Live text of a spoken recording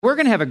we're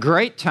going to have a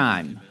great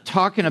time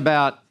talking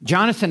about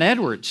Jonathan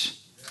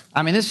Edwards.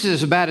 I mean, this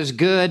is about as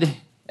good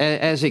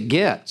as it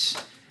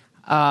gets.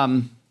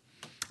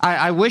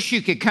 I wish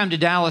you could come to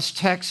Dallas,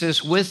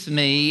 Texas with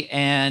me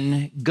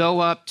and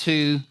go up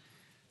to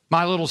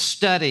my little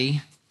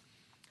study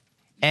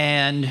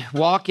and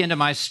walk into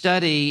my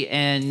study,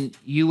 and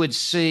you would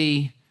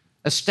see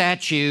a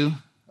statue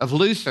of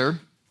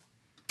Luther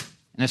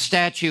and a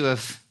statue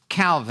of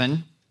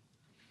Calvin.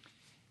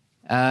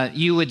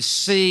 You would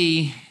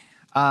see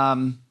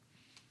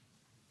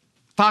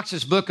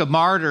Fox's Book of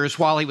Martyrs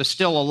while he was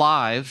still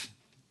alive,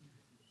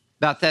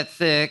 about that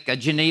thick, a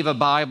Geneva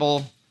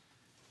Bible,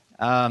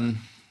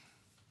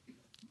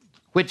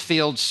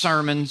 Whitfield's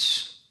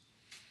sermons.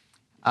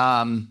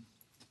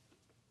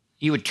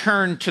 You would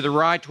turn to the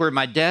right where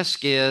my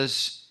desk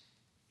is,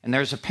 and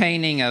there's a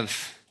painting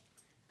of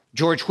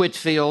George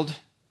Whitfield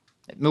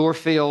at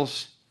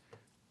Moorfields.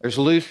 There's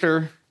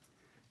Luther.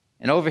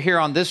 And over here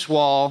on this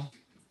wall,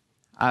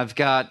 I've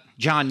got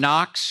John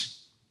Knox.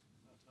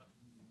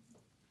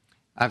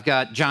 I've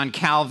got John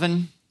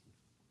Calvin.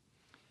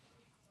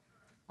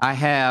 I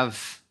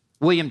have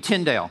William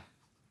Tyndale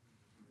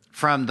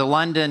from the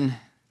London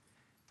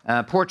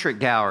Portrait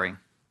Gallery.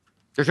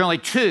 There's only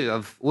two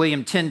of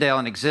William Tyndale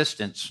in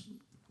existence.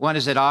 One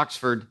is at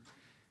Oxford.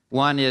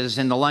 One is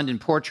in the London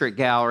Portrait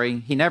Gallery.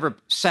 He never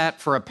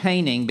sat for a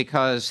painting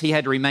because he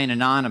had to remain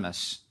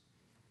anonymous.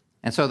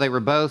 And so they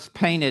were both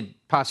painted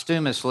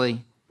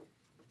posthumously.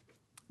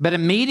 But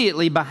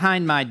immediately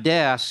behind my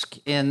desk,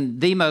 in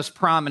the most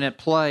prominent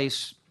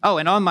place,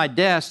 and on my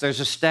desk, there's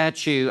a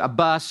statue, a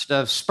bust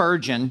of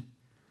Spurgeon,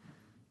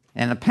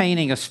 and a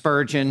painting of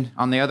Spurgeon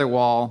on the other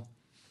wall.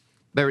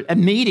 But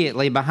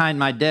immediately behind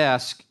my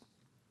desk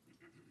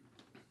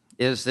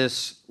is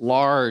this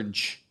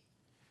large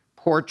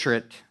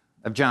portrait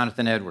of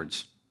Jonathan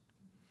Edwards.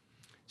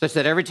 Such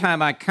that every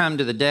time I come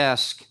to the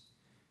desk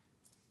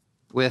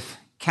with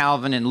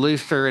Calvin and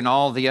Luther and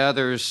all the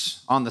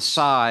others on the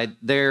side,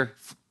 there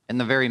in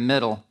the very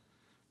middle,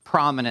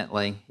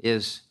 prominently,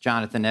 is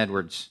Jonathan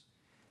Edwards.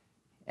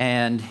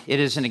 And it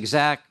is an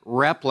exact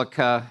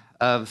replica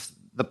of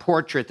the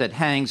portrait that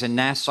hangs in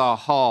Nassau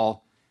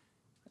Hall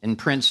in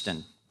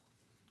Princeton,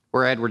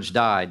 where Edwards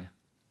died,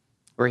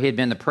 where he had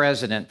been the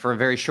president for a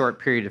very short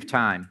period of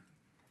time.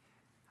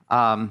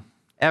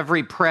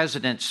 Every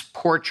president's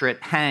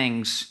portrait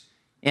hangs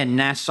in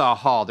Nassau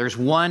Hall. There's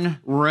one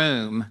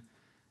room,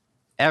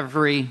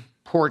 every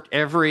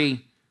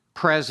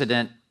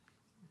president,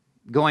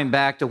 going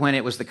back to when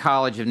it was the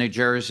College of New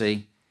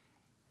Jersey.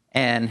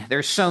 And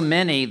there's so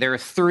many, there are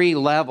 3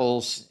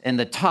 levels, and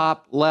the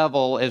top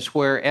level is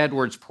where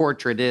Edwards'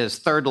 portrait is,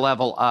 3rd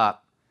level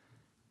up.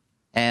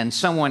 And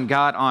someone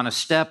got on a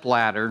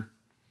stepladder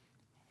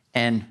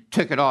and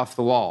took it off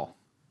the wall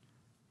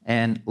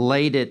and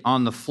laid it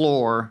on the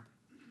floor,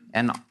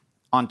 and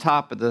on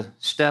top of the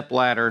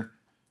stepladder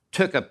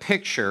took a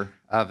picture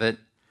of it,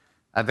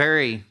 a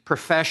very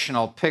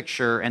professional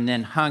picture, and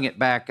then hung it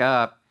back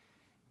up.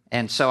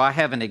 And so I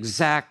have an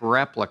exact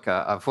replica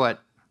of what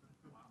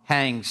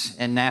hangs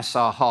in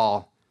Nassau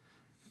Hall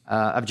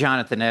of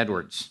Jonathan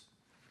Edwards.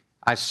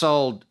 I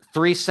sold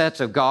 3 sets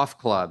of golf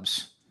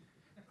clubs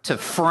to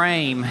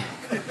frame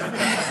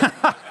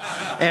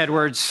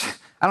Edwards.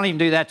 I don't even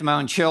do that to my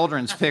own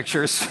children's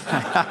pictures.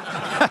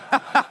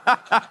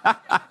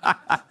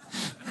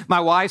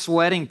 My wife's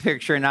wedding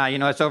picture now,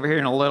 it's over here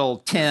in a little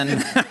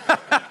tin.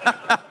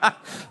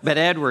 But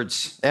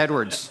Edwards.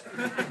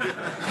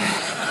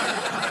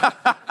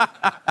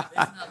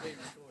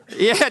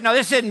 Yeah, no,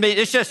 this isn't me.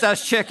 It's just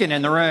us chicken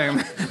in the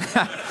room.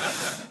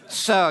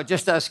 So,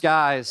 just us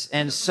guys.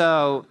 And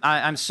so,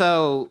 I'm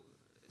so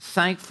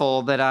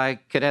thankful that I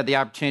could have the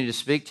opportunity to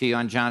speak to you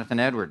on Jonathan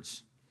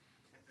Edwards.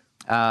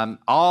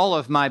 All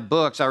of my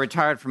books, I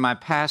retired from my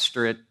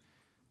pastorate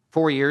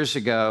 4 years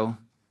ago,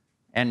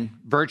 and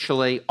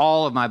virtually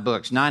all of my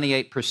books,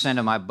 98%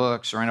 of my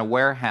books, are in a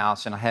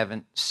warehouse, and I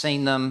haven't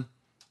seen them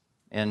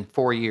in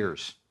 4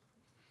 years.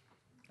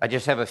 I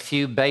just have a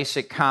few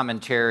basic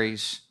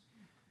commentaries,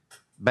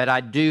 but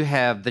I do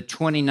have the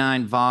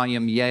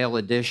 29-volume Yale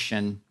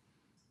edition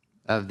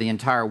of the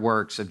entire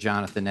works of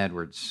Jonathan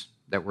Edwards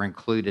that were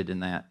included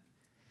in that.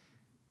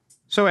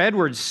 So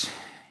Edwards,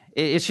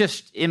 it's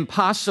just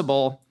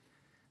impossible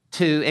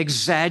to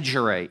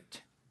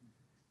exaggerate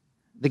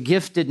the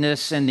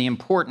giftedness and the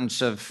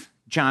importance of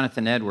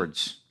Jonathan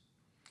Edwards.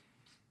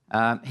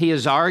 He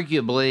is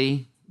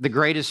arguably the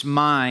greatest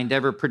mind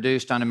ever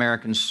produced on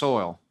American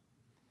soil.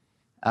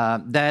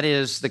 That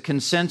is the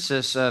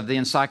consensus of the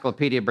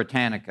Encyclopedia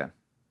Britannica.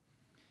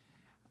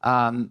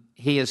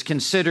 He is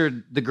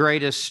considered the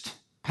greatest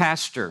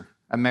pastor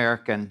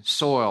American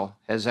soil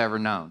has ever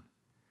known.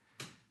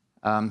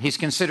 He's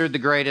considered the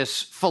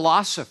greatest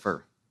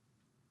philosopher.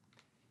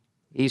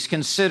 He's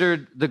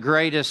considered the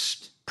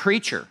greatest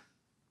preacher.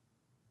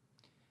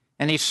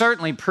 And he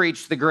certainly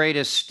preached the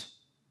greatest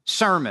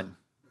sermon,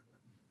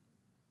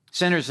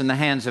 Sinners in the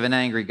Hands of an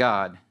Angry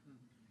God.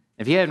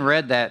 If you hadn't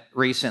read that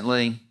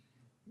recently,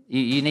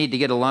 you need to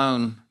get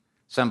alone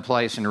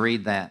someplace and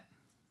read that.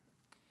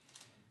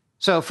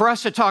 So for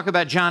us to talk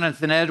about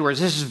Jonathan Edwards,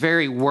 this is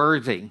very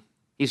worthy.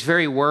 He's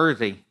very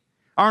worthy.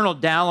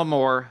 Arnold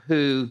Dallimore,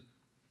 who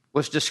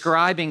was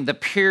describing the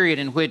period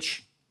in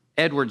which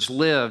Edwards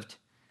lived,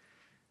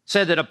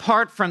 said that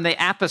apart from the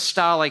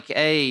apostolic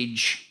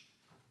age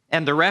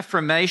and the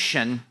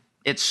Reformation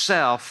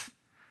itself,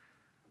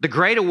 the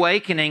Great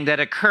Awakening that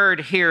occurred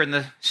here in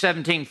the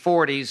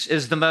 1740s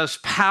is the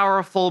most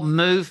powerful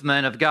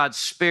movement of God's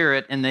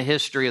Spirit in the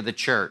history of the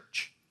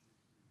church.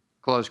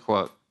 Close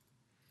quote.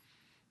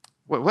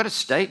 What a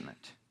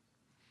statement.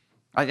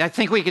 I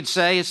think we could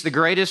say it's the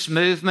greatest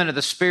movement of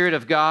the Spirit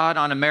of God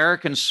on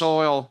American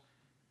soil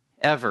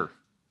ever.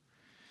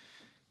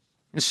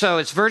 And so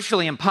it's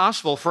virtually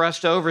impossible for us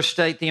to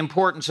overstate the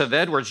importance of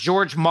Edwards.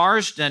 George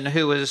Marsden,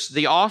 who is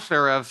the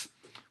author of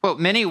what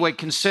many would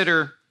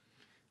consider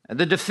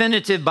the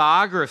definitive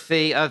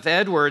biography of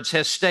Edwards,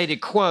 has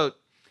stated, quote,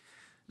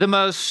 the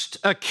most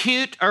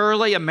acute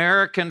early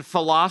American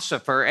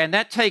philosopher, and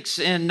that takes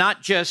in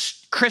not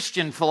just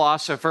Christian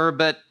philosopher,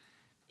 but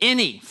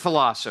any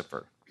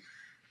philosopher,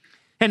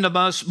 and the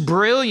most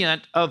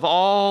brilliant of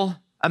all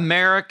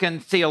American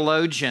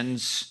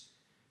theologians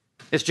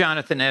is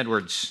Jonathan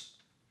Edwards.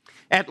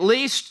 At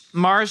least,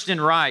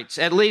 Marsden writes,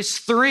 at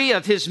least 3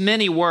 of his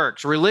many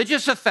works,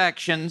 Religious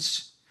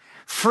Affections,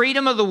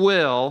 Freedom of the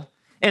Will,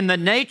 and The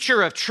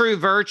Nature of True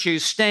Virtue,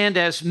 stand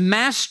as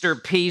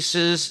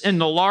masterpieces in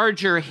the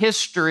larger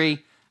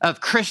history of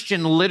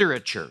Christian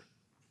literature.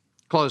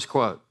 Close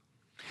quote.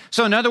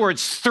 So in other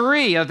words,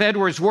 3 of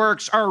Edwards'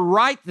 works are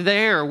right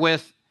there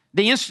with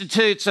the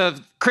Institutes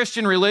of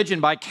Christian Religion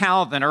by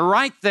Calvin, are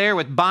right there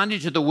with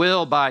Bondage of the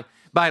Will by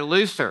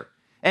Luther.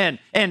 And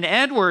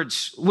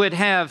Edwards would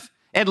have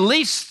at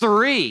least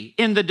 3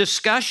 in the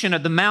discussion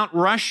of the Mount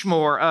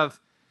Rushmore of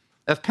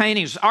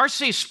paintings.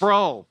 R.C.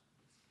 Sproul,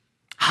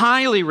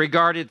 highly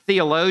regarded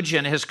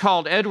theologian, has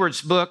called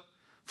Edwards' book,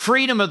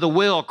 Freedom of the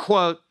Will,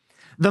 quote,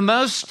 the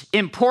most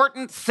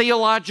important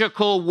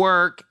theological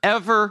work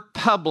ever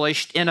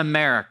published in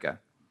America.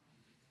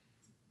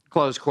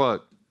 Close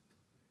quote.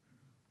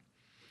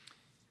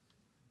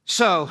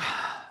 So,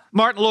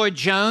 Martin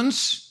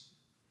Lloyd-Jones,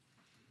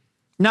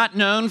 not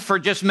known for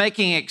just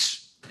making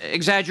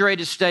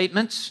exaggerated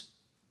statements,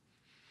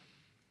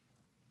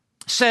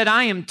 said,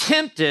 I am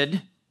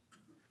tempted,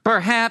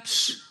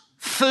 perhaps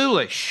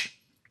foolish,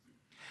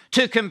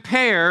 to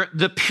compare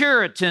the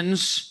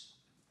Puritans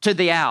to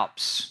the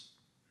Alps,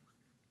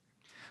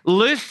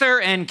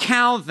 Luther and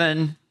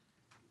Calvin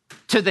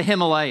to the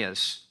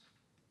Himalayas,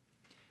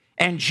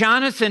 and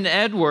Jonathan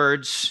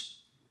Edwards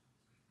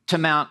to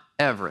Mount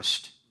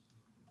Everest.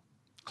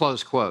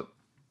 Close quote.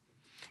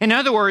 In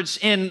other words,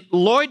 in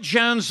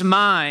Lloyd-Jones'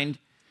 mind,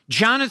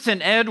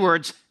 Jonathan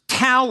Edwards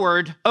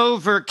towered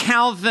over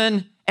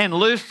Calvin and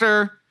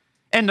Luther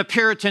and the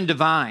Puritan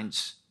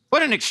divines.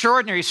 What an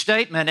extraordinary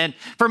statement. And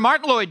for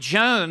Martin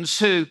Lloyd-Jones,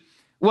 who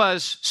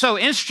was so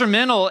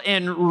instrumental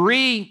in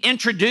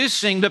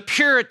reintroducing the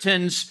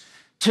Puritans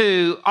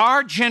to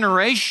our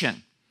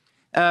generation,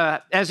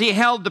 as he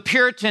held the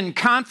Puritan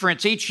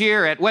Conference each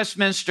year at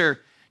Westminster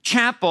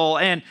Chapel,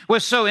 and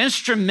was so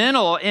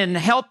instrumental in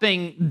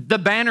helping the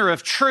Banner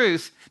of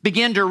Truth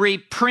begin to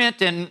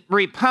reprint and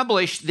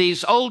republish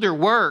these older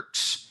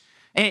works.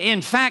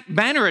 In fact,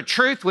 Banner of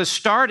Truth was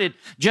started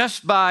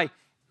just by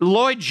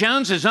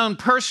Lloyd-Jones's own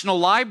personal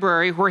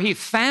library, where he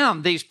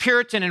found these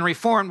Puritan and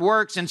Reformed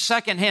works in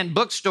secondhand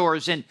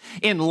bookstores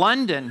in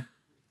London.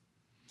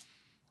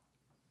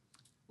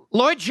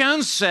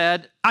 Lloyd-Jones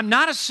said, I'm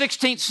not a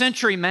 16th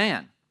century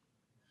man,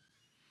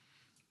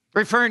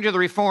 referring to the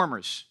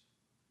Reformers.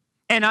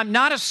 And I'm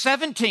not a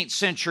 17th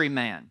century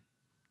man,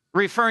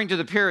 referring to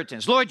the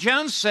Puritans.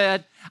 Lloyd-Jones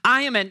said,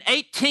 I am an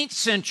 18th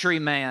century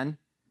man,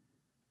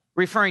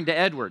 referring to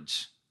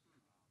Edwards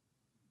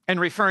and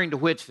referring to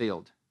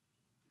Whitefield.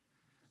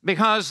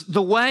 Because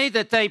the way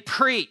that they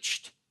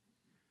preached,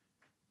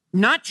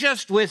 not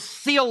just with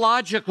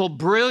theological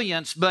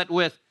brilliance, but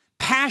with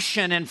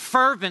passion and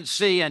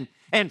fervency and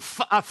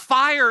a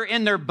fire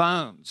in their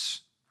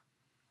bones.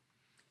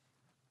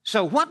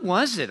 So what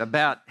was it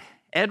about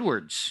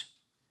Edwards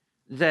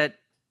that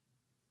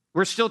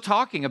we're still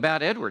talking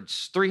about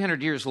Edwards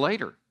 300 years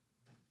later?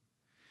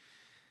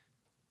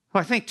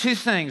 Well, I think 2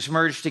 things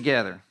merged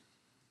together,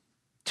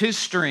 2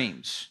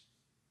 streams: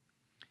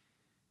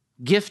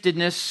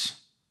 giftedness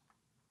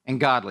and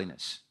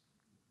godliness.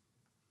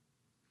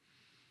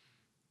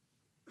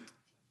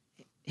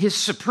 His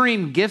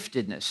supreme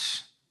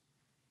giftedness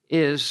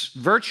is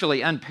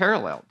virtually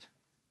unparalleled.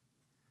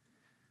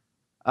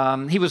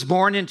 He was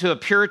born into a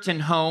Puritan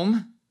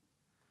home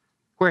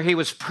where he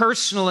was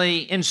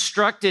personally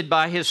instructed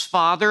by his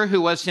father, who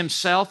was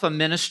himself a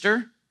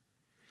minister.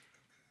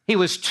 He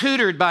was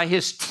tutored by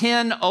his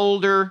 10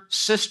 older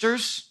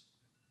sisters.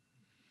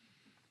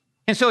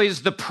 And so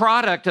he's the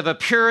product of a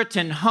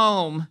Puritan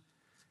home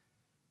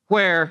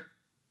where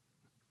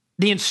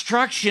the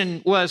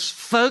instruction was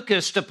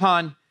focused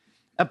upon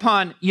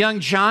young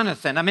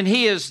Jonathan. I mean,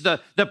 he is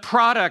the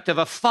product of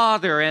a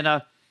father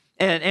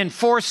and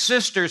 4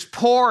 sisters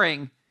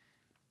pouring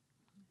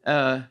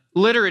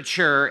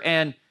literature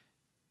and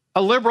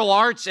a liberal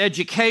arts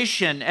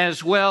education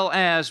as well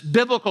as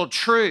biblical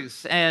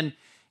truth and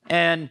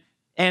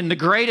the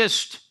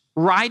greatest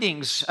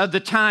writings of the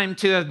time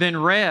to have been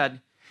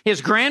read.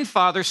 His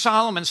grandfather,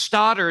 Solomon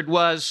Stoddard,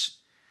 was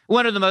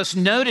one of the most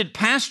noted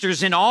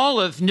pastors in all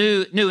of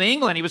New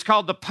England. He was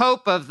called the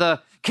Pope of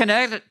the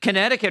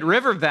Connecticut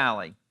River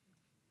Valley,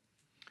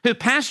 who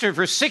pastored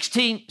for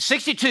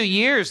 62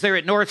 years there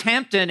at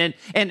Northampton. And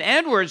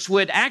Edwards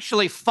would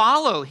actually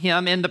follow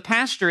him in the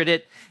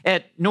pastorate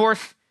at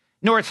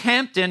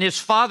Northampton. His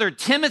father,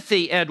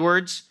 Timothy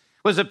Edwards,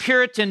 was a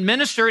Puritan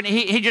minister, and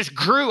he just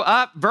grew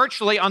up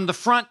virtually on the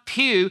front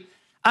pew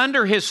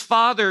under his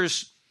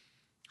father's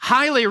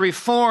highly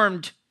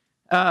reformed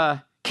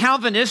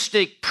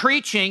Calvinistic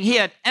preaching. He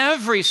had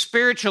every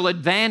spiritual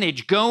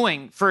advantage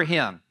going for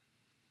him,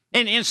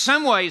 and in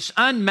some ways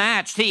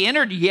unmatched. He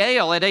entered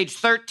Yale at age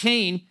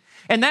 13,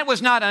 and that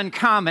was not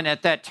uncommon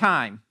at that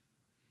time.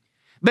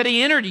 But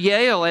he entered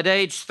Yale at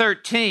age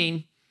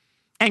 13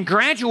 and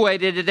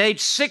graduated at age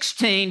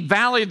 16,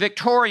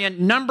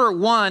 valedictorian,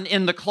 #1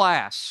 in the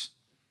class.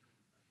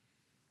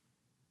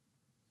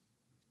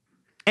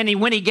 And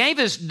when he gave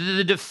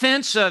the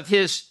defense of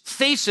his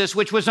thesis,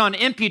 which was on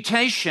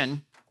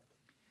imputation,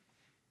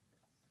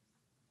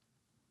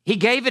 he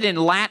gave it in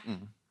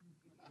Latin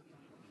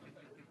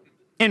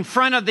in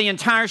front of the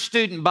entire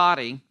student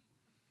body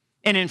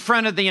and in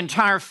front of the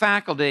entire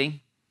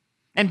faculty.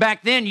 And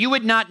back then, you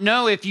would not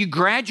know if you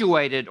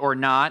graduated or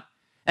not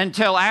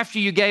until after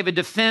you gave a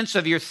defense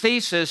of your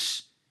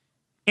thesis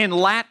in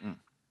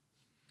Latin.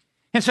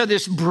 And so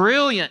this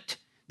brilliant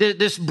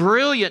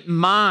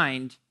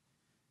mind,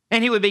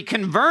 and he would be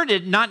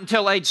converted not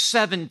until age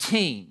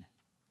 17.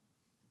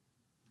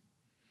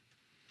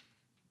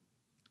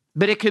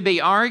 But it could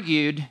be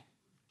argued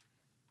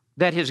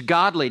that his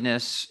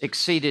godliness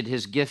exceeded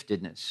his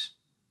giftedness.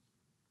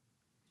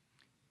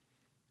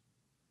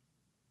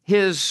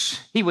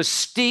 He was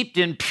steeped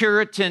in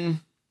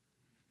Puritan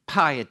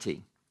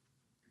piety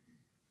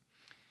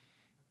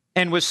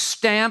and was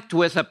stamped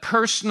with a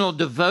personal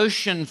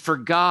devotion for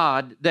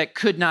God that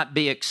could not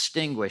be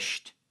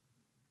extinguished.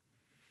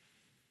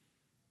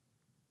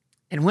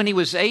 And when he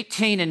was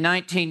 18 and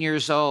 19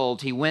 years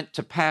old, he went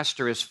to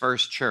pastor his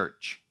first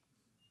church.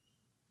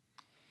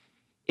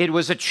 It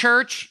was a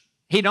church,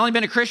 he'd only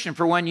been a Christian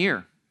for 1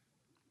 year.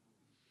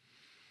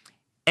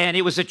 And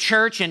it was a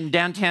church in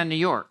downtown New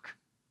York,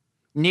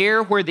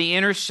 near where the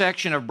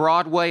intersection of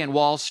Broadway and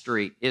Wall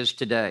Street is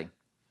today.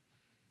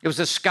 It was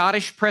a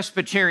Scottish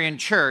Presbyterian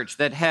church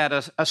that had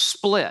a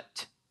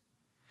split.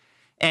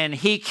 And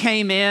he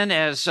came in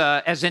as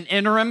an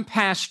interim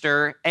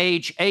pastor,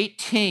 age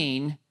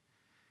 18,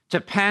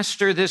 to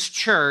pastor this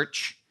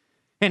church.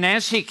 And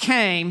as he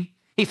came,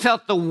 he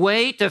felt the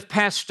weight of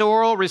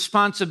pastoral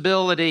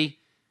responsibility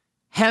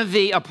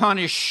heavy upon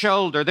his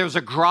shoulder. There was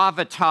a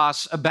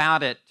gravitas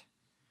about it.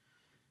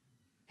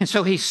 And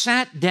so he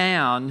sat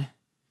down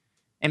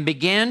and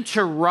began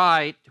to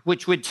write,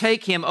 which would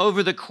take him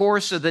over the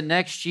course of the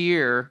next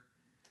year,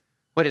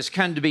 what has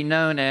come to be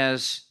known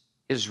as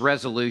his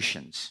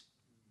resolutions.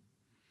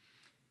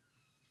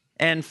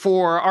 And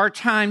for our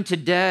time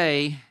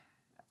today,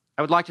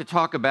 I would like to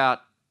talk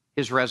about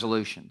his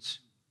resolutions.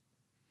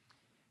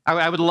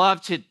 I would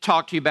love to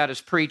talk to you about his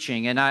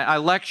preaching, and I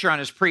lecture on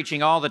his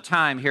preaching all the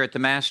time here at the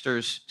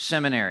Master's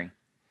Seminary.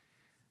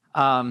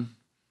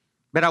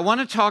 But I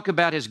want to talk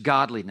about his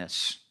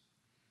godliness.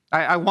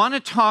 I want to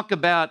talk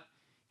about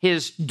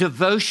his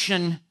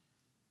devotion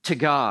to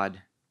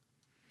God.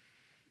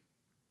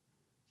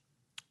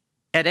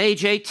 At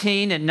age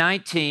 18 and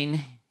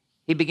 19,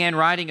 he began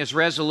writing his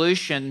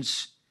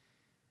resolutions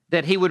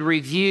that he would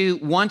review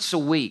once a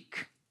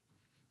week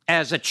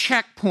as a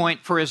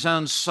checkpoint for his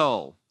own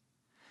soul.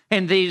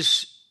 And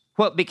these,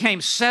 what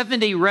became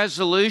 70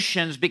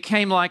 resolutions,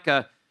 became like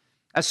a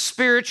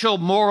spiritual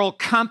moral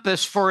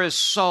compass for his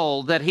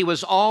soul, that he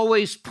was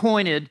always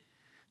pointed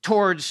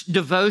towards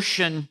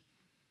devotion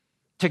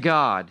to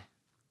God.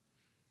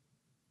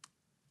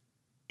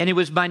 And it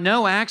was by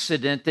no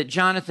accident that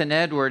Jonathan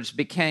Edwards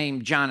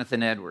became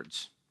Jonathan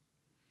Edwards,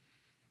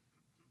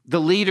 the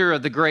leader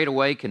of the Great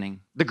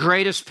Awakening, the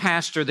greatest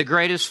pastor, the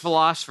greatest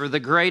philosopher, the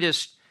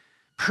greatest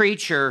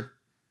preacher,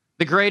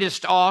 the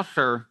greatest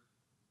author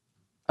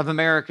of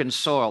American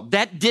soil.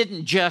 That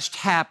didn't just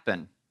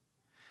happen,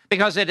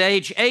 because at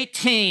age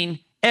 18,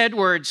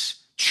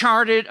 Edwards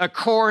charted a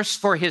course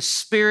for his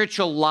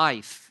spiritual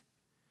life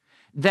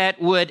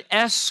that would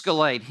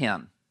escalate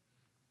him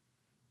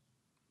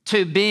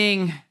to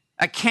being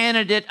a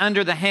candidate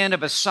under the hand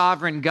of a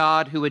sovereign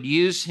God who would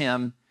use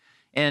him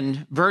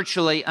in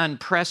virtually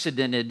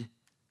unprecedented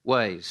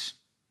ways.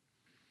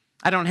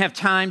 I don't have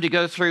time to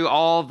go through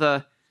all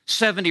the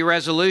 70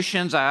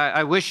 resolutions.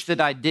 I wish that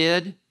I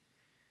did.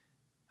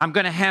 I'm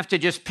going to have to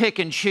just pick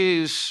and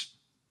choose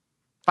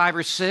 5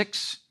 or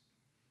 6,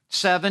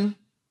 7.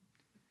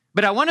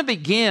 But I want to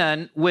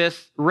begin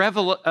with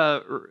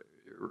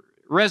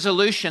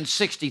Resolution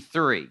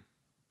 63.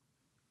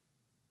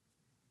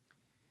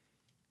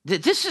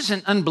 This is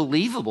an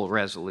unbelievable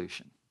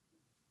resolution.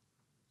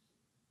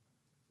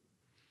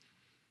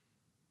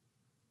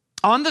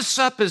 on the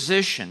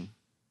supposition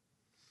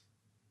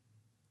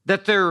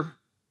that there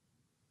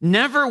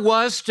never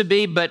was to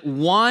be but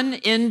one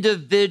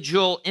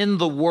individual in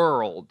the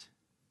world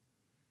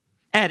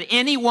at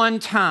any one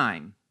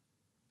time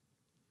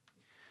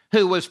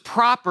who was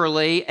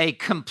properly a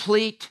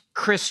complete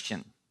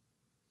Christian,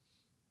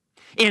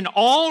 in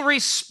all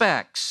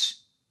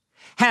respects,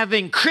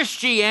 having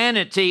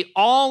Christianity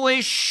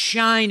always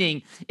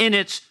shining in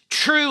its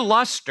true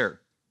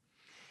luster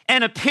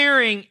and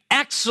appearing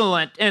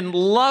excellent and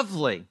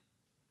lovely,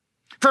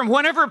 from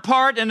whatever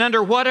part and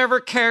under whatever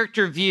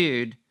character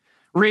viewed,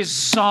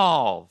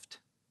 resolved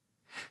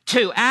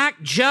to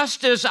act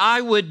just as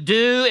I would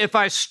do if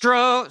I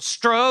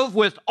strove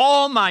with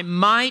all my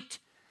might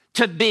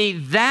to be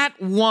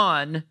that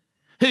one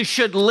who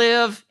should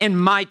live in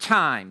my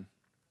time.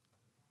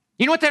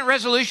 You know what that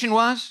resolution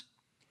was?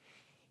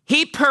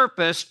 He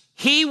purposed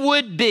he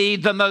would be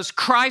the most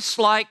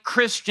Christ-like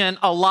Christian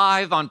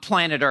alive on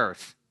planet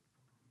Earth.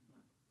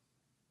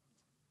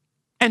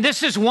 And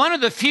this is one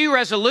of the few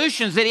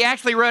resolutions that he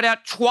actually wrote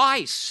out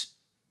twice,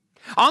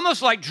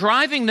 almost like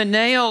driving the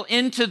nail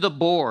into the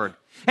board.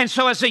 And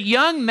so as a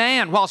young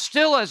man, while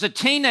still as a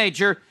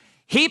teenager,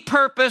 he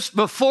purposed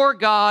before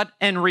God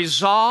and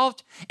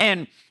resolved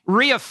and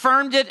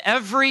reaffirmed it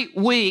every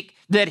week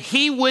that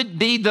he would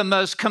be the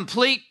most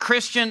complete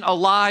Christian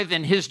alive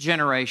in his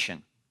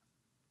generation.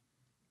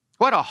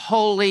 What a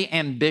holy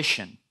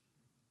ambition.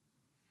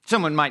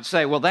 Someone might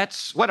say, well,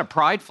 what a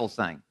prideful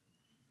thing.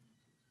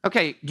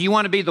 Okay, do you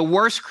want to be the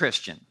worst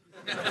Christian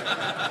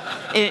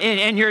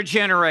in your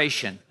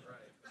generation?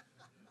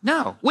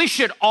 No, we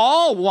should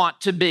all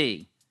want to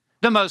be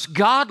the most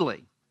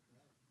godly,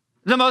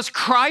 the most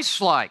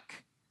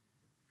Christ-like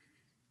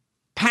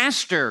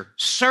pastor,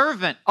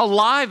 servant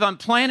alive on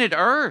planet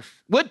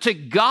Earth. Would to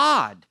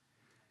God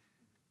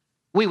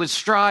we would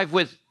strive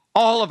with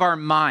all of our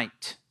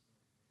might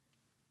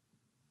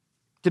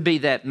to be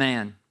that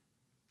man.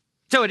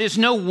 So it is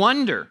no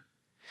wonder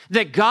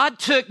that God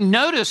took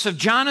notice of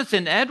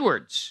Jonathan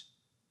Edwards,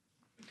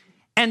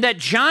 and that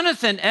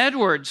Jonathan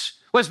Edwards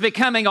was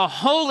becoming a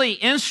holy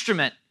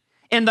instrument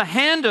in the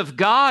hand of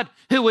God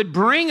who would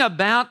bring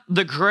about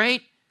the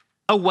great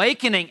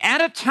awakening at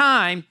a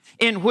time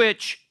in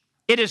which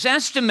it is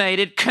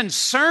estimated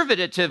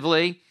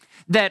conservatively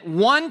that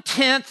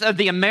 1/10 of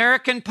the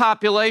American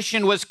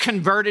population was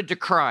converted to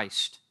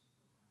Christ.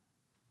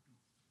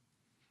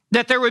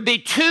 That there would be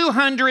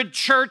 200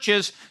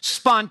 churches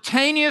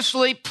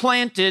spontaneously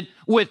planted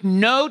with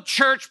no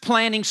church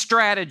planting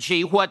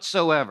strategy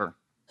whatsoever.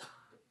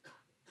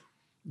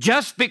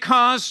 Just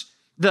because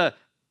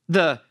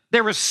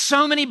there were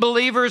so many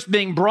believers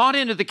being brought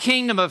into the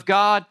kingdom of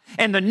God,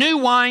 and the new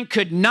wine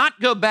could not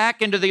go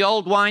back into the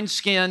old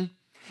wineskin,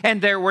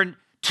 and there were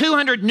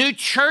 200 new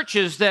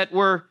churches that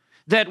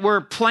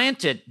were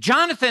planted.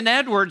 Jonathan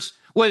Edwards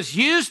was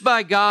used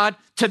by God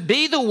to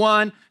be the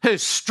one who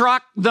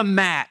struck the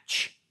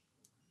match,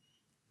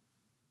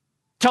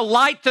 to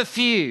light the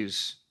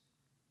fuse.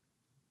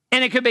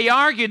 And it could be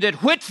argued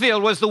that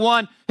Whitefield was the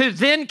one who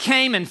then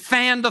came and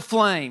fanned the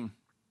flame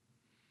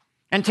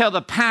until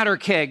the powder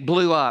keg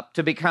blew up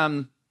to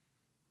become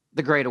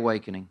the Great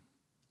Awakening.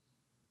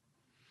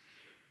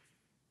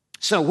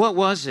 So what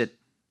was it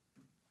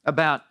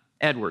about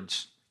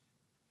Edwards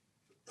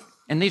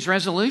and these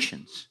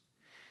resolutions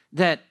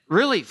that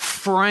really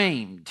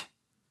framed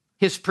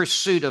his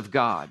pursuit of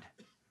God?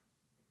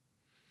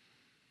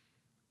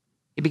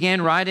 He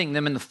began writing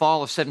them in the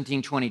fall of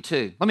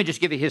 1722. Let me just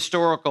give you a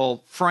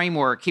historical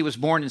framework. He was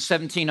born in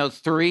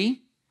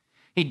 1703.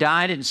 He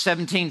died in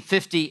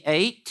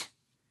 1758.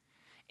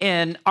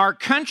 And our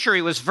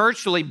country was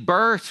virtually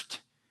birthed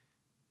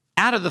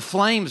out of the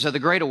flames of the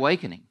Great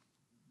Awakening.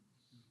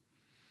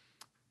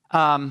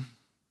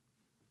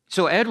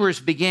 So Edwards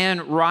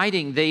began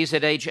writing these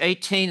at age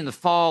 18 in the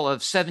fall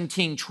of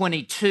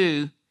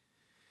 1722.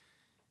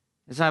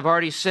 As I've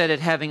already said, it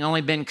having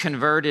only been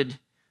converted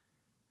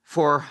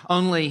for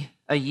only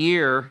a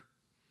year.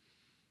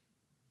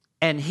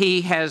 And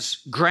he has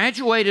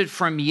graduated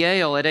from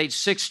Yale at age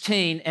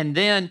 16 and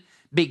then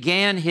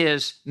began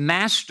his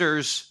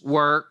master's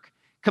work,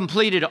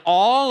 completed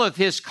all of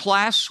his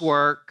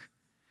classwork,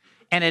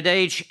 and at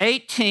age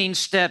 18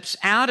 steps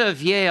out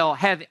of Yale.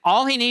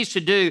 All he needs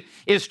to do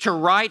is to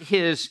write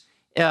his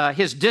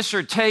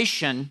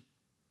dissertation.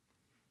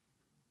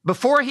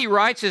 Before he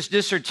writes his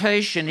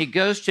dissertation, he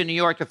goes to New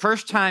York, the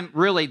first time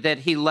really that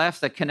he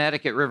left the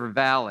Connecticut River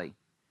Valley,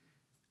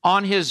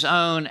 on his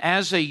own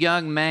as a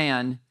young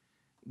man,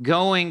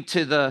 going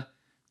to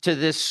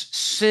this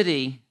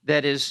city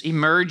that is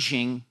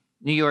emerging,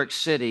 New York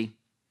City.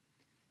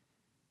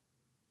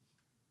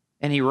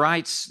 And he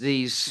writes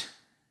these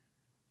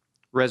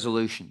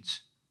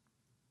resolutions.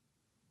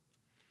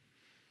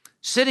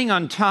 Sitting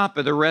on top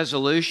of the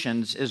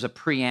resolutions is a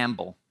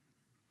preamble.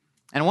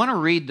 And I want to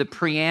read the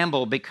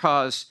preamble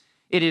because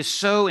it is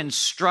so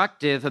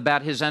instructive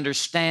about his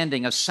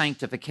understanding of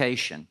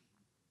sanctification.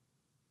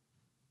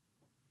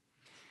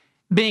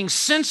 Being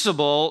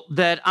sensible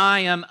that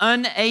I am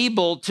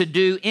unable to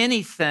do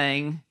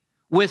anything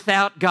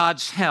without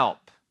God's help.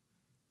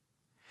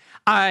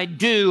 I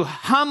do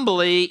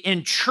humbly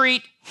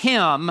entreat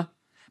Him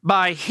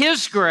by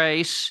His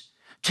grace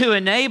to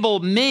enable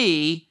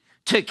me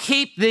to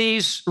keep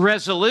these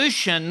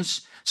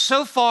resolutions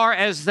so far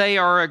as they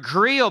are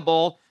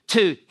agreeable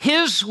to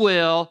His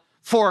will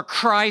for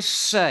Christ's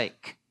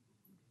sake.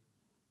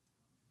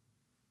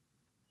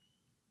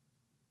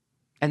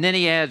 And then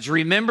he adds,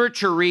 remember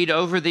to read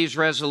over these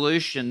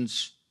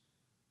resolutions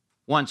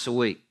once a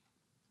week.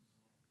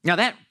 Now,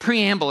 that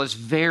preamble is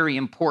very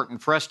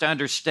important for us to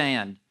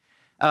understand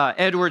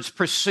Edward's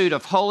pursuit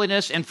of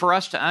holiness and for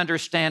us to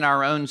understand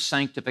our own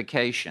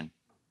sanctification.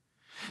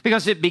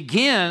 Because it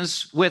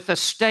begins with a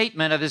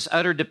statement of his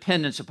utter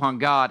dependence upon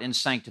God in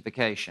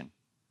sanctification.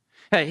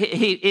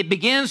 It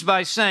begins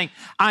by saying,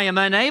 I am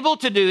unable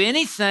to do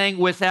anything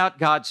without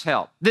God's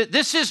help.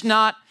 This is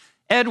not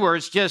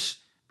Edwards just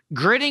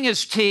gritting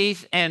his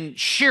teeth and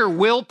sheer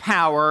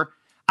willpower,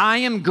 I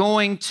am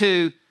going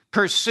to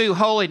pursue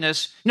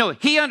holiness. No,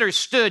 he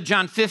understood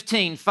John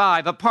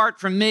 15:5,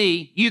 apart from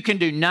me, you can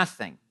do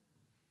nothing.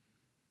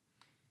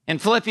 In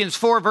Philippians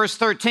 4, verse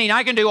 13,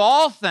 I can do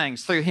all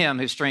things through him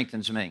who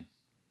strengthens me.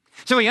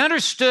 So he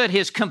understood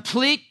his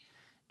complete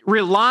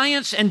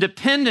reliance and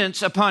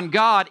dependence upon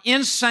God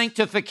in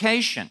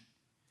sanctification.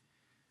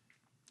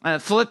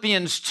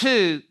 Philippians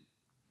 2,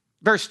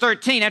 verse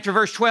 13, after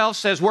verse 12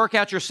 says, work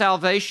out your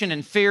salvation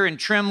in fear and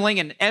trembling.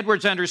 And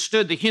Edwards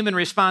understood the human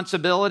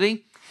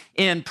responsibility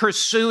in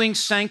pursuing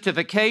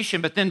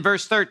sanctification. But then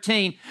verse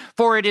 13,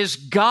 for it is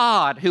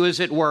God who is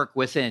at work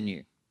within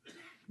you,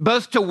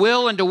 both to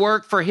will and to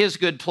work for his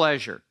good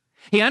pleasure.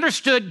 He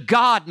understood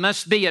God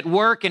must be at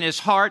work in his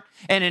heart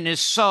and in his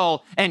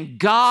soul, and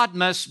God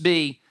must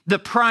be the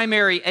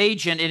primary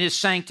agent in his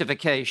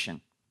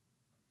sanctification.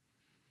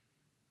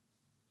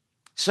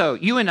 So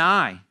you and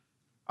I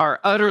are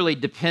utterly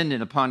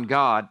dependent upon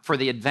God for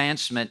the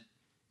advancement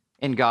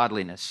in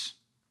godliness.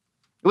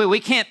 We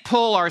can't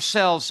pull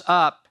ourselves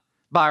up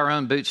by our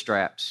own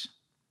bootstraps.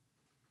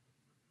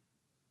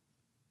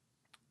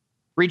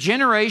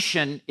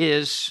 Regeneration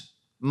is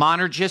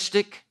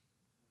monergistic.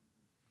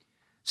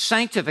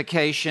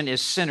 Sanctification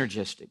is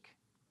synergistic.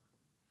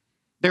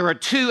 There are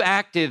two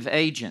active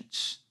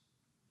agents.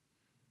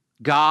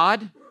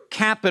 God,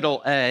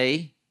 capital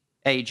A,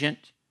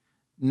 agent,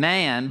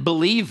 man,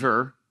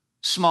 believer,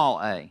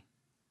 small a.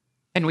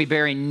 And we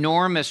bear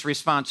enormous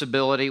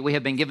responsibility. We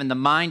have been given the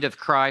mind of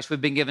Christ. We've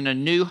been given a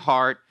new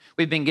heart.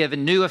 We've been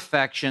given new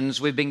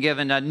affections. We've been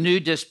given a new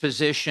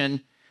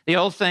disposition. The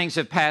old things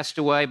have passed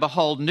away.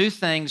 Behold, new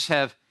things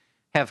have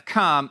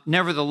come.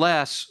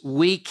 Nevertheless,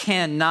 we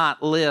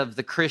cannot live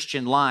the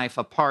Christian life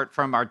apart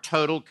from our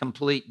total,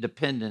 complete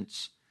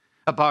dependence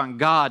upon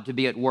God to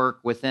be at work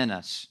within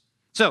us.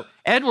 So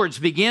Edwards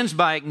begins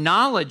by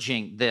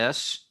acknowledging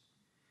this,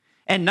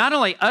 and not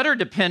only utter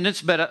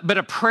dependence, but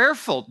a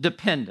prayerful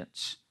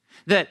dependence,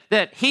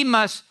 that he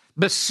must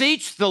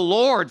beseech the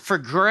Lord for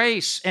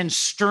grace and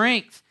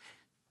strength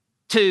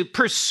to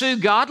pursue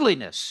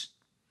godliness.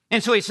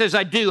 And so he says,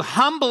 I do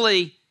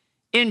humbly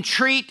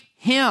entreat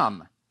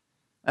him.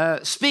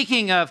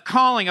 Speaking of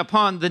calling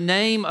upon the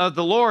name of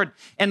the Lord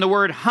and the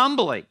word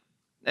humbly,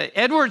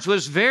 Edwards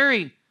was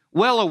very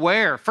well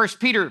aware. 1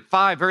 Peter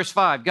 5, verse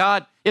 5,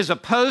 God is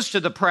opposed to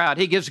the proud.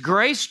 He gives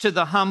grace to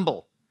the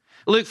humble.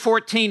 Luke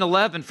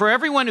 14:11, for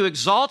everyone who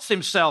exalts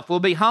himself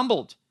will be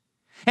humbled,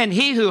 and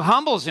he who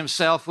humbles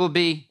himself will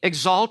be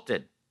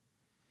exalted.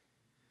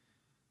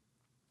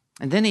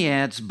 And then he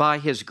adds, by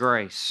his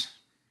grace.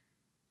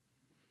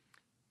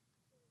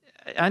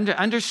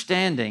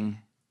 Understanding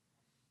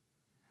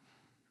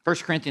 1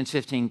 Corinthians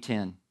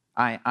 15:10,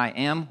 I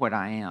am what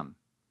I am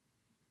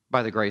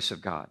by the grace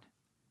of God.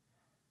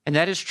 And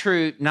that is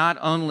true not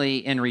only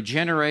in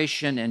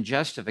regeneration and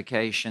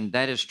justification,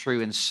 that is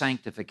true in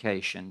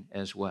sanctification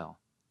as well.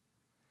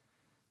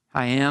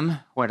 I am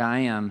what I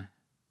am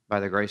by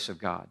the grace of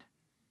God.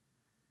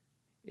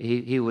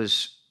 He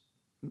was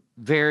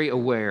very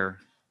aware.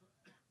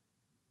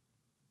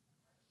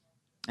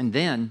 And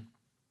then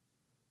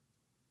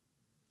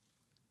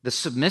the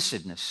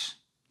submissiveness.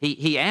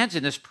 He adds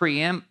in this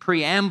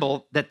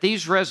preamble that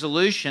these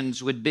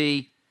resolutions would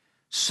be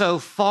so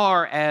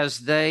far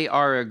as they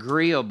are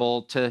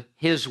agreeable to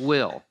his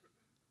will.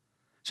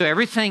 So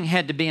everything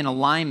had to be in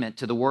alignment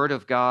to the Word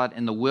of God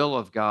and the will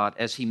of God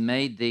as he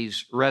made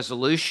these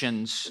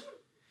resolutions.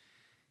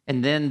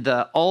 And then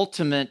the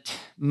ultimate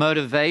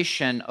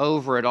motivation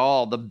over it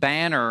all, the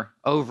banner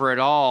over it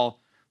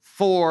all,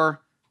 for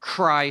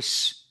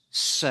Christ's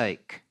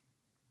sake.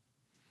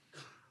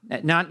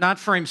 Not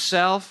for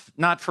himself,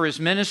 not for his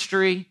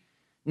ministry,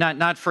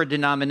 not for a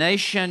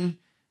denomination,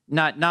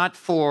 not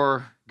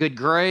for good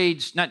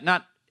grades,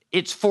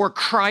 it's for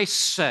Christ's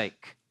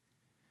sake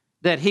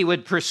that he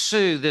would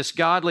pursue this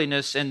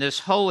godliness and this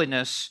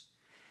holiness,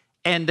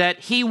 and that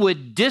he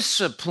would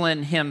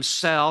discipline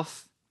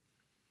himself.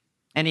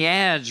 And he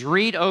adds,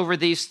 read over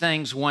these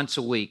things once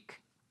a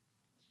week.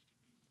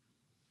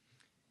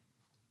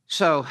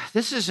 So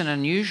this is an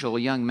unusual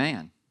young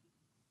man.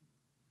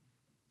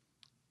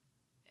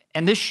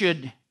 And this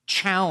should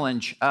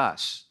challenge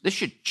us. This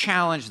should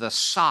challenge the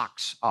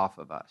socks off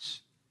of us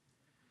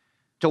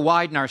to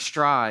widen our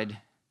stride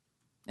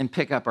and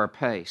pick up our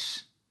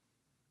pace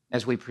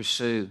as we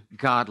pursue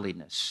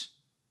godliness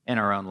in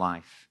our own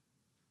life.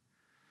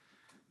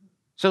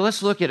 So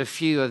let's look at a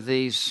few of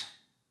these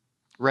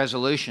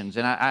resolutions.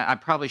 And I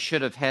probably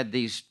should have had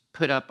these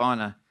put up on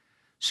a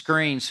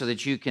screen so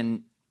that you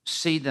can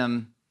see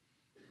them.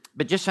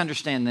 But just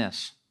understand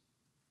this.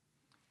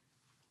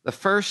 The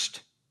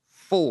first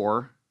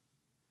 4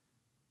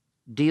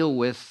 deal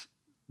with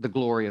the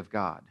glory of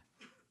God.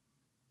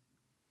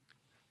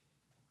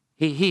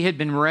 He had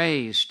been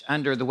raised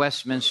under the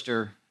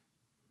Westminster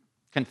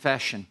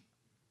Confession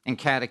and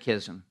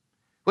Catechism.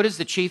 What is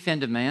the chief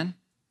end of man?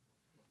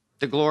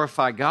 To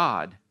glorify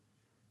God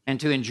and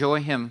to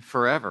enjoy Him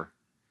forever.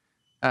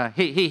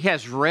 He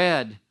has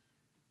read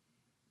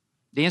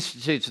the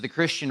Institutes of the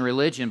Christian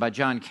Religion by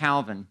John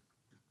Calvin.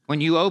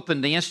 When you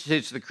open the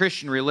Institutes of the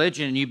Christian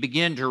Religion and you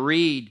begin to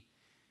read,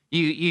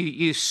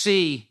 you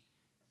see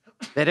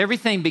that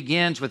everything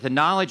begins with the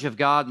knowledge of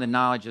God and the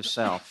knowledge of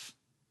self.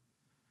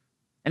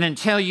 And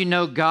until you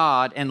know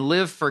God and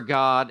live for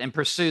God and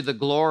pursue the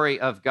glory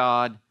of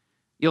God,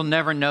 you'll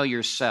never know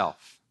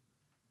yourself.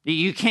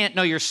 You can't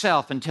know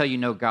yourself until you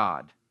know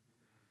God.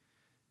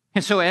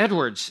 And so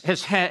Edwards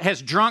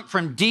has drunk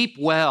from deep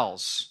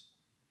wells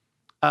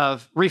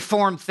of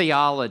Reformed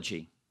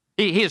theology.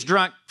 He has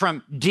drunk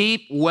from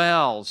deep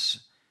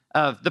wells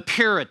of the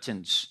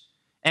Puritans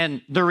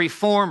and the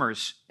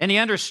Reformers. And he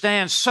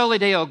understands soli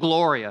Deo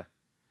Gloria,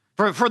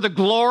 for the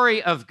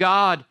glory of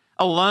God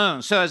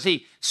alone. So as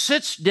he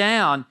sits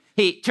down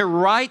to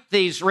write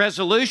these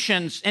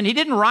resolutions, and he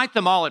didn't write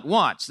them all at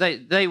once.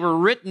 They were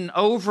written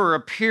over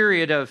a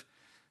period of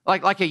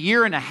like a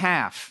year and a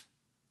half.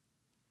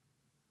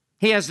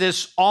 He has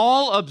this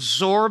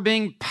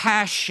all-absorbing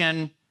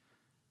passion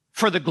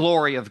for the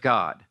glory of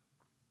God.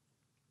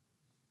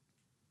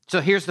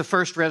 So here's the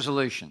first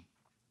resolution.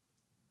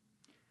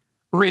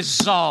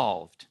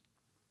 Resolved.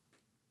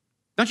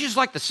 Don't you just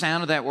like the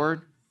sound of that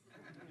word?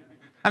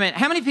 I mean,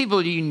 how many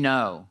people do you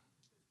know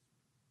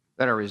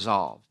that are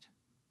resolved?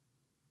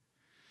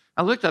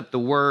 I looked up the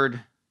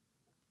word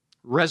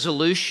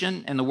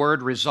resolution and the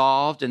word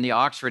resolved in the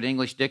Oxford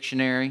English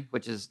Dictionary,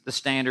 which is the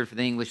standard for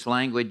the English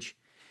language.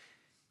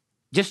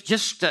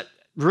 Just to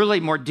really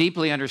more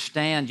deeply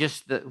understand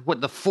just what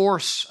the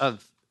force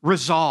of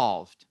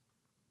resolved.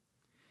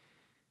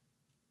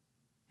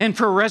 And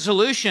for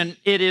resolution,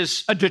 it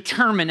is a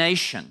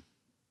determination,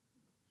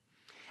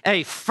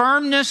 a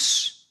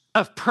firmness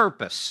of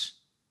purpose,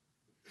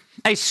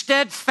 a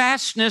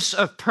steadfastness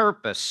of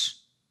purpose,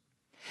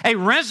 a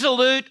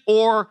resolute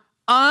or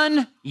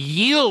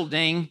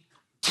unyielding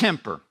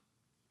temper.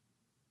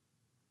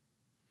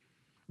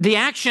 The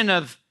action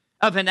of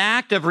an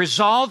act of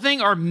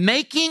resolving or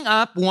making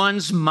up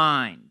one's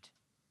mind.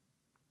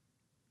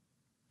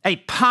 A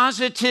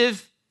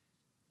positive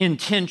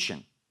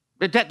intention.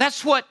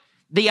 That's what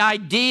the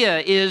idea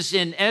is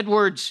in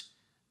Edwards'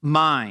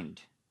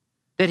 mind.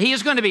 That he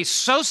is going to be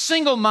so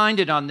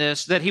single-minded on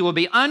this that he will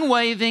be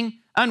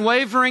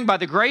unwavering by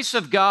the grace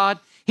of God.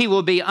 He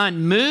will be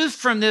unmoved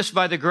from this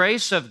by the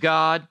grace of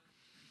God.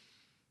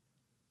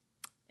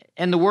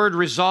 And the word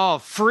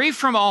resolve, free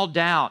from all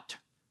doubt,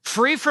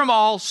 free from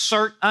all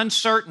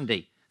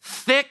uncertainty,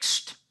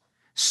 fixed,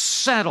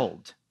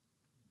 settled.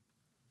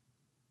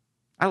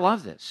 I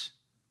love this.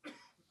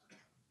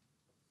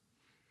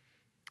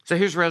 So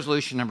here's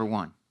resolution number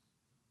 1.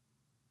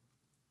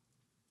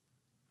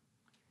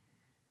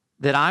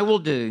 That I will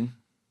do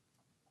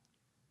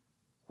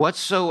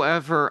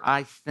whatsoever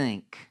I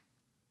think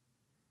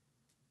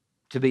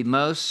to be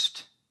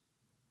most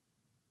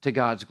to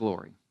God's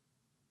glory.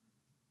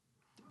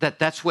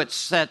 That's what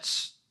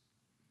sets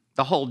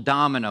the whole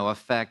domino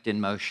effect in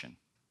motion.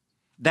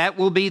 That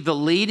will be the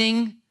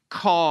leading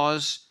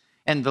cause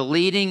and the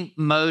leading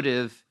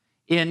motive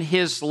in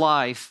his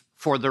life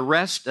for the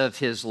rest of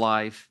his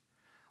life,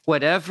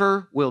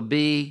 whatever will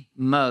be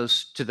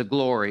most to the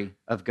glory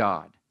of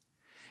God.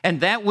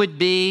 And that would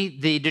be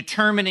the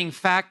determining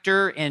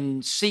factor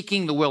in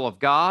seeking the will of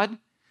God.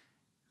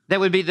 That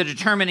would be the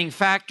determining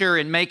factor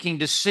in making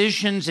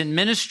decisions in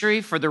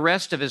ministry for the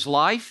rest of his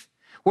life,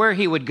 where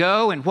he would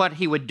go and what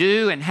he would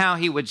do and how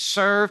he would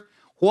serve.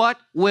 What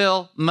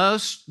will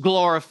most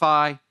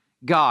glorify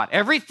God?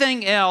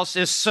 Everything else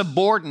is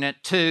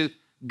subordinate to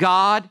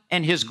God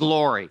and his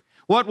glory.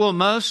 What will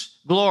most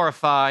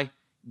glorify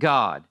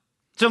God?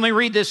 So let me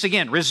read this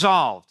again.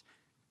 Resolved.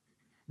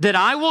 That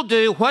I will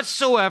do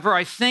whatsoever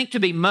I think to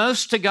be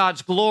most to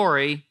God's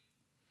glory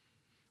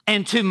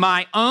and to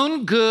my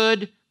own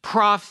good,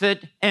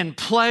 profit, and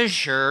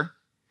pleasure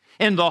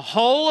in the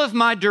whole of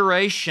my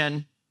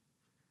duration,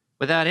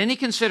 without any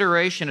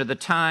consideration of the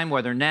time,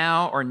 whether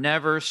now or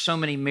never, so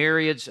many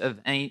myriads of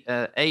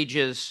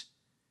ages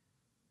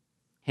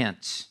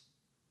hence.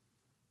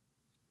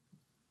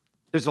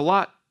 There's a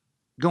lot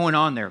going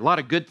on there, a lot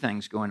of good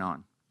things going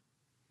on.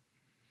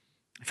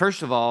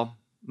 First of all,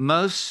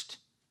 most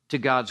to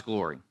God's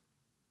glory.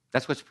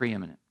 That's what's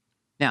preeminent.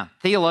 Now,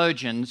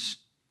 theologians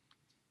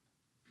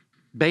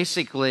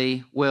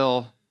basically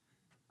will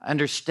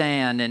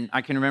understand, and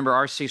I can remember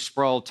R.C.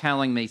 Sproul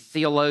telling me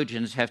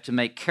theologians have to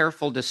make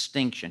careful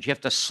distinctions. You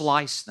have to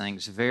slice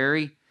things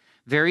very,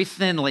 very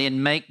thinly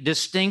and make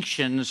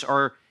distinctions,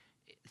 or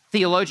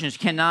theology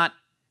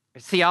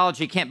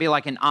can't be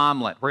like an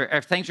omelet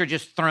where things are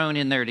just thrown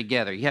in there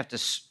together. You have to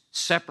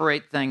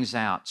separate things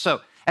out.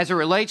 So as it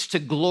relates to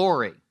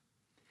glory,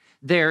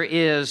 there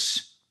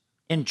is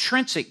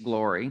intrinsic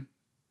glory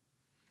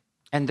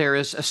and there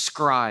is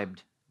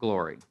ascribed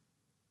glory.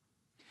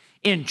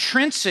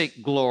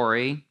 Intrinsic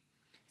glory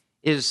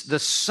is the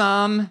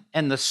sum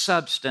and the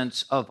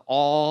substance of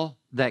all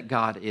that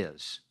God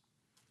is.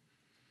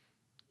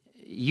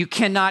 You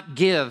cannot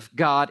give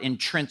God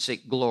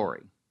intrinsic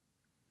glory.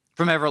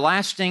 From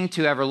everlasting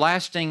to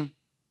everlasting,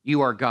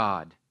 you are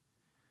God.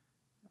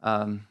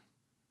 I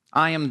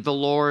am the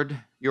Lord,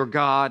 your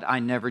God, I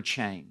never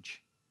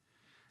change.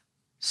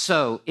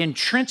 So,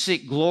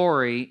 intrinsic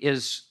glory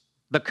is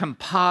the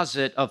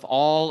composite of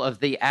all of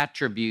the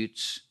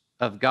attributes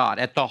of God.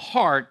 At the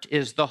heart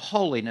is the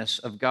holiness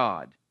of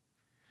God.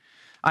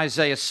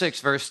 Isaiah 6,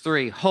 verse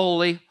 3,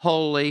 holy,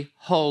 holy,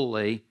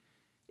 holy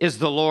is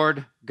the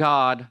Lord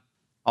God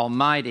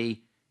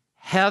Almighty.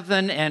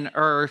 Heaven and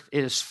earth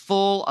is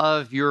full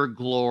of your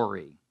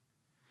glory.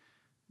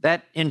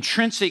 That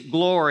intrinsic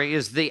glory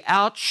is the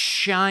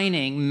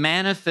outshining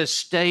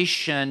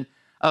manifestation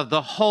of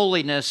the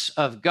holiness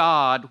of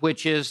God,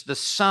 which is the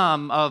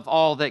sum of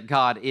all that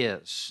God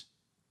is.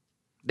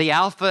 The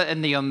Alpha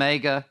and the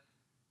Omega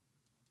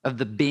of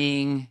the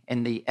being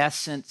and the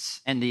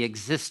essence and the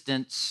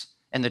existence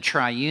and the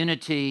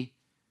triunity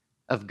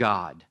of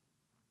God.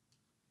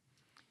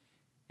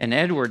 And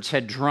Edwards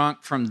had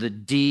drunk from the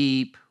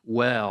deep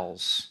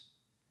wells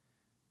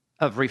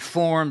of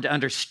reformed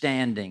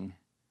understanding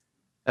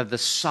of the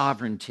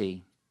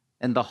sovereignty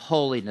and the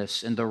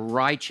holiness and the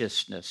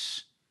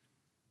righteousness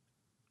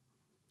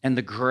and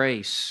the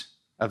grace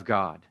of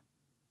God.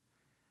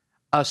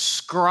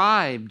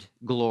 Ascribed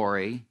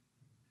glory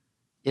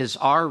is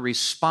our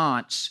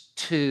response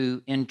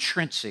to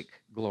intrinsic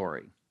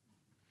glory.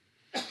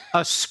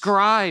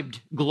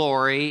 Ascribed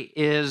glory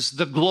is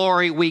the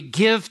glory we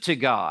give to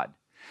God,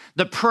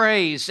 the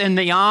praise and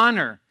the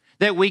honor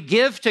that we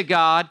give to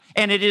God,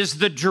 and it is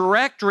the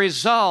direct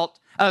result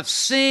of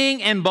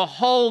seeing and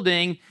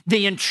beholding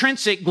the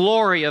intrinsic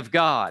glory of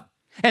God.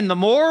 And the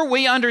more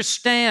we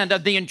understand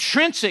of the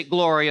intrinsic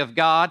glory of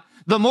God,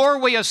 the more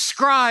we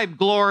ascribe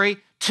glory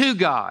to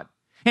God.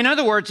 In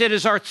other words, it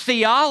is our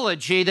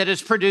theology that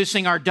is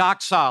producing our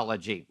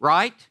doxology,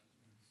 right?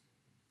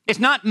 It's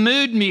not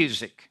mood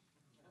music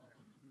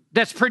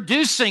that's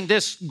producing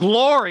this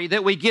glory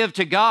that we give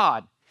to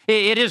God.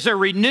 It is a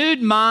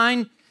renewed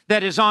mind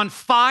that is on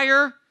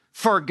fire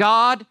for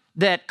God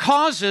that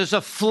causes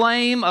a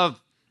flame of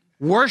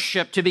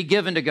worship to be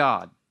given to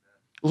God.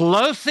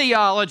 Low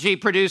theology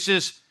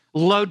produces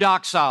low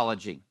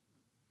doxology.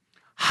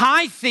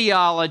 High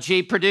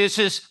theology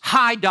produces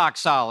high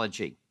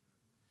doxology.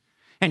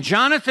 And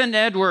Jonathan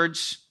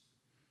Edwards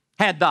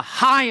had the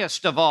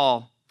highest of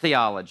all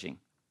theology.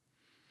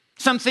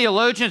 Some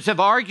theologians have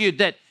argued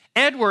that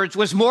Edwards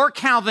was more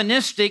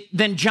Calvinistic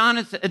than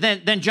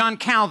John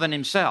Calvin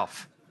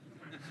himself.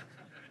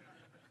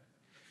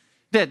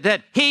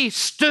 that he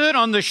stood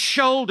on the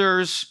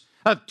shoulders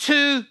of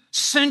 2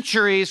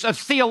 centuries of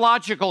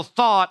theological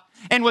thought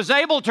and was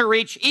able to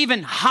reach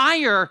even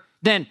higher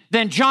than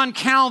John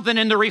Calvin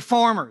and the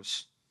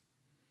Reformers.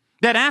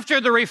 That after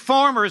the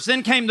Reformers,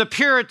 then came the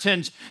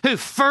Puritans, who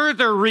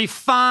further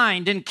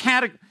refined and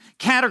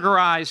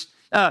categorized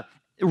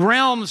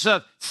realms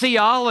of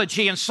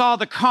theology and saw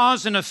the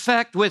cause and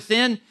effect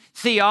within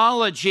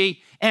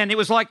theology, and it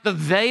was like the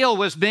veil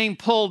was being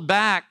pulled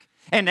back.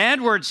 And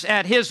Edwards,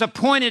 at his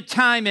appointed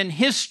time in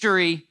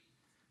history,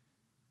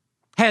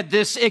 had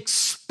this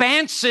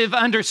expansive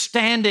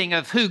understanding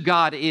of who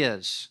God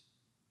is.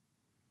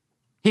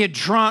 He had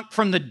drunk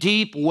from the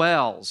deep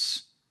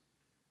wells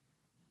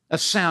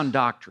of sound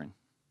doctrine.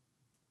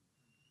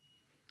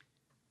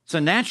 So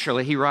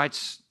naturally, he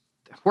writes,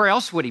 where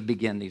else would he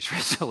begin these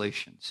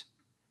resolutions?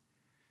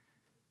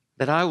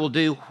 That I will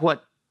do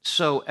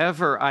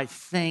whatsoever I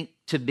think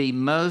to be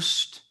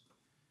most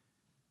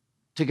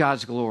to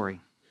God's glory.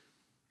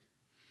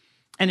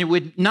 And it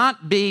would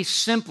not be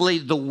simply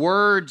the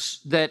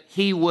words that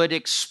he would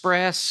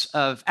express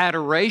of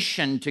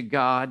adoration to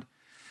God,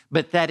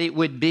 but that it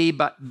would be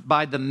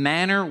by the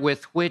manner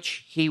with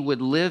which he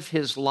would live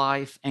his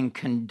life and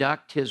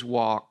conduct his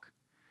walk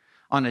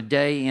on a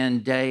day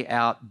in, day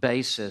out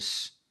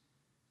basis.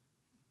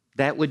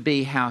 That would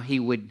be how he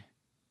would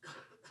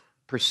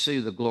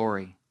pursue the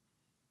glory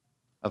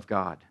of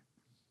God.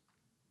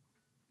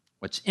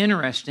 What's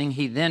interesting,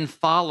 he then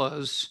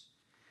follows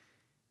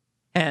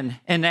and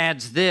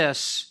adds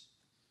this,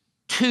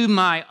 to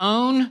my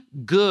own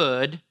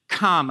good,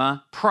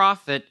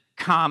 profit,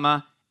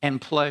 and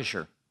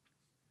pleasure.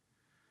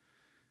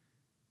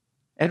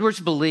 Edwards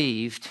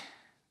believed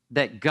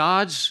that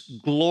God's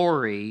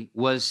glory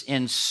was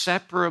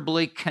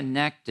inseparably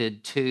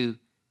connected to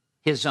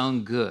his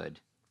own good.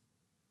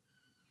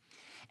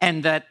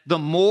 and that the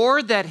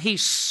more that he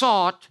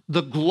sought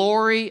the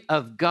glory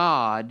of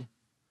God,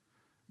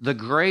 the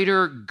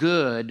greater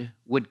good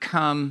would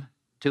come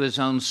to his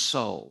own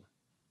soul.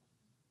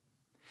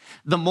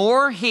 The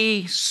more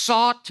he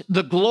sought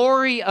the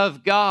glory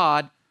of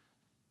God,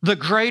 the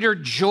greater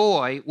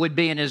joy would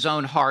be in his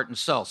own heart and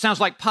soul.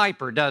 Sounds like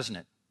Piper, doesn't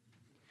it?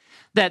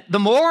 That the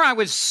more I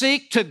would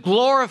seek to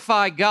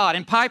glorify God,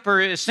 and Piper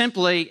is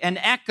simply an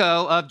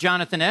echo of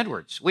Jonathan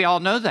Edwards. We all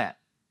know that.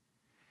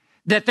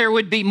 That there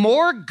would be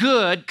more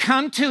good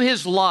come to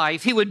his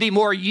life. He would be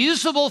more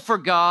usable for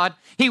God.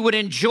 He would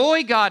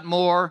enjoy God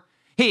more.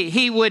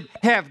 He would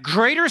have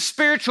greater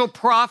spiritual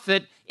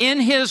profit in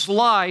his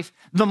life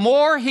the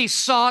more he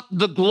sought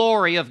the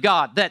glory of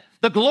God. That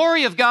the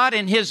glory of God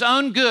and his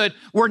own good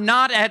were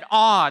not at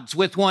odds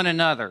with one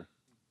another,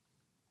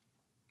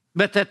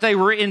 but that they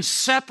were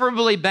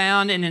inseparably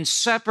bound and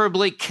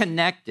inseparably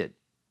connected.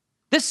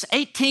 This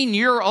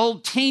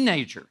 18-year-old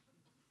teenager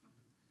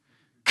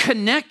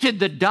connected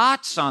the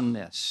dots on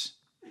this.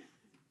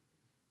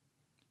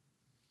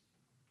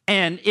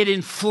 And it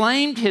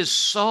inflamed his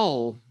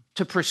soul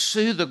to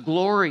pursue the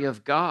glory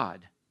of God,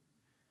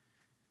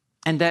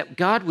 and that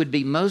God would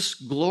be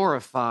most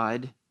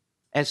glorified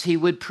as he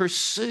would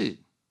pursue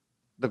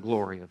the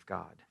glory of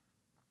God.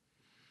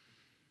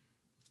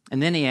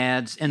 And then he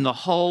adds, in the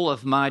whole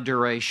of my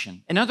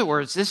duration. In other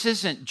words, this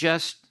isn't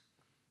just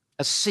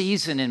a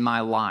season in my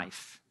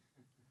life.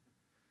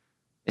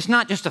 It's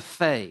not just a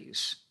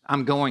phase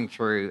I'm going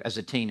through as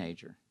a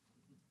teenager.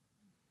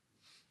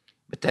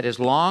 But that as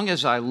long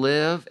as I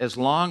live, as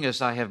long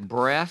as I have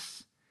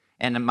breath,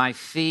 and my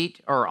feet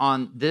are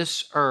on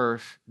this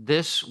earth,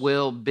 this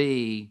will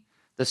be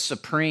the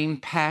supreme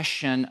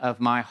passion of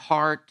my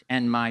heart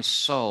and my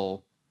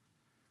soul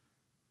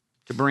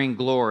to bring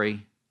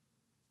glory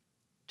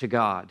to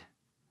God.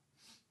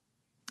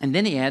 And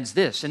then he adds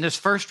this, in this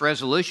first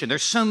resolution,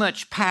 there's so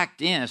much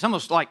packed in. It's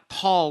almost like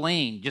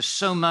Pauline, just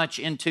so much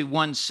into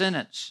one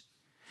sentence.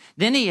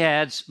 Then he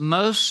adds,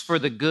 most for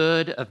the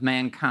good of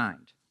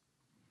mankind.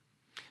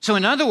 So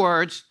in other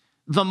words,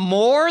 the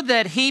more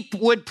that he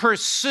would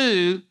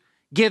pursue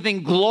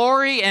giving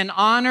glory and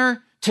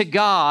honor to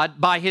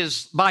God by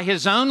his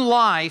own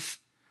life,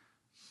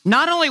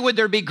 not only would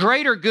there be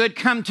greater good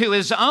come to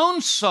his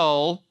own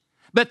soul,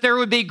 but there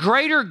would be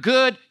greater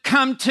good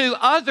come to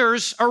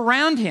others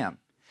around him.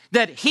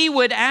 That he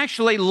would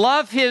actually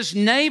love his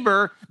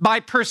neighbor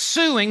by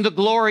pursuing the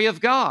glory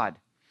of God.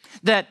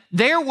 That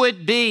there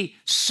would be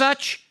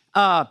such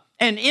an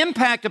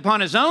impact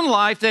upon his own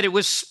life that it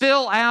would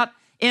spill out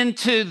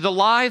into the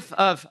life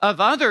of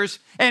others.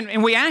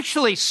 And we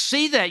actually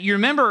see that. You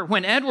remember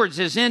when Edwards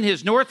is in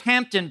his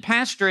Northampton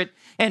pastorate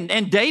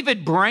and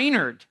David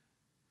Brainerd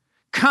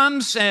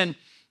comes and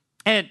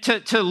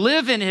to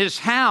live in his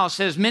house,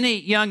 as many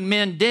young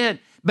men did.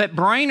 But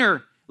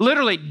Brainerd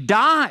literally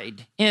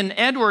died in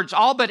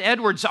all but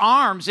Edwards'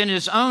 arms in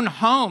his own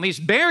home. He's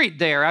buried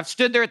there. I've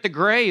stood there at the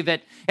grave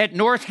at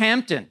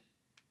Northampton.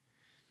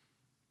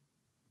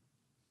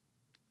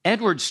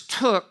 Edwards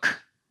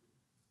took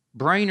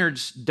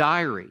Brainerd's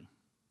diary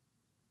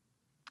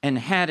and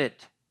had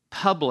it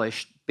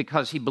published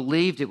because he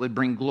believed it would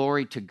bring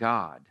glory to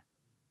God.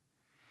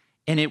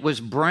 And it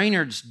was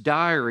Brainerd's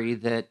diary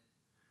that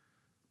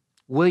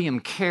William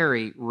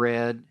Carey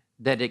read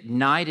that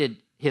ignited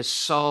his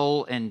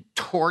soul and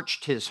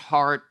torched his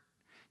heart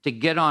to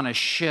get on a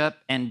ship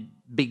and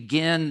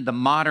begin the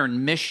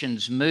modern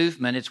missions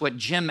movement. It's what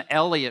Jim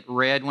Elliot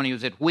read when he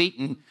was at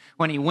Wheaton,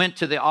 when he went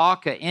to the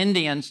Auca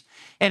Indians.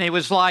 And it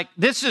was like,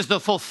 this is the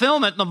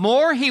fulfillment. The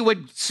more he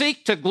would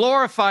seek to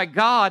glorify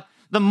God,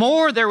 the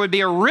more there would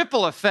be a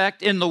ripple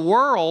effect in the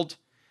world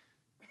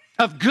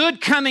of good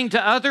coming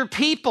to other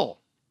people.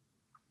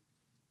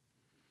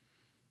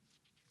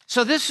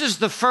 So this is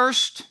the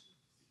first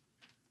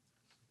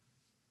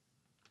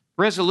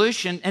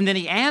resolution, and then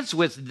he adds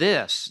with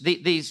this,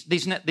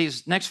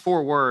 these next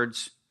four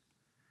words,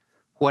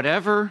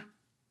 whatever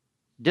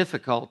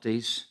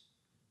difficulties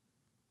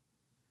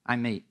I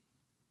meet.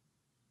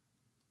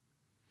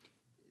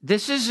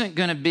 This isn't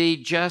going to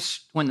be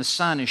just when the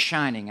sun is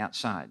shining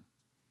outside.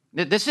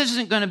 This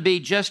isn't going to be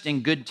just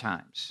in good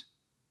times.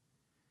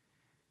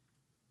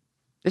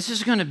 This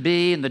is going to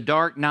be in the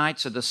dark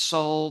nights of the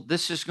soul.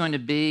 This is going to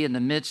be in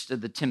the midst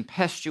of the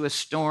tempestuous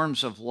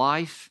storms of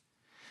life.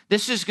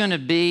 This is going to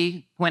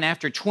be when,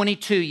 after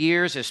 22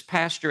 years as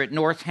pastor at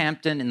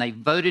Northampton, and they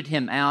voted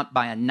him out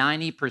by a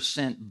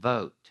 90%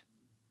 vote,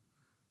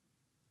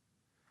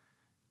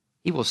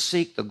 he will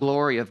seek the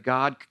glory of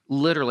God,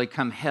 literally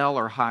come hell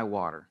or high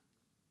water.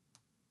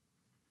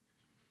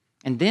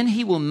 And then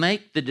he will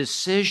make the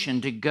decision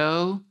to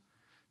go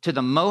to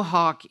the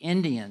Mohawk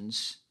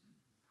Indians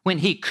when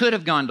he could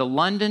have gone to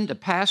London to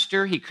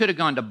pastor, he could have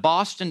gone to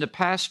Boston to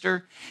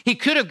pastor, he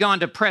could have gone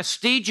to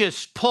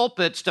prestigious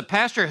pulpits to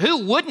pastor.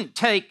 Who wouldn't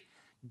take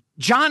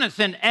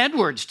Jonathan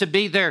Edwards to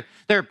be their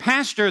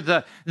pastor,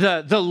 the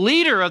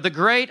leader of the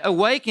Great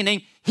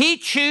Awakening? He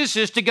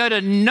chooses to go to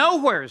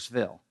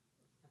Nowheresville.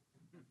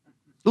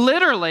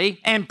 literally,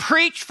 and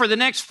preached for the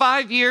next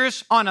 5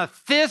 years on a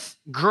 5th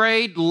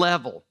grade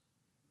level.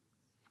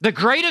 The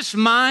greatest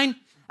mind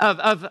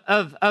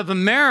of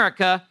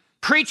America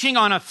preaching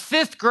on a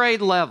 5th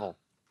grade level.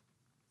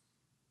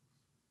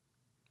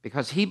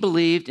 Because he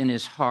believed in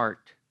his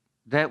heart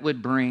that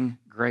would bring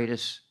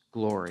greatest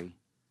glory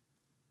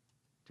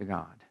to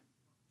God.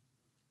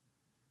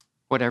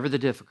 Whatever the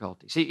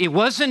difficulty. See, it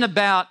wasn't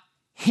about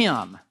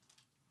him.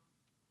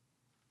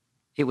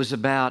 It was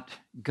about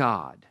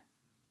God.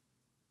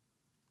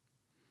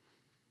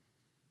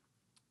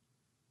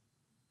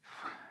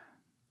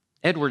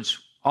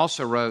 Edwards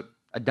also wrote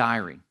a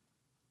diary.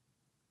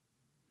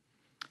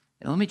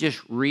 And let me just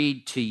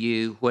read to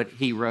you what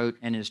he wrote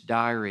in his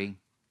diary,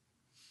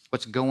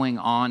 what's going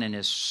on in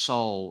his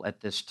soul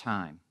at this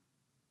time.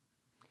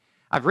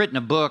 I've written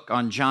a book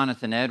on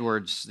Jonathan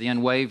Edwards, The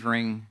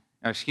Unwavering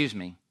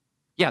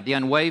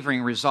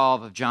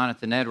Resolve of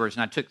Jonathan Edwards,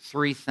 and I took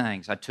 3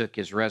 things. I took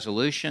his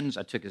resolutions,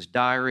 I took his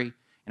diary,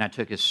 and I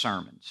took his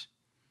sermons.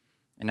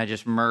 And I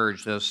just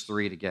merged those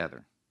 3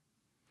 together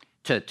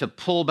to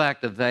pull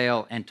back the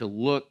veil and to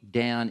look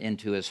down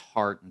into his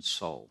heart and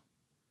soul.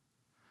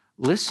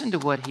 Listen to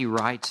what he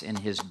writes in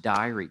his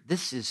diary.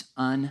 This is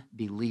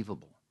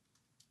unbelievable.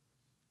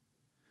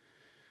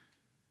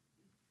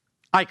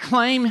 I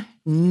claim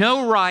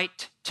no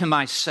right to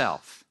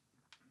myself.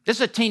 This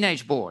is a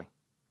teenage boy.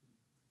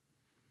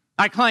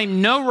 I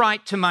claim no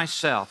right to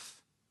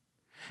myself,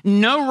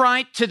 no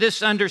right to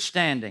this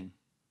understanding,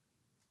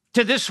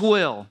 to this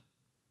will,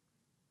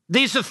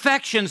 these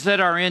affections that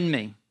are in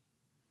me.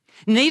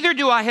 Neither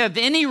do I have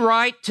any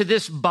right to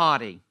this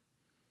body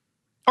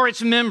or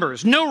its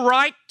members, no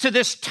right to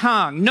this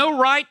tongue, no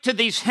right to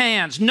these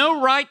hands,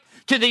 no right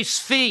to these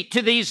feet,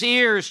 to these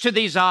ears, to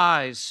these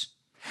eyes.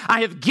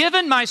 I have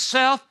given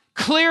myself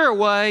clear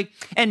away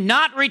and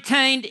not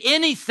retained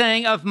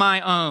anything of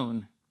my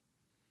own.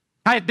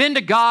 I have been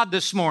to God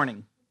this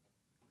morning,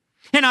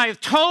 and I have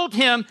told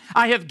him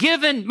I have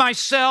given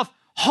myself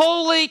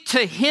wholly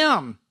to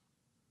him.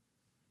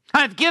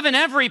 I have given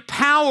every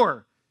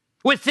power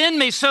within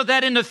me so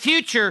that in the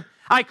future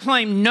I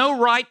claim no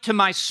right to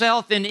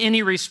myself in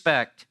any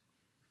respect.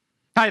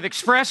 I have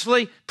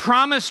expressly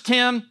promised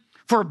him,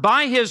 for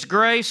by his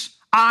grace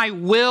I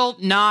will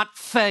not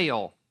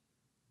fail.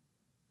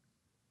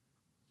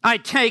 I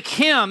take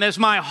him as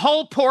my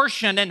whole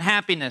portion and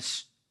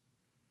happiness,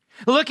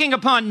 looking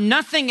upon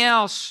nothing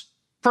else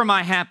for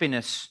my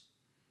happiness.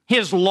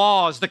 His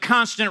law is the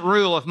constant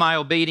rule of my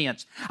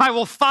obedience. I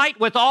will fight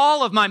with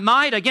all of my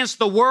might against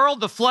the world,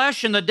 the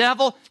flesh, and the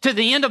devil to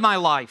the end of my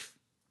life.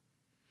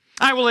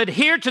 I will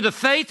adhere to the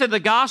faith of the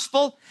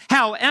gospel,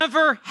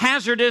 however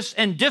hazardous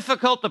and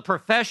difficult the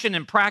profession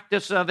and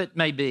practice of it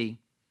may be.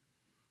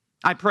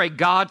 I pray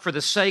God, for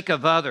the sake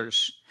of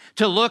others,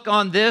 to look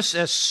on this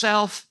as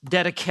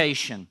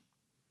self-dedication.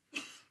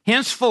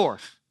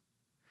 Henceforth,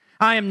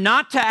 I am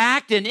not to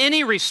act in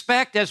any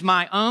respect as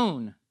my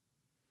own.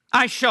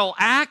 I shall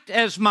act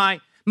as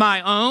my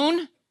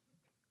own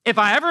if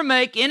I ever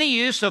make any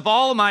use of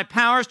all of my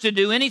powers to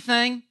do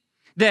anything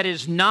that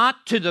is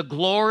not to the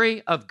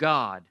glory of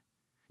God.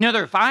 In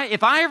other words,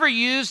 if I ever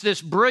use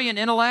this brilliant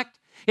intellect,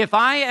 if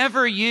I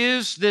ever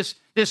use this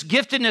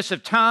giftedness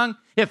of tongue,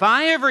 if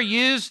I ever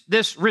use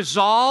this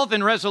resolve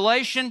and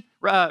resolution,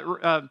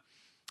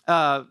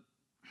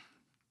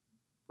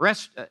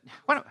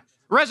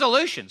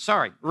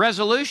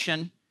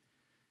 resolution,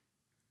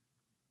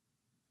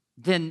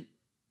 then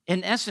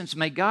in essence,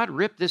 may God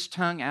rip this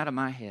tongue out of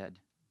my head,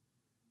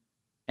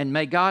 and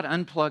may God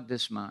unplug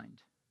this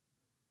mind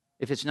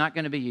if it's not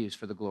going to be used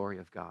for the glory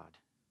of God.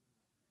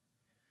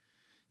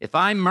 If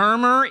I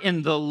murmur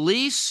in the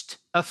least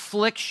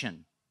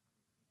affliction,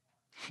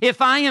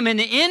 if I am in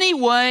any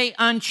way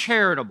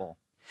uncharitable,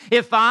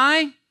 if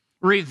I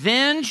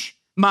revenge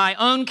my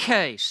own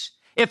case,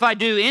 if I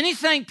do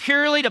anything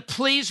purely to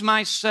please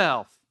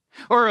myself,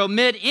 or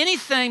omit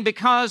anything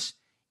because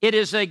it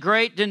is a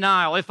great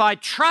denial, if I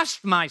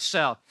trust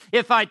myself,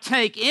 if I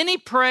take any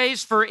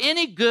praise for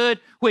any good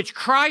which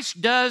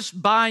Christ does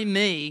by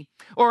me,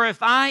 or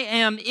if I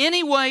am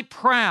any way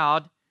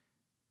proud,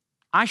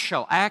 I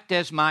shall act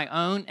as my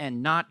own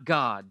and not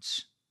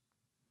God's.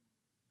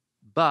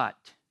 But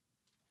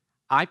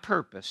I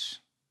purpose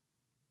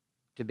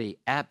to be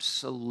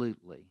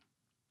absolutely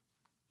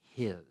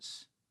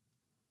his.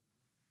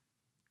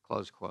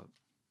 Close quote.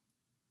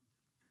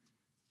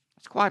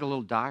 That's quite a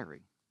little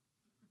diary.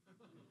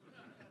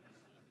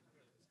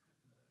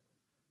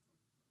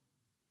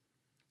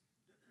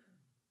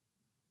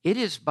 It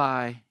is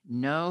by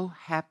no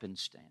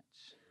happenstance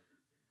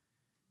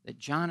that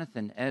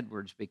Jonathan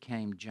Edwards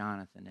became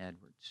Jonathan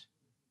Edwards.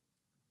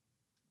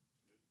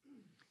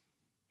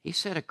 He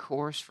set a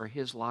course for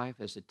his life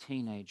as a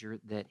teenager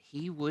that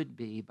he would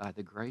be, by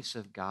the grace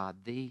of God,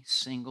 the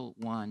single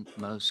one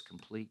most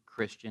complete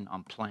Christian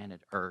on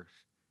planet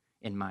Earth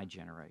in my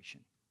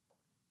generation.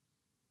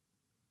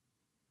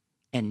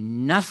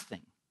 And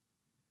nothing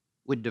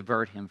would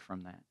divert him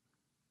from that,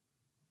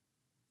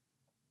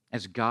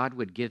 as God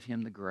would give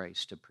him the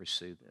grace to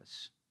pursue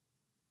this.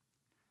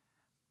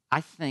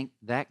 I think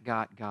that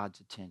got God's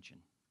attention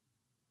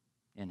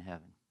in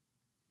heaven.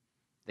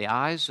 The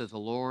eyes of the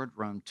Lord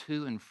roam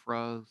to and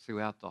fro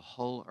throughout the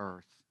whole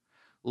earth,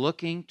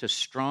 looking to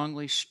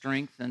strongly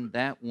strengthen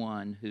that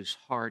one whose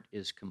heart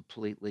is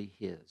completely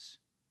His.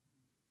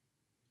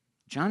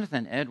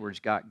 Jonathan Edwards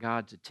got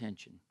God's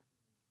attention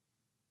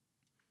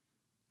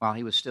while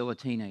he was still a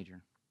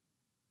teenager.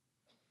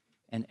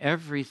 And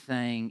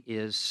everything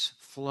is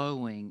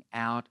flowing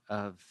out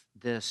of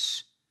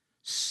this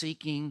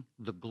seeking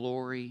the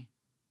glory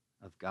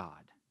of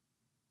God.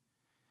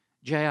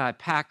 J.I.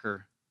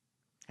 Packer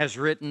has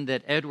written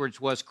that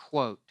Edwards was,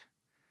 quote,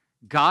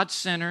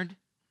 God-centered,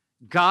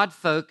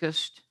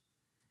 God-focused,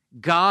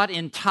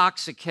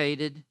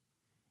 God-intoxicated,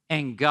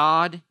 and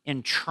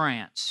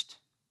God-entranced.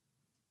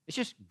 It's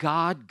just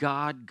God,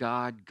 God,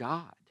 God,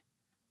 God.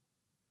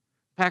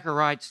 Packer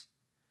writes,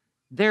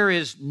 there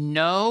is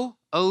no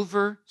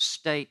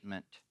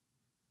overstatement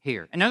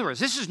here. In other words,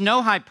 this is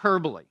no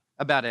hyperbole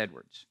about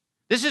Edwards.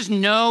 This is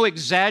no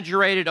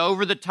exaggerated,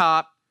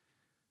 over-the-top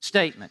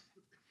statement.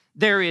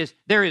 There is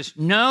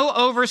no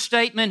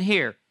overstatement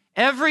here.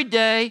 Every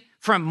day,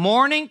 from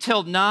morning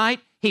till night,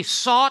 he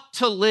sought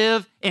to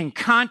live in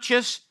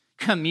conscious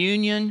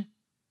communion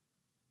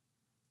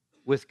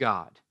with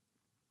God.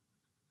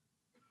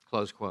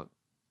 Close quote.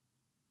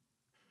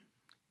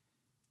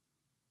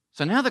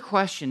 So now the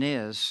question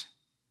is,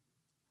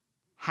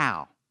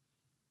 how?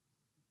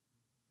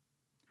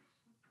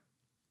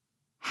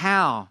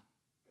 How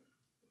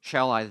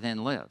shall I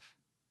then live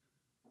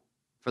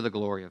for the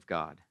glory of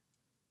God?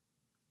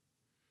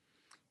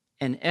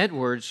 And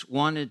Edwards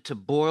wanted to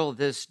boil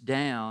this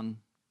down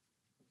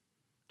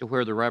to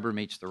where the rubber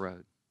meets the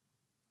road.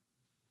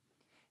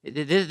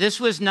 This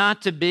was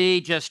not to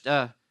be just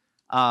a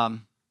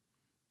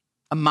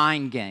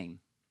mind game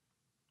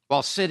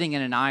while sitting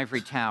in an ivory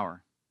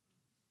tower.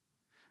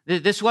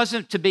 This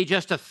wasn't to be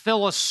just a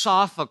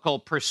philosophical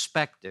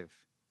perspective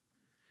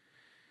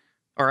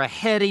or a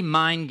heady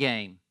mind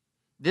game.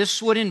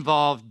 This would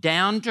involve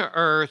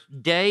down-to-earth,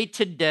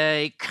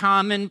 day-to-day,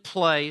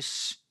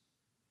 commonplace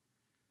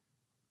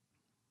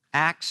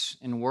acts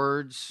and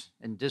words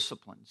and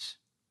disciplines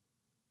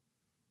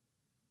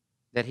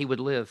that he would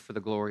live for the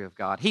glory of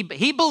God.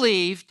 He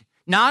believed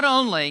not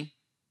only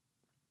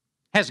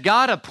has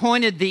God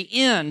appointed the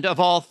end of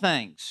all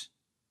things,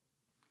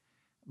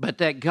 but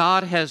that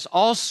God has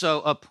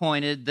also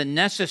appointed the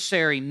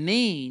necessary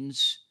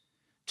means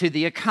to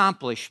the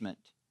accomplishment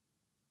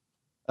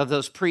of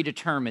those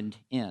predetermined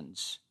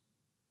ends.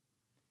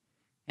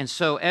 And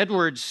so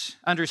Edwards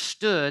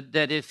understood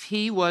that if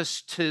he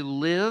was to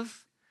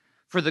live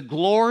for the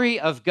glory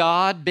of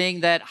God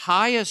being that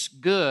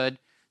highest good,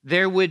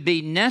 there would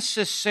be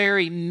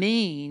necessary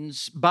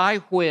means by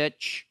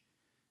which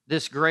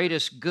this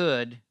greatest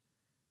good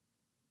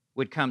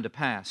would come to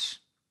pass.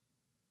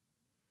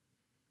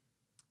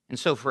 And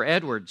so for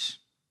Edwards,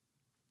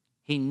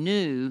 he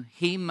knew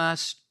he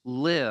must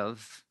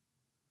live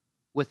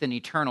with an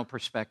eternal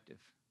perspective.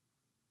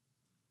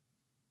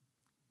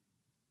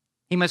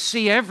 He must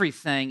see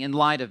everything in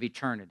light of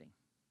eternity.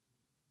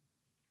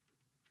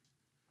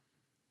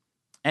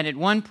 And at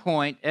one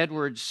point,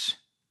 Edwards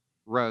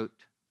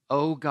wrote,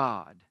 "O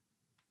God,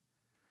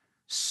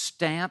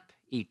 stamp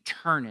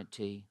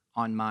eternity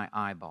on my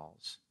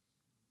eyeballs."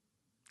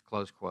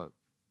 Close quote.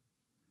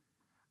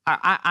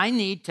 I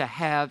need to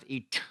have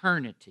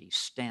eternity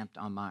stamped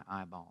on my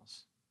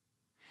eyeballs.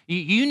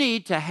 You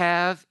need to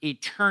have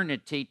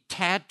eternity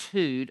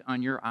tattooed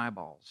on your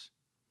eyeballs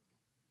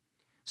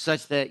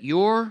such that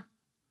your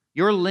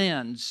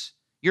lens,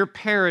 your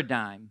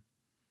paradigm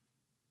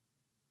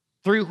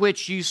through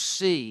which you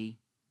see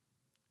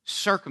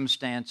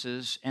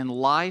circumstances and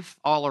life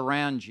all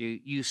around you,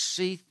 you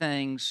see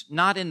things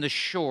not in the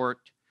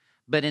short,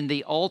 but in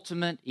the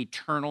ultimate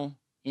eternal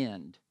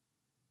end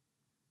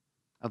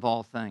of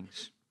all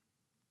things.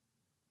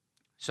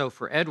 So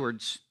for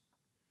Edwards,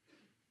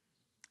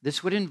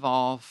 this would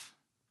involve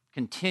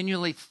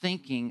continually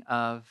thinking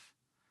of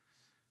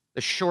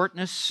the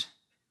shortness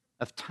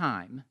of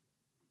time,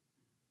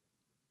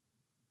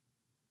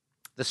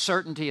 the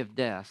certainty of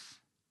death,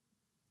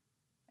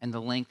 and the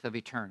length of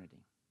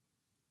eternity.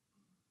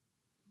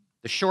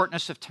 The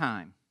shortness of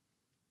time,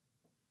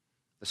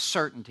 the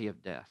certainty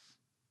of death,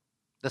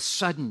 the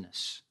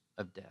suddenness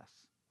of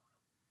death,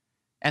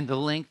 and the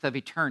length of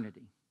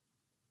eternity.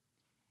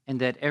 And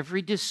that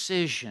every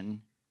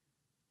decision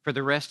for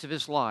the rest of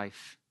his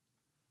life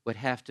would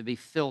have to be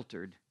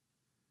filtered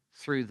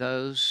through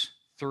those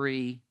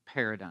three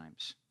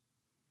paradigms.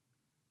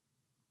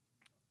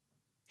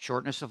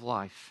 Shortness of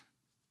life,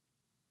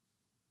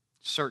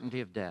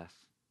 certainty of death,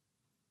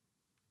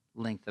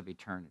 length of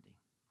eternity.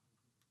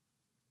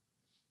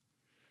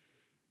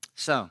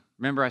 So,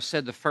 remember I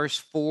said the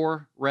first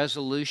 4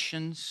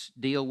 resolutions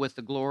deal with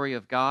the glory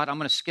of God. I'm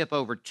going to skip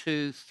over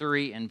 2,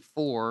 3, and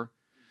 4,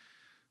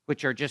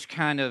 which are just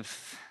kind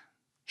of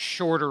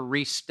shorter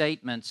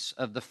restatements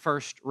of the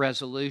first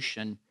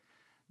resolution.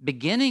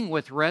 Beginning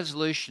with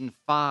resolution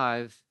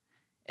 5,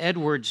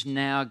 Edwards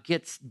now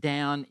gets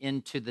down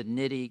into the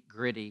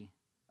nitty-gritty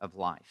of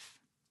life.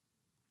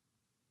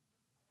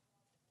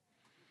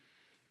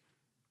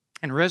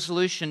 And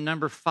resolution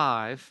number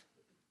 5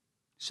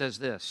 says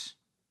this: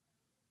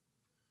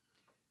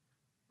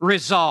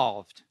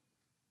 resolved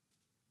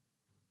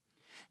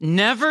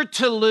never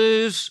to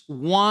lose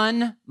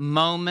one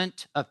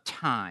moment of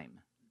time,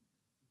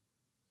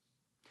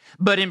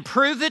 but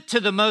improve it to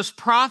the most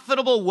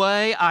profitable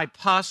way I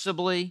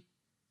possibly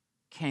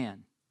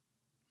can.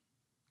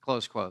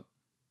 Close quote.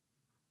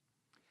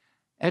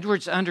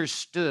 Edwards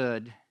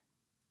understood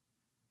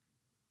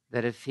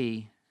that if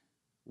he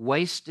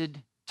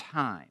wasted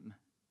time,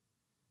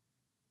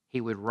 he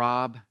would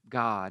rob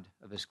God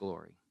of his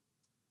glory.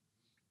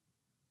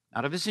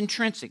 Not of his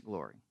intrinsic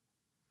glory,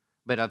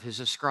 but of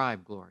his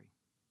ascribed glory.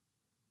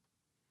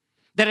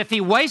 That if he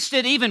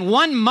wasted even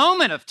one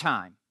moment of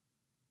time,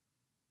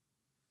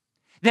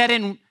 that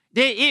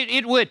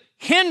it would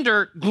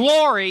hinder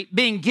glory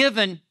being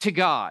given to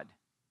God.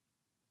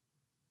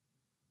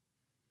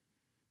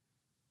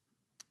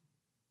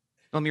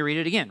 Let me read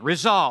it again.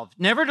 Resolved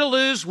never to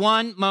lose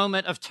one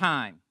moment of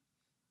time,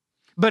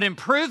 but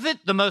improve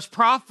it the most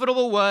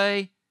profitable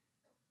way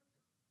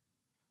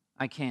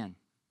I can.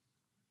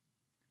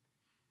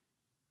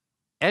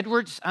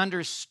 Edwards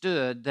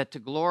understood that to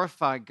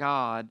glorify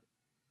God,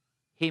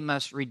 he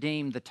must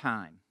redeem the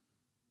time.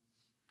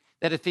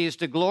 That if he is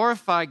to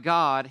glorify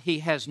God, he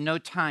has no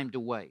time to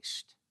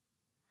waste.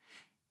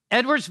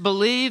 Edwards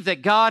believed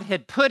that God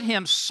had put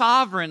him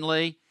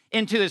sovereignly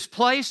into his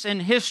place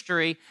in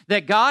history,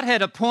 that God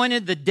had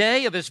appointed the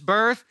day of his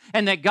birth,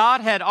 and that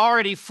God had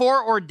already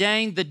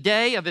foreordained the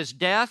day of his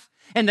death,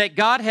 and that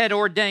God had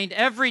ordained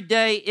every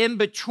day in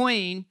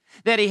between,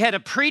 that he had a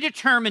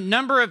predetermined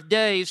number of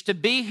days to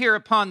be here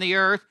upon the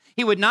earth.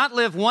 He would not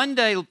live one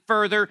day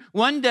further,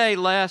 one day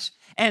less,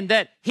 and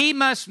that he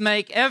must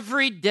make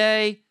every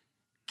day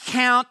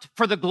count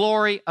for the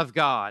glory of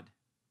God.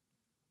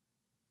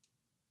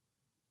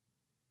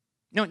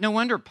 No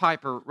wonder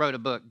Piper wrote a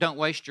book, Don't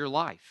Waste Your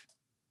Life.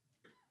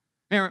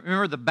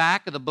 Remember the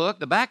back of the book?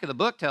 The back of the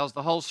book tells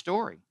the whole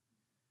story.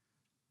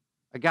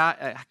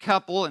 A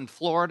couple in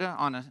Florida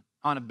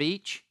on a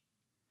beach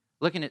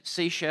looking at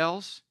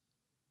seashells,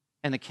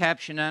 and the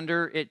caption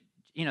under it,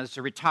 it's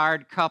a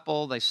retired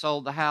couple. They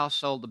sold the house,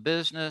 sold the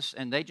business,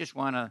 and they just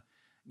want to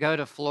go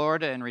to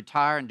Florida and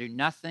retire and do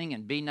nothing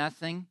and be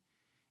nothing.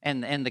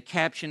 And the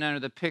caption under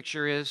the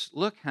picture is,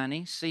 "Look,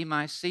 honey, see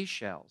my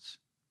seashells."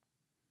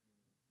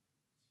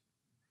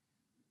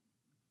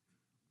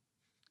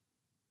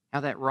 How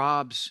that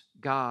robs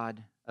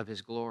God of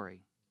his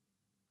glory.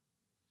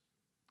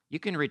 You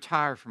can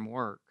retire from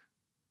work.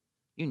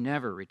 You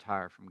never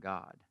retire from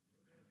God.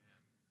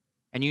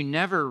 And you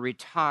never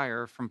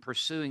retire from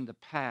pursuing the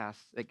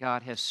path that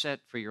God has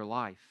set for your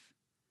life.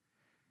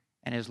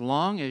 And as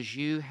long as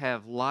you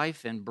have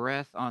life and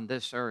breath on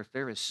this earth,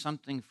 there is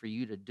something for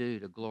you to do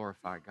to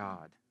glorify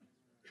God.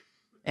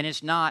 And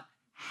it's not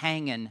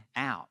hanging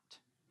out.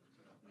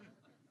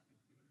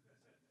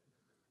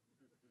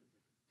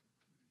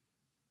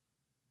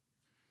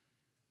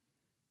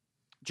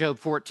 Job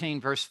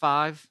 14, verse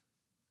 5.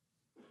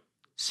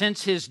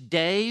 Since his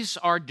days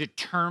are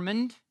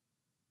determined,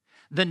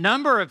 the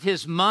number of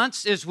his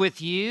months is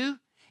with you,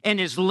 and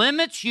his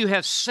limits you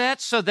have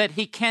set so that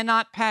he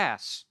cannot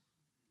pass.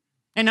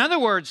 In other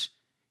words,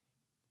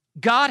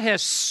 God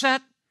has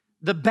set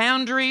the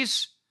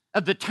boundaries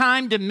of the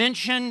time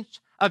dimensions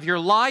of your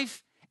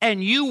life,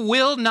 and you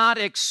will not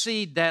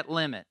exceed that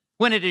limit.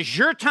 When it is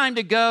your time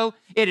to go,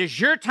 it is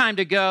your time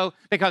to go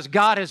because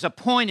God has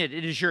appointed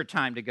it is your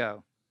time to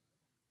go.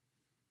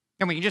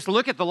 And we can just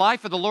look at the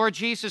life of the Lord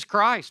Jesus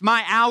Christ.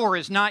 My hour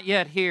is not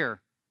yet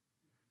here.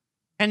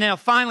 And now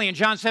finally in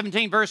John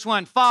 17, verse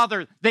 1,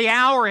 Father, the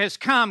hour has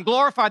come.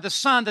 Glorify the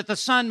Son, that the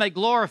Son may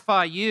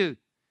glorify you.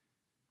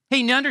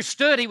 He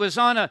understood he was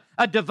on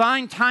a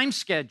divine time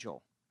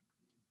schedule.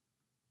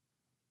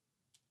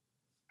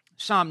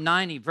 Psalm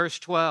 90, verse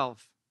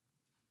 12.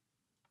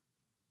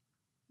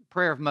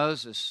 Prayer of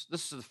Moses.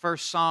 This is the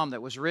first psalm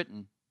that was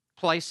written,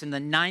 placed in the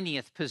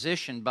 90th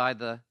position by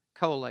the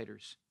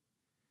collators.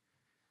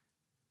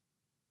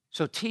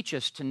 So teach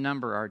us to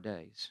number our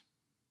days,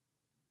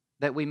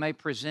 that we may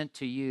present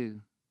to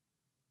you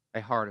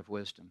a heart of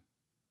wisdom.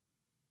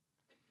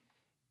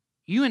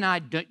 You and I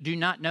do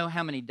not know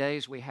how many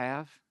days we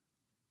have,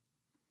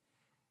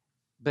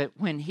 but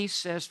when he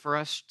says for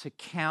us to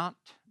count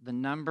the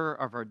number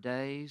of our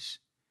days,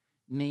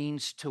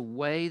 means to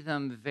weigh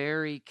them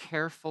very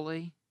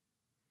carefully,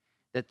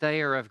 that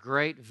they are of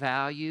great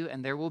value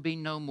and there will be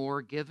no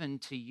more given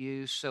to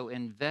you. So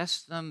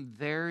invest them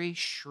very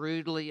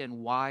shrewdly and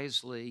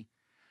wisely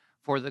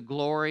for the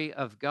glory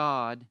of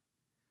God,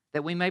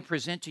 that we may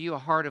present to you a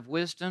heart of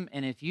wisdom.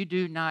 And if you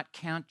do not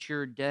count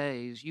your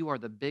days, you are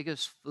the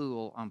biggest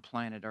fool on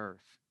planet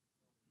Earth.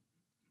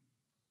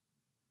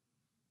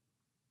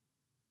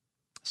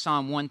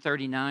 Psalm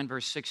 139,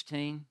 verse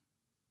 16.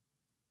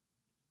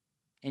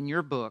 In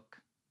your book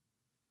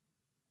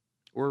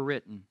were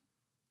written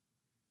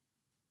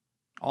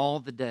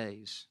all the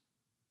days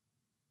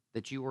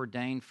that you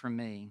ordained for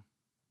me,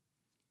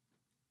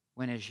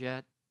 when as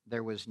yet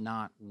there was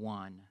not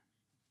one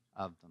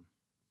of them.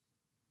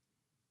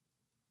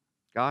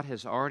 God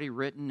has already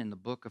written in the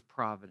book of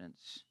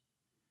Providence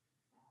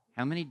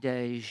how many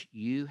days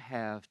you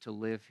have to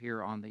live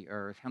here on the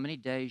earth, how many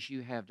days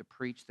you have to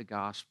preach the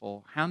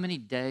gospel, how many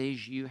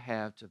days you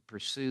have to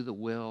pursue the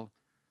will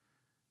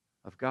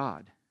of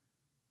God.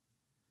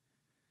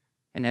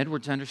 And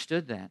Edwards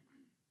understood that.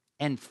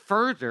 And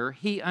further,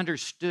 he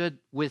understood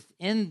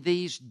within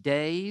these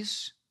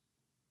days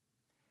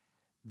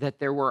that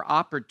there were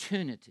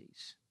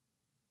opportunities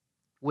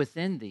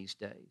within these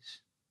days,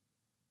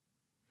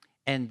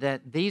 and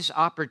that these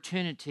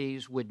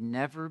opportunities would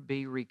never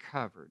be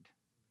recovered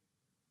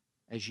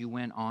as you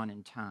went on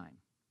in time.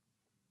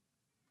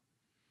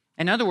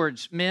 In other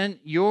words, men,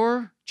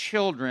 your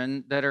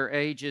children that are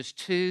ages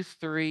 2,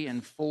 3,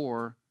 and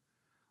 4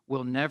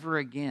 will never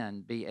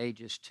again be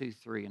ages 2,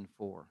 3, and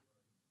 4.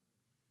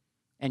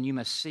 And you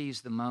must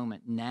seize the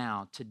moment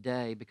now,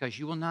 today, because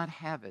you will not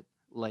have it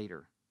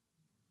later.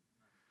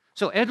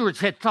 So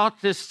Edwards had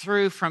thought this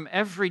through from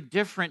every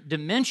different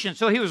dimension.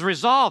 So he was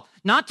resolved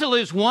not to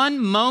lose one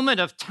moment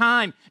of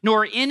time,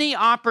 nor any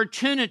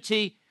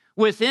opportunity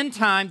within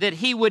time, that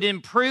he would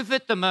improve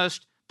it the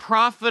most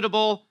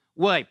profitable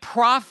way.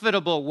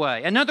 Profitable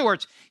way. In other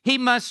words, he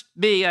must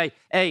be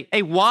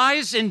a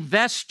wise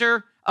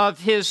investor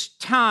of his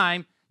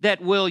time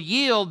that will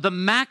yield the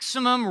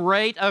maximum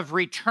rate of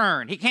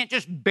return. He can't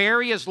just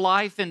bury his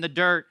life in the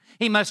dirt.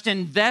 He must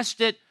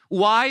invest it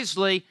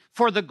wisely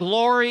for the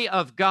glory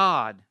of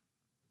God.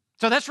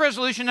 So that's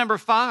resolution number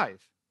 5.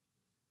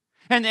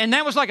 And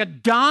that was like a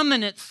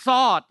dominant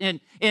thought in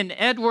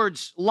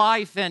Edward's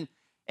life. And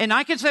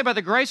I can say by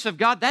the grace of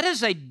God, that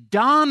is a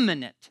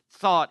dominant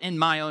thought in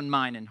my own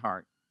mind and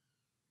heart.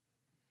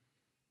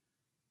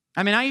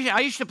 I mean, I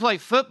used to play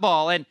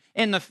football,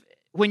 and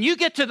when you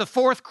get to the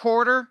fourth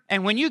quarter,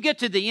 and when you get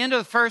to the end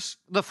of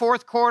the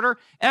fourth quarter,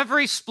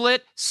 every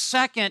split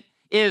second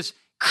is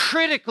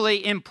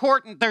critically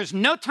important. There's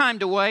no time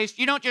to waste.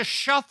 You don't just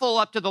shuffle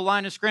up to the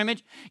line of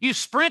scrimmage. You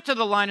sprint to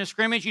the line of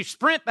scrimmage. You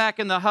sprint back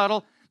in the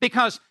huddle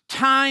because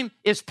time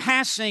is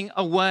passing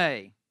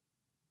away.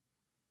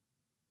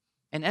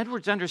 And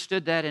Edwards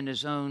understood that in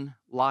his own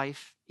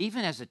life,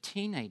 even as a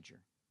teenager.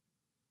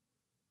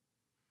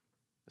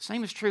 The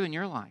same is true in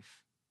your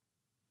life.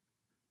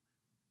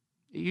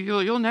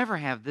 You'll never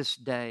have this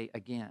day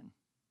again.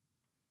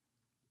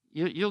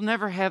 You'll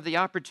never have the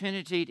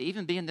opportunity to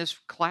even be in this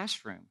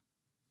classroom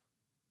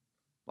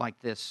like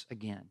this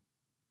again.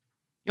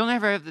 You'll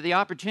never have the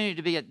opportunity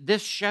to be at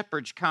this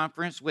shepherd's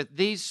conference with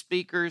these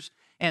speakers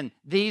and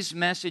these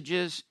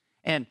messages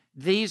and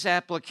these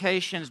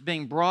applications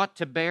being brought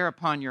to bear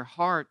upon your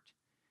heart.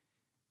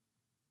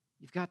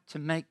 You've got to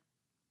make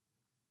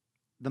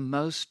the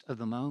most of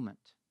the moment,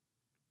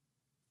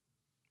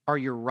 or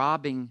you're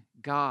robbing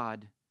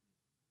God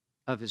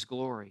of His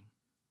glory.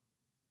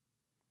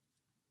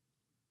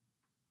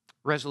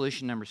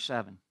 Resolution number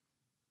 7.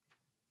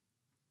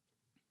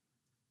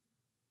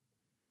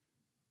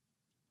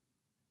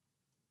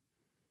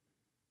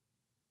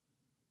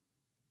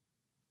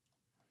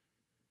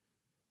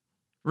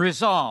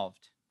 Resolved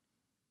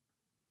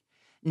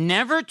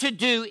never to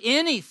do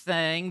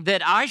anything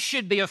that I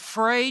should be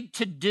afraid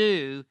to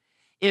do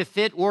if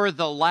it were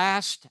the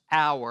last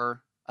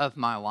hour of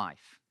my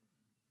life.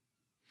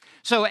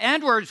 So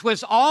Edwards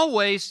was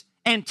always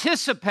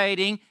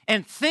anticipating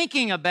and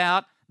thinking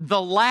about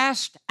the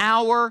last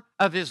hour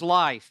of his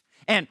life.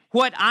 And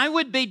what I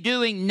would be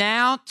doing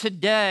now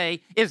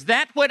today, is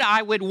that what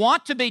I would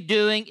want to be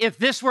doing if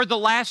this were the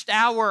last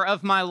hour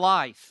of my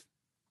life?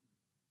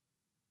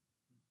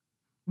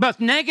 Both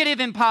negative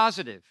and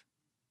positive.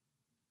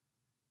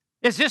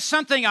 Is this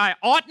something I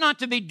ought not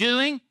to be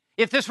doing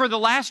if this were the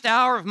last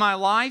hour of my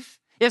life?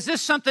 Is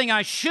this something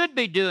I should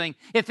be doing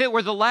if it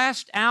were the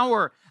last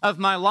hour of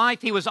my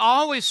life? He was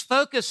always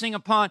focusing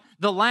upon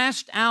the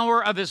last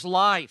hour of his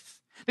life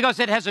because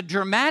it has a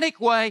dramatic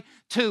way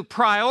to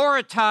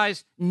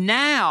prioritize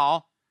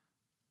now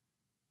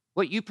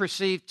what you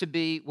perceive to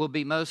be will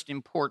be most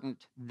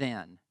important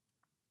then.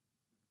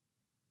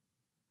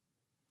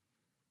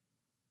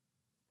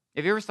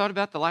 Have you ever thought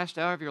about the last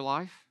hour of your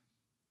life?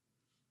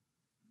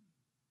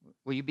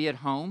 Will you be at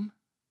home?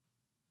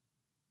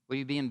 Will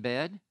you be in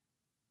bed?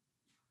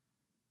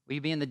 Will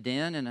you be in the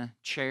den in a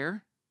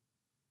chair?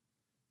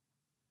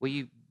 Will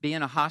you be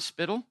in a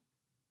hospital?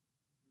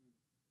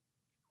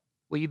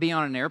 Will you be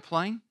on an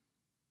airplane?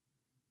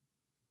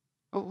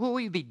 What will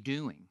you be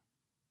doing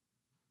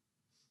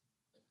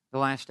the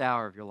last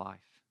hour of your life?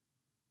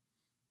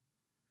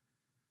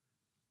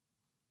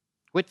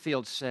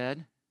 Whitfield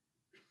said,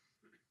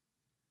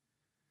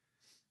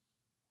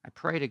 I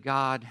pray to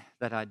God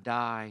that I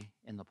die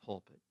in the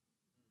pulpit.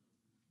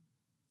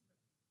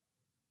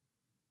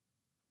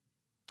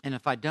 And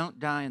if I don't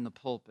die in the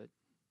pulpit,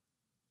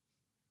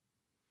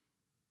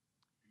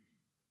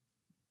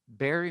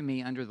 bury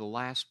me under the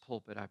last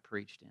pulpit I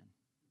preached in.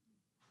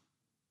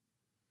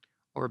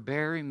 Or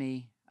bury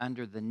me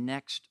under the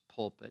next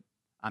pulpit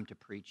I'm to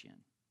preach in.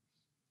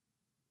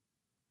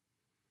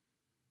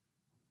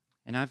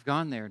 And I've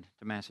gone there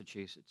to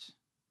Massachusetts.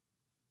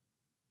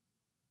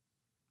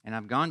 And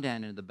I've gone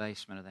down into the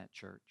basement of that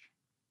church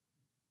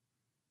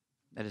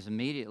that is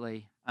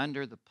immediately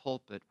under the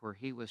pulpit where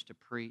he was to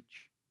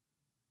preach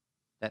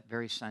that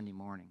very Sunday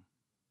morning,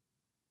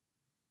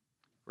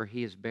 where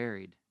he is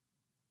buried.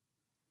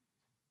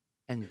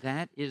 And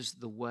that is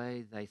the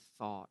way they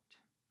thought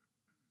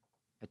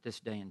at this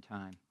day and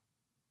time.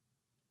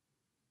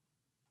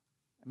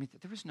 I mean,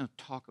 there was no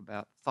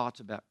thoughts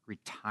about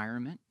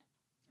retirement.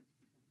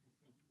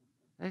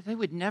 They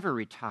would never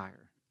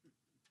retire.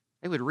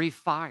 They would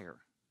refire.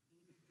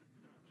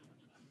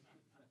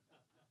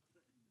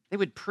 They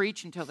would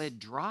preach until they'd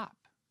drop.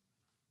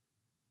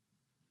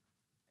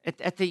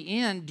 At the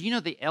end, do you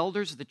know the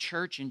elders of the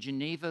church in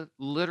Geneva,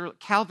 literally,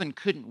 Calvin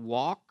couldn't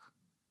walk.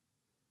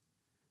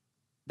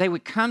 They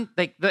would come,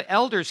 the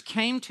elders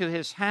came to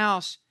his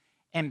house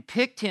and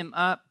picked him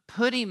up,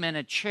 put him in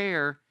a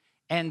chair,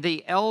 and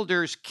the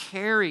elders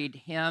carried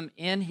him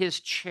in his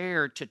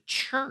chair to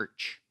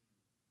church.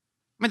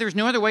 I mean, there was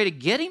no other way to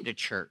get him to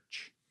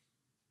church.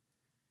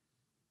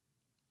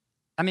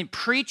 I mean,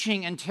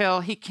 preaching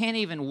until he can't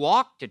even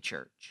walk to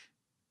church.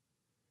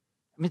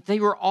 I mean, they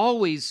were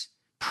always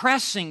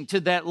pressing to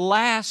that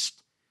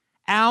last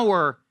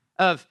hour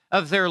of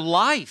their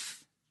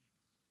life.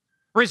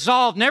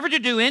 Resolved never to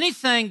do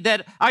anything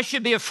that I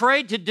should be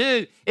afraid to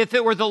do if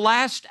it were the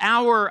last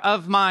hour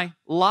of my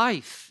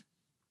life.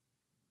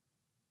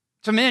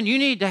 So, men, you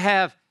need to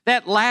have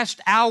that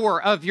last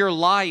hour of your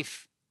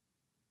life,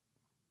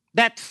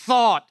 that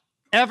thought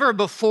ever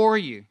before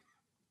you,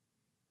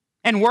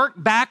 and work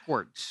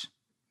backwards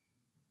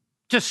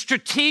to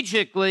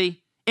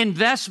strategically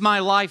invest my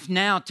life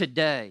now,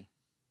 today,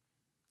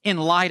 in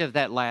light of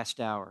that last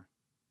hour.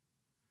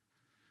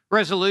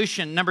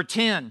 Resolution number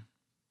 10.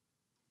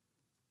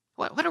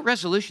 What a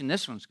resolution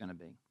this one's going to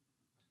be.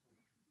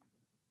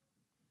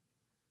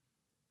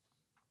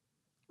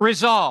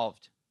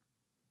 Resolved.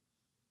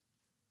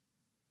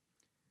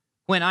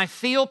 When I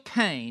feel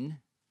pain,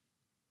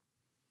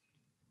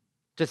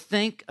 to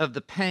think of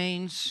the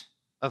pains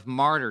of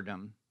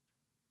martyrdom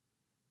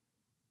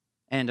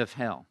and of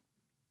hell.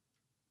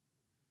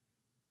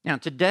 Now,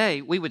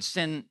 today, we would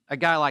send a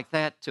guy like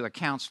that to a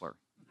counselor.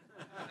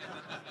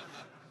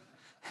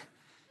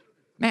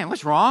 Man,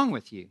 what's wrong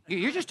with you?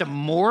 You're just a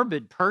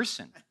morbid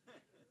person.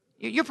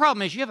 Your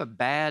problem is you have a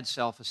bad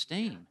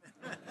self-esteem.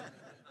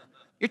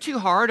 You're too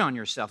hard on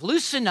yourself.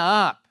 Loosen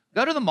up.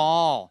 Go to the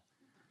mall.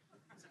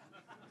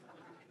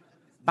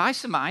 Buy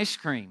some ice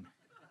cream.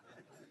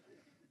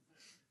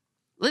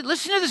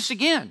 Listen to this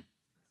again.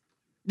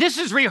 This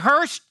is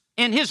rehearsed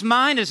in his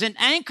mind as an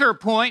anchor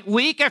point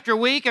week after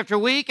week after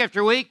week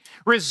after week.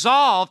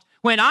 Resolved,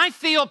 when I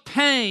feel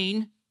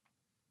pain,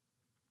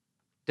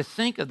 to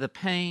think of the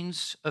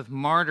pains of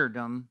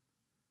martyrdom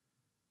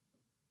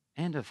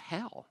and of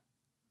hell.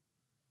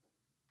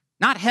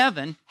 Not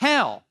heaven,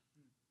 hell.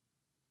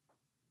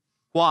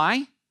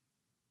 Why?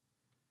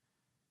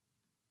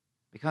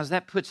 Because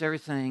that puts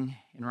everything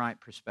in right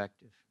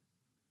perspective.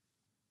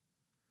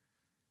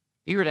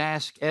 If you were to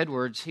ask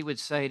Edwards, he would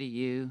say to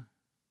you,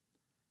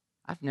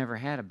 I've never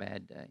had a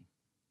bad day.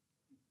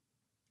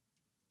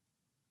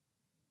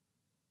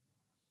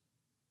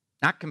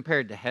 Not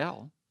compared to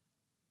hell.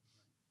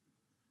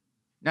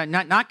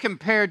 Not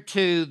compared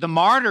to the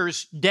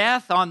martyr's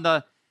death on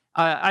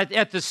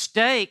at the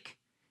stake.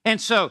 And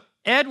so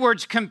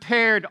Edwards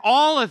compared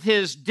all of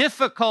his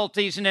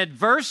difficulties and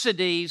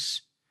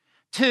adversities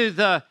to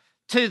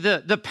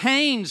the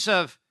pains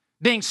of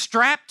being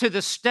strapped to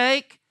the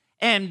stake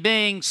and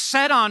being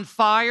set on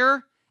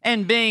fire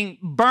and being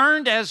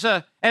burned as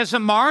a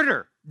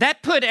martyr.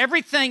 That put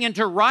everything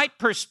into right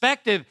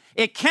perspective.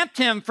 It kept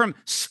him from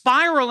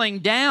spiraling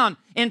down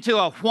into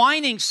a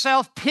whining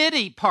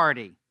self-pity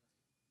party.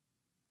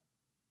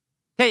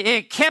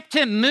 It kept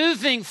him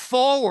moving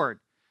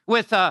forward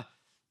with a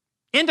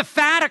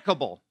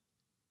indefatigable,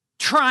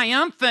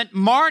 triumphant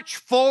march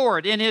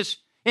forward in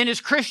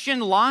his Christian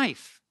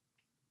life.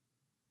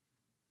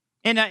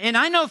 And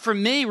I know for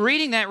me,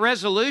 reading that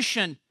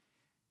resolution,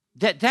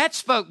 that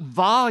spoke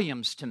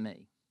volumes to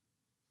me.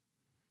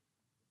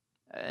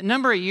 A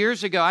number of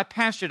years ago, I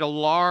pastored a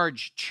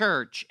large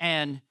church,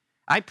 and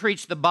I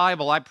preached the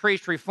Bible. I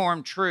preached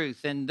Reformed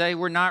truth, and they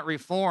were not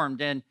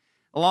Reformed. And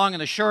the long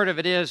and the short of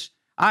it is,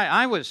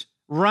 I was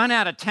run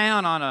out of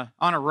town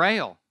on a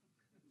rail.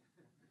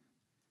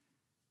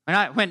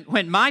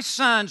 When my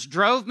sons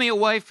drove me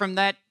away from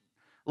that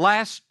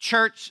last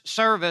church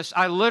service,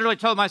 I literally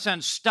told my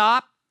son,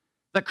 stop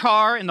the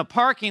car in the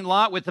parking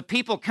lot with the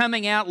people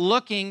coming out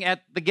looking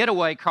at the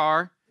getaway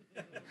car.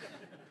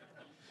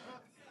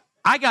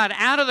 I got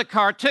out of the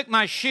car, took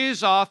my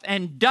shoes off,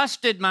 and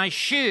dusted my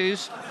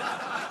shoes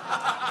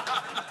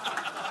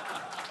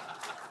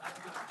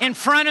in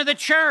front of the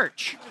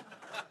church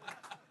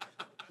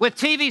with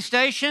TV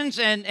stations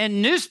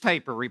and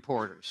newspaper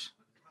reporters.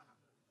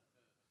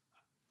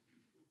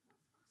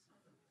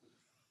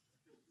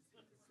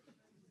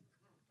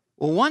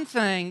 Well, one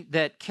thing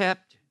that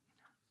kept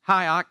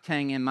high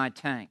octane in my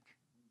tank,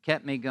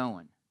 kept me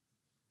going,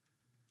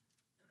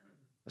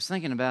 was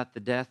thinking about the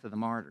death of the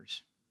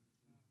martyrs.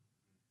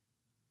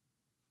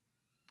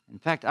 In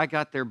fact, I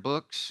got their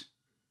books,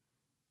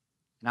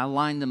 and I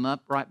lined them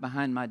up right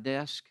behind my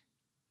desk.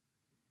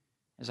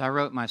 As I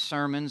wrote my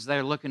sermons,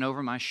 they're looking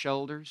over my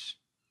shoulders.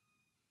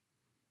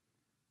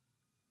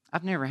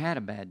 I've never had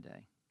a bad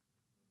day.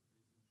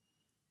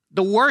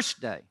 The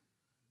worst day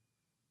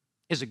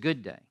is a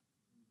good day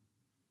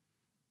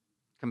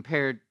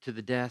compared to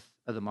the death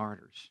of the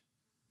martyrs.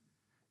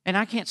 And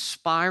I can't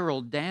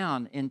spiral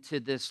down into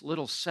this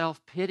little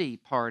self-pity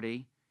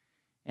party,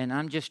 and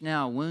I'm just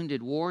now a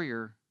wounded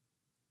warrior.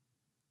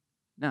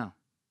 No.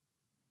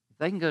 If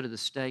they can go to the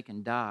stake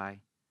and die,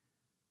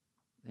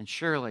 then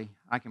surely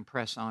I can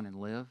press on and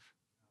live.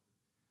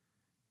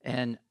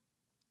 And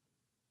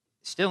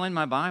still in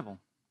my Bible,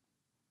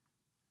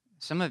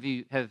 some of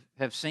you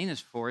have seen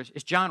this before.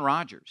 It's John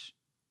Rogers.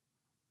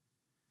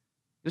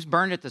 He was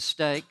burned at the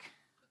stake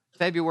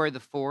February the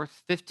 4th,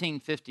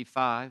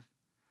 1555.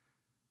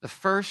 The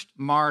first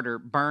martyr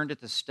burned at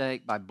the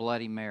stake by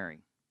Bloody Mary.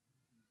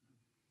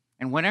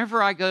 And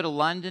whenever I go to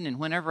London and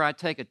whenever I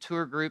take a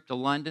tour group to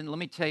London, let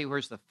me tell you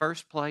where's the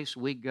first place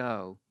we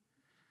go.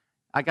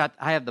 I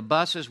have the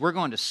buses. We're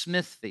going to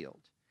Smithfield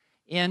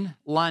in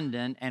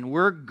London, and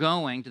we're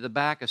going to the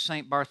back of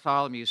St.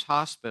 Bartholomew's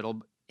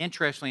Hospital,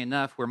 interestingly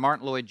enough, where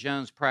Martin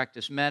Lloyd-Jones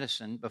practiced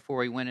medicine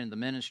before he went into the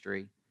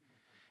ministry.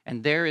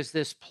 And there is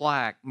this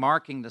plaque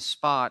marking the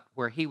spot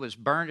where he was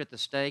burned at the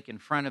stake in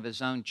front of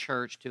his own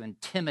church to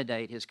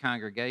intimidate his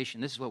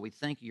congregation. This is what we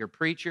think of your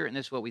preacher, and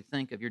this is what we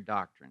think of your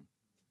doctrine.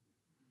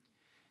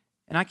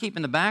 And I keep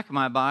in the back of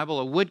my Bible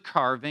a wood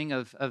carving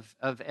of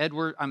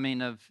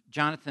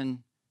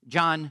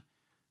John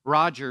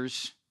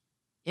Rogers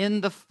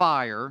in the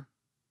fire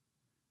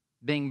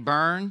being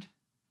burned,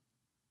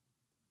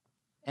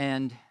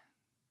 and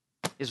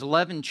his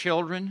 11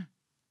 children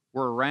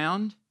were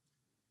around.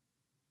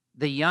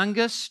 The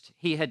youngest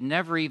he had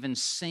never even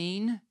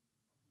seen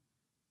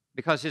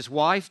because his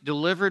wife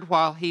delivered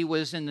while he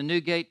was in the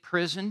Newgate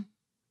prison.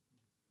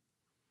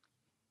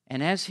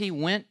 And as he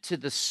went to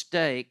the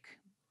stake,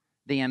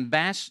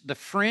 the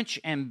French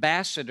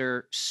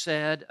ambassador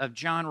said of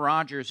John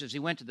Rogers as he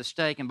went to the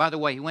stake, and by the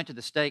way, he went to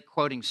the stake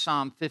quoting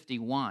Psalm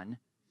 51.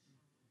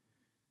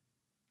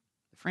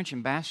 The French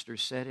ambassador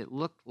said it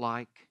looked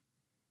like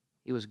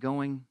he was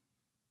going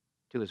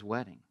to his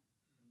wedding.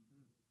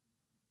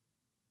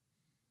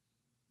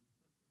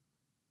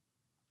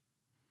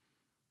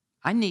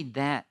 I need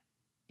that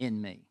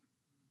in me.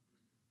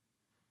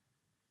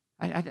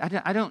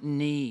 I don't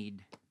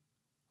need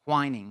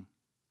whining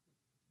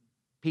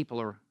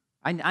people.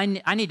 I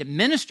need to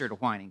minister to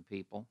whining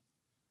people,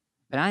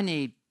 but I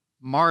need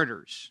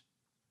martyrs.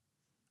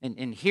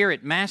 And here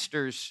at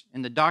Masters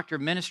in the Doctor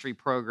of Ministry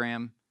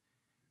program,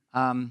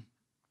 I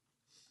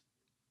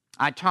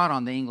taught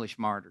on the English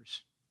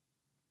martyrs,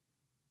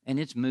 and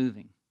it's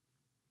moving.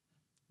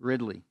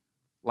 Ridley,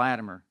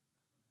 Latimer,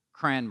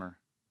 Cranmer,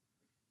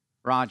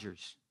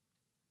 Rogers,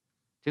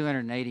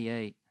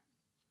 288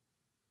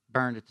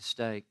 burned at the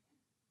stake.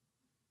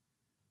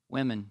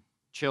 Women,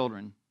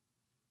 children,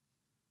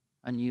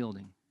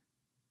 unyielding.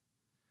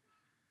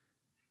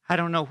 I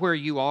don't know where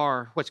you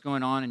are, what's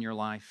going on in your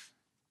life,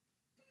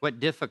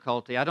 what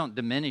difficulty. I don't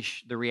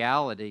diminish the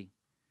reality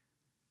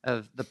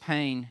of the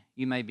pain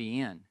you may be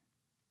in.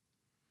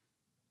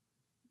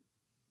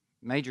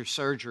 Major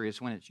surgery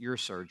is when it's your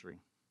surgery.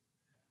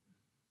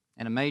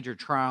 And a major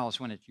trial is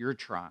when it's your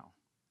trial.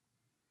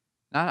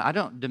 Now, I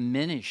don't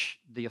diminish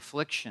the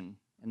affliction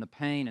and the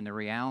pain and the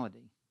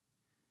reality.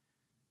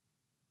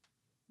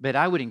 But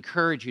I would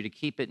encourage you to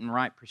keep it in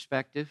right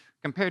perspective.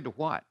 Compared to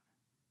what?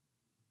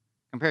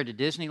 Compared to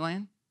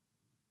Disneyland?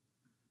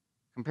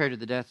 Compared to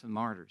the death of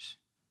martyrs?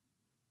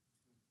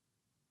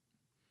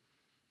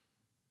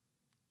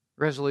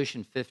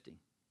 Resolution 50.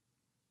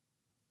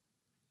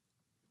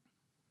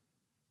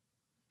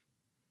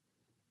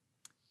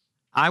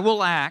 I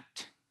will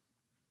act,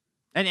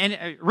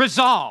 and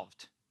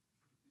resolved.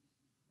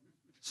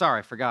 Sorry,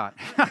 I forgot.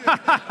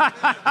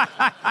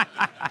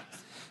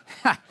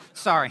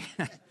 Sorry.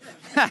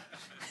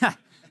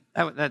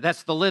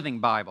 That's the Living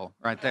Bible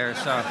right there.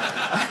 So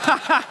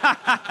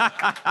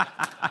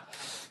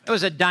it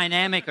was a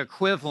dynamic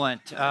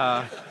equivalent.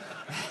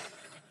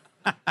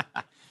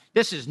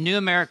 This is New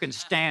American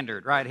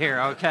Standard right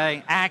here,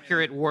 okay?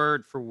 Accurate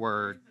word for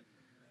word.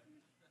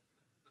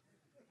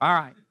 All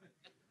right.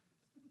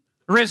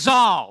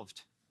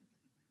 Resolved.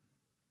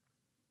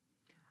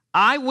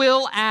 I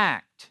will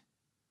act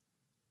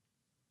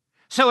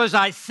so as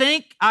I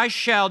think I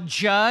shall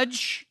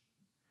judge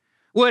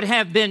would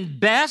have been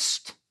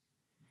best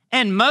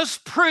and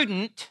most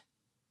prudent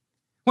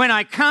when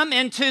I come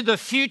into the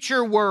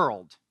future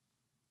world.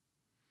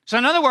 So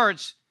in other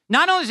words,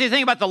 not only does he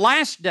think about the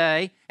last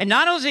day, and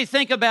not only does he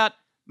think about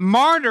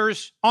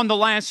martyrs on the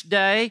last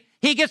day,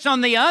 he gets on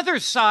the other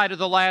side of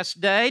the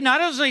last day. Not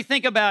only does he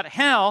think about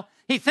hell,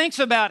 he thinks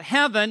about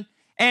heaven,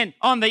 and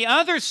on the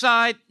other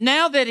side,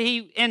 now that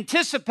he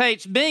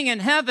anticipates being in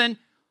heaven,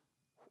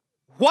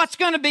 what's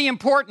going to be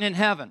important in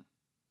heaven?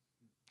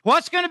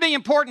 What's going to be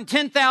important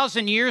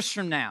 10,000 years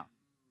from now?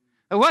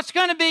 What's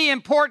going to be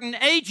important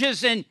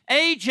ages and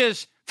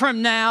ages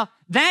from now?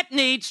 That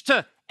needs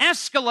to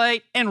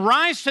escalate and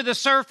rise to the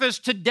surface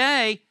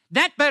today.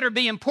 That better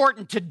be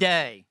important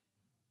today.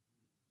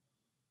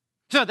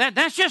 So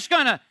that's just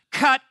going to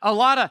cut a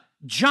lot of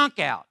junk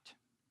out.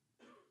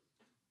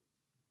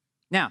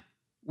 Now,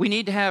 we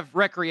need to have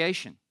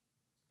recreation,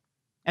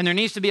 and there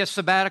needs to be a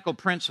sabbatical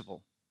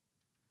principle.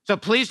 So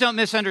please don't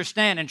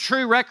misunderstand. And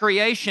true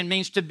recreation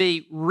means to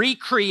be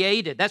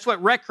recreated. That's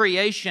what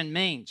recreation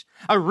means.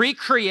 A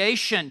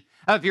recreation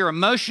of your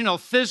emotional,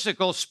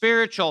 physical,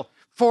 spiritual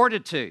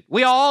fortitude.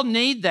 We all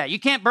need that. You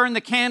can't burn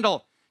the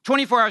candle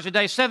 24 hours a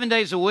day, 7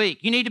 days a week.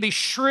 You need to be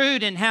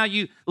shrewd in how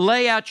you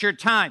lay out your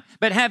time.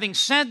 But having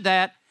said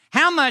that,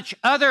 how much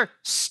other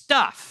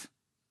stuff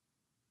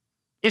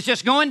is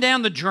just going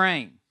down the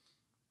drain?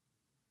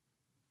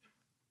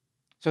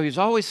 So he's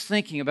always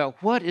thinking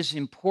about what is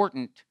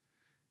important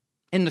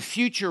in the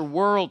future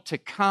world to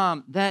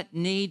come. That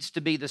needs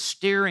to be the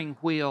steering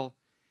wheel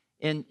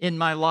in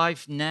my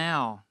life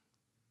now.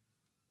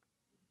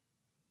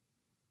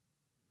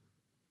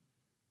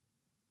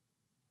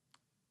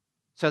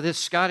 So this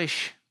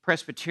Scottish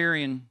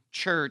Presbyterian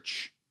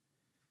church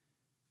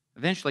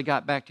eventually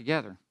got back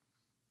together.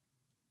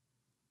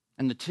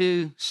 And the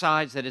two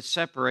sides that had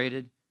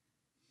separated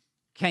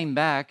came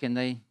back, and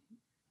they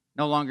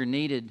no longer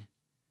needed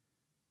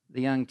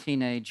the young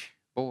teenage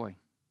boy.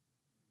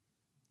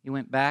 He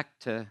went back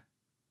to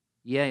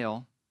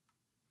Yale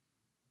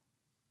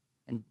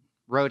and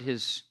wrote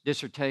his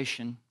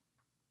dissertation,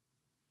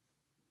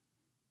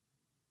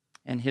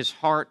 and his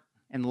heart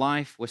and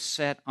life was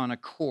set on a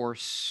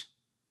course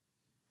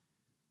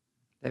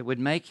that would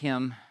make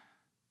him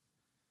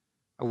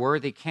a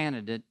worthy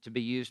candidate to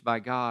be used by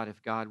God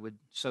if God would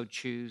so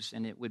choose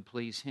and it would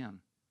please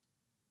him.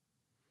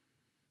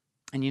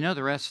 And you know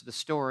the rest of the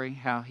story,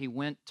 how he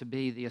went to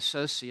be the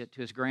associate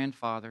to his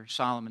grandfather,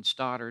 Solomon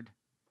Stoddard,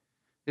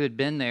 who had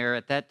been there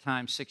at that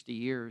time 60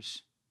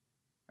 years.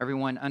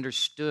 Everyone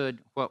understood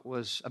what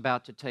was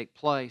about to take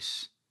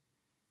place.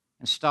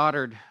 And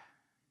Stoddard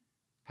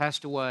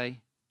passed away,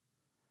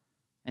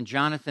 and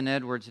Jonathan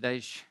Edwards, at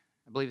age,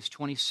 I believe it's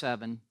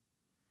 27,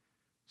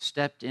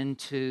 stepped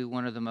into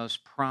one of the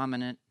most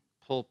prominent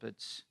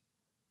pulpits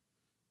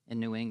in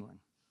New England.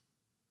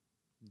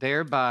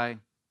 Thereby,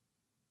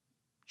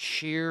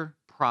 sheer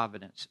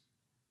providence,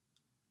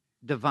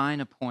 divine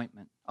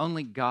appointment.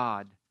 Only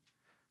God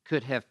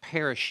could have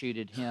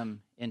parachuted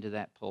him into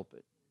that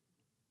pulpit.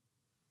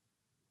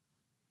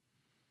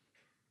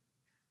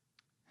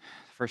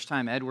 The first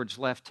time Edwards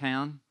left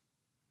town,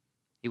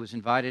 he was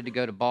invited to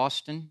go to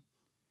Boston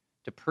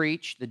to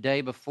preach the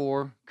day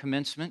before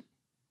commencement,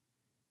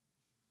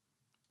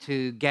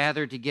 to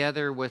gather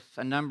together with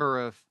a number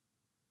of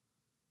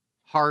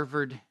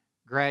Harvard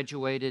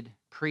graduated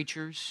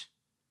preachers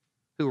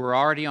who were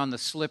already on the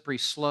slippery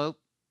slope.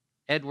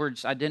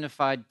 Edwards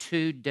identified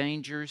two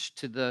dangers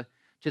to the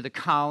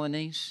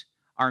colonies: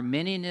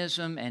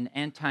 Arminianism and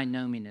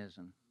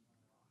antinomianism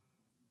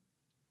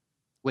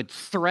would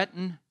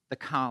threaten the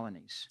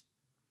colonies.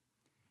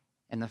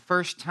 And the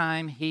first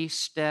time he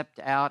stepped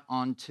out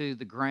onto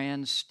the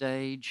grand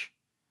stage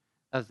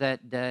of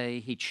that day,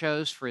 he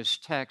chose for his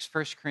text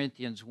 1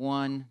 Corinthians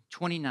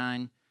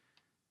 1:29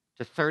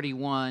 to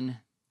 31,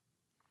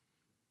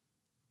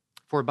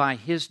 for by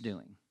his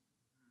doing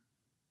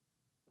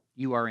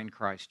you are in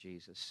Christ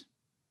Jesus,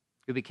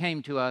 who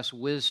became to us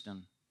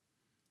wisdom,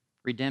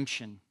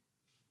 redemption,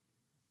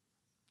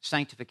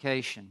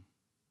 sanctification,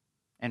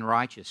 and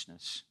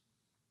righteousness,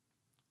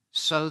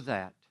 so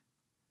that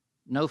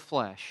no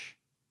flesh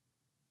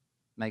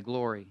may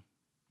glory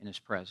in his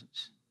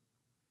presence.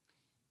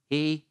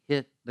 He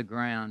hit the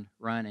ground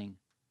running,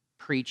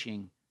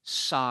 preaching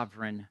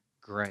sovereign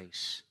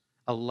grace,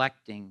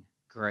 electing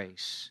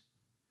grace,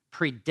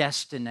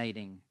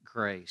 predestinating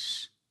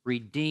grace,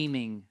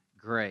 redeeming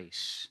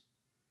grace.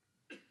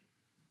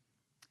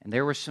 And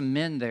there were some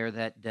men there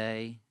that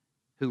day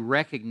who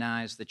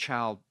recognized the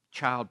child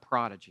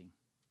prodigy.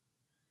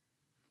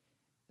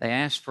 They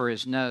asked for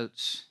his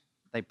notes.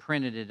 They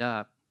printed it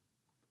up.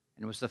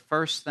 And it was the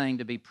first thing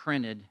to be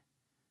printed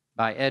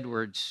by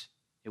Edwards.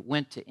 It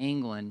went to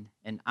England,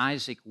 and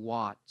Isaac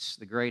Watts,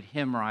 the great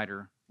hymn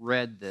writer,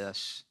 read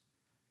this.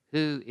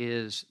 Who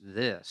is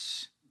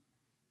this?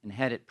 And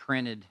had it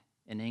printed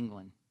in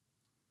England.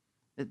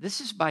 This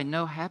is by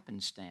no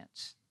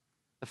happenstance.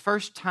 The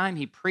first time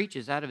he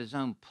preaches out of his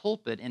own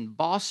pulpit in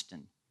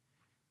Boston,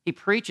 he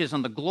preaches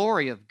on the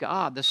glory of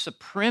God, the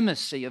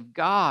supremacy of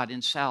God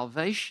in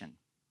salvation.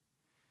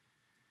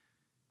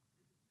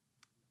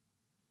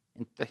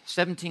 In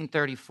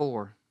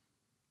 1734,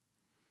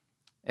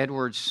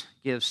 Edwards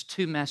gives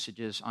two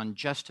messages on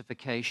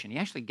justification. He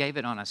actually gave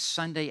it on a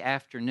Sunday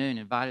afternoon,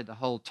 invited the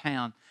whole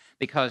town,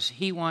 because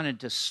he wanted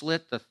to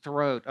slit the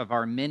throat of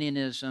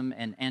Arminianism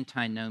and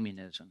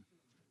antinomianism.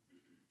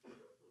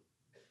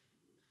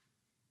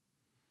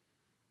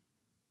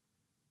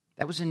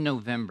 That was in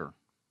November.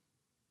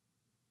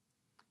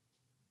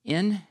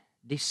 In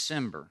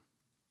December,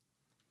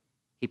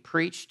 He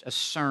preached a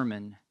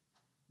sermon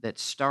that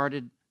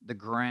started the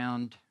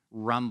ground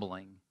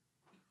rumbling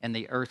and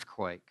the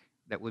earthquake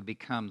that would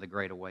become the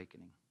Great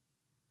Awakening.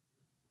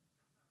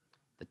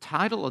 The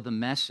title of the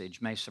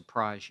message may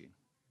surprise you.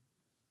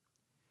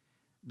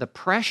 The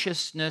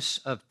preciousness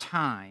of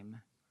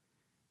time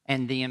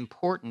and the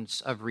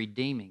importance of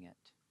redeeming it.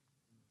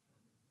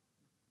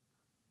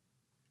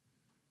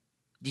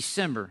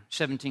 December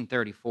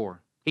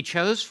 1734. He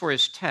chose for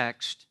his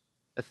text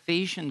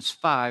Ephesians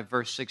 5,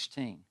 verse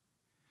 16.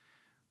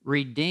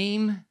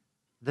 Redeem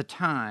the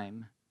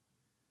time,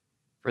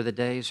 for the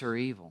days are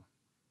evil.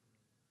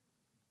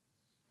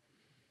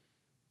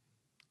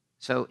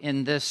 So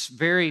in this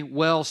very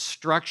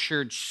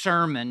well-structured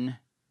sermon,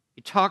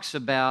 he talks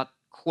about,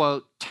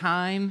 quote,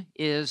 time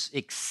is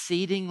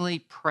exceedingly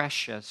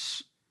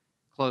precious,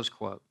 close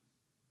quote.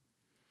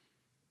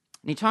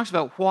 And he talks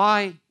about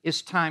why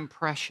is time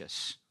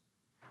precious?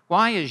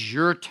 Why is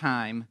your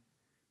time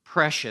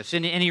precious?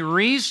 And he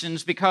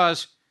reasons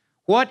because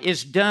what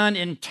is done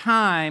in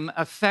time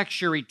affects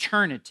your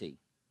eternity.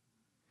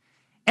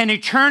 And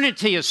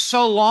eternity is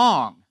so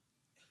long,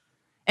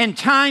 and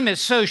time is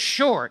so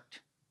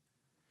short,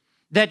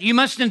 that you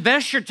must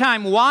invest your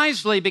time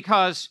wisely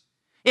because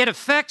it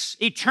affects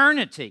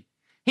eternity.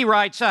 He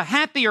writes, a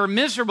happy or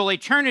miserable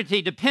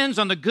eternity depends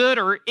on the good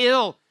or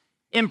ill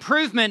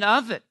improvement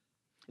of it.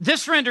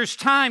 This renders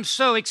time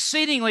so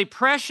exceedingly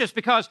precious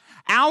because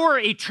our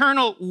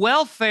eternal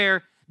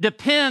welfare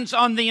depends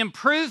on the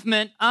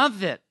improvement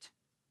of it.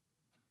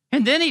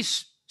 And then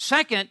he's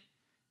second,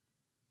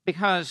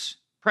 because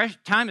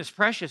time is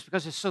precious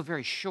because it's so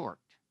very short.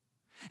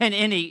 And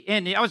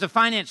I was a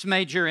finance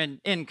major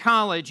in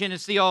college, and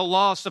it's the old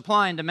law of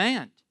supply and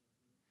demand.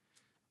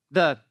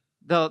 The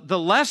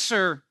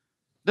lesser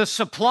the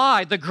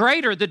supply, the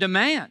greater the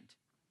demand.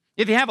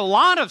 If you have a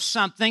lot of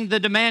something, the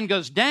demand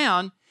goes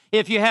down.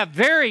 If you have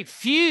very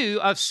few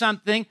of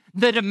something,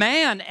 the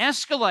demand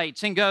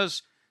escalates and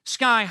goes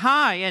sky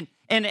high. And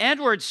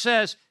Edwards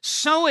says,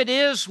 so it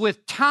is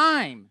with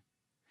time.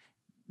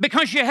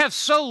 Because you have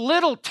so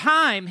little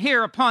time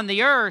here upon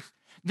the earth,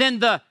 then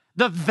the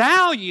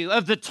value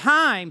of the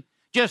time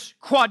just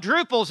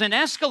quadruples and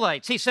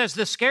escalates. He says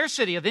the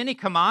scarcity of any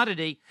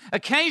commodity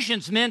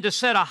occasions men to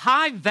set a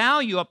high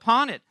value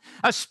upon it,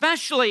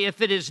 especially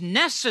if it is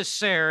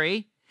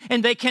necessary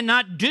and they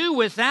cannot do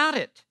without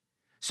it.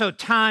 So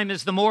time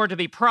is the more to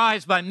be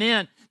prized by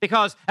men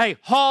because a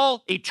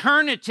whole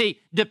eternity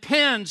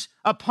depends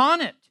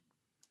upon it.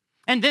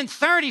 And then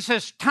third, he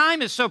says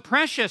time is so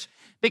precious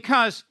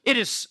because it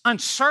is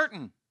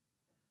uncertain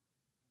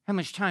how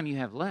much time you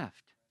have left.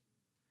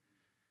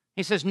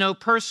 He says no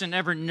person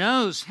ever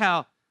knows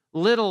how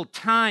little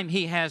time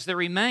he has that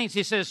remains.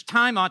 He says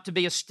time ought to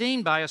be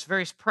esteemed by us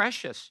very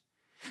precious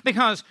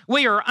because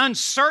we are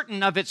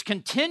uncertain of its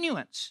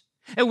continuance.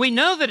 And we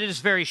know that it is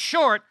very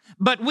short,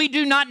 but we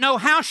do not know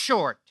how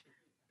short.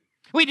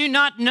 We do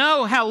not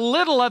know how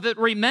little of it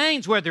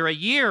remains, whether a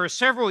year or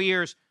several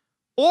years,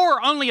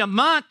 or only a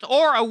month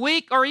or a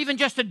week or even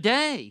just a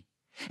day.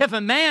 If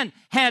a man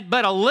had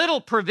but a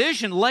little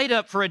provision laid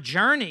up for a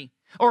journey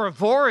or a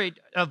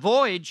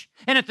voyage,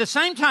 and at the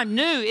same time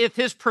knew if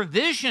his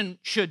provision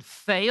should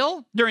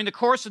fail during the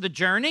course of the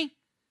journey,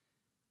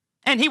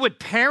 and he would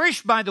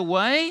perish by the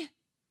way,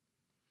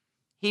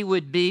 he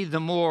would be the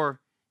more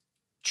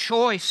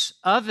choice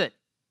of it.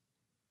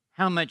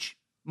 How much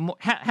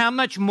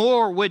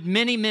more would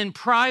many men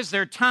prize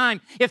their time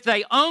if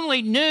they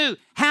only knew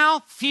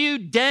how few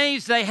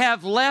days they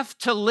have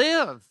left to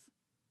live?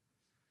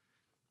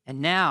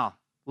 And now,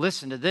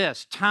 listen to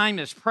this. Time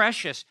is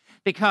precious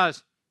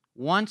because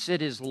once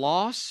it is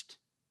lost,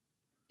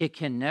 it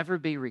can never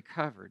be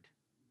recovered.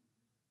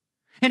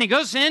 And he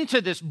goes into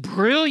this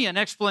brilliant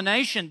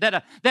explanation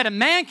that a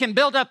man can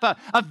build up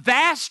a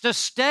vast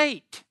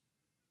estate,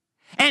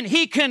 and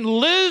he can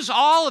lose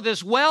all of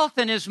his wealth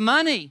and his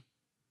money,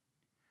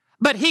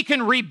 but he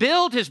can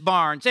rebuild his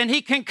barns, and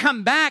he can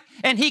come back,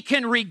 and he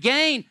can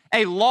regain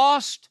a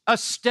lost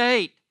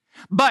estate.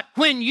 But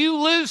when you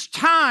lose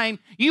time,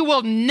 you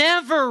will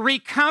never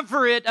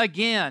recover it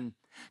again.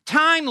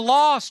 Time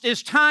lost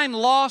is time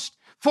lost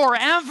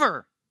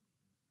forever.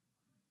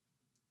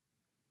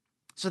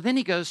 So then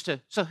he goes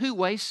to, so who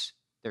wastes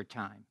their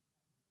time?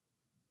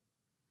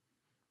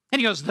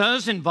 And he goes,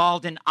 those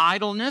involved in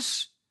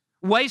idleness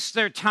waste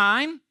their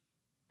time.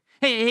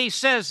 He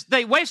says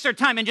they waste their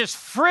time in just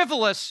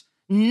frivolous,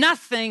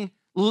 nothing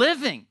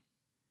living.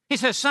 He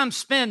says some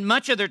spend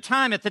much of their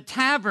time at the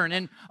tavern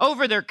and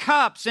over their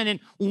cups and in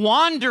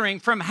wandering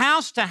from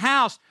house to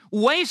house,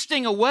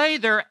 wasting away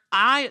their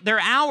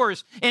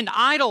hours in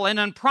idle and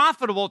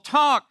unprofitable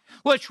talk,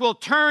 which will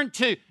turn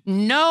to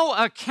no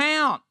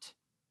account.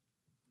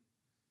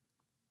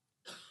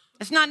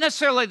 It's not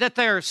necessarily that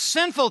they're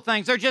sinful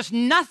things, they're just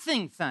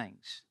nothing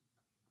things.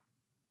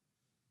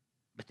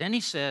 But then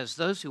he says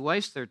those who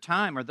waste their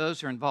time are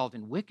those who are involved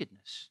in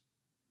wickedness.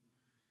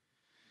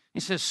 He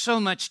says so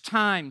much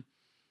time.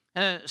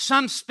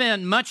 Some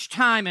spend much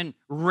time in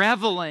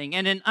reveling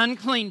and in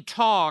unclean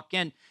talk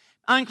and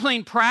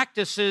unclean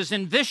practices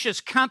and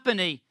vicious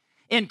company,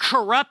 in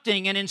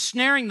corrupting and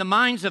ensnaring the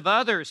minds of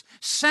others,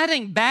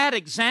 setting bad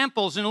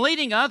examples and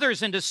leading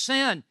others into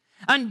sin,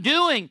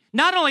 undoing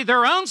not only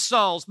their own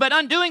souls, but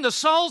undoing the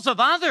souls of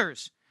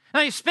others.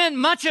 They spend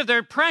much of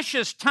their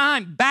precious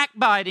time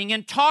backbiting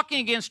and talking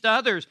against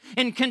others,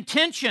 in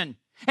contention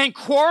and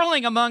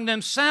quarreling among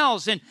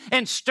themselves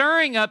and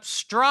stirring up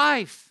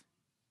strife.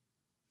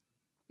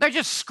 They're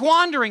just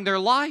squandering their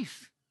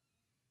life.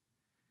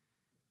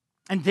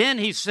 And then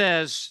he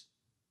says,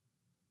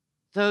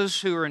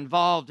 those who are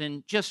involved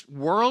in just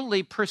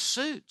worldly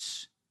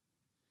pursuits.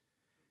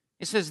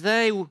 He says,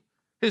 they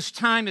whose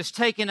time is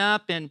taken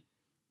up in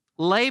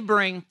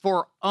laboring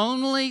for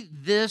only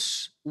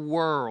this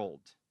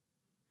world.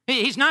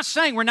 He's not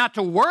saying we're not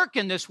to work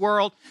in this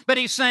world, but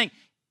he's saying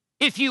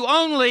if you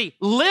only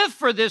live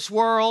for this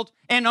world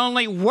and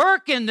only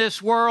work in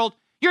this world,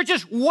 you're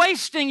just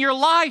wasting your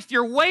life.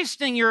 You're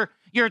wasting your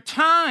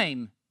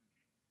time.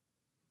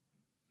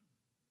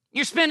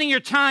 You're spending your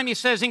time, he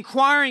says,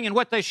 inquiring in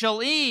what they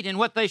shall eat and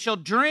what they shall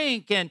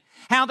drink and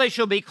how they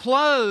shall be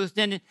clothed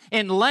and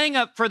laying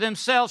up for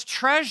themselves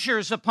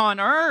treasures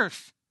upon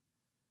earth.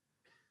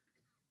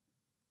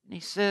 And he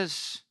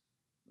says,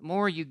 the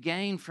more you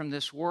gain from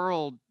this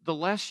world, the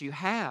less you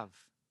have.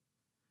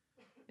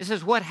 He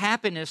says, what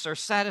happiness or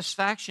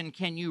satisfaction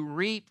can you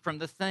reap from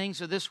the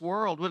things of this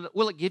world?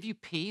 Will it give you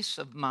peace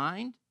of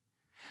mind?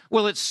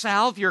 Will it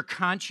salve your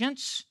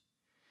conscience?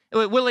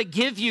 Will it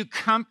give you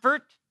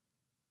comfort?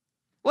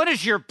 What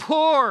is your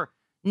poor,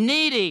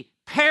 needy,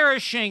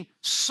 perishing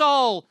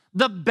soul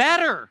the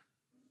better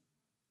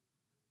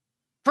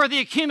for the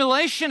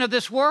accumulation of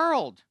this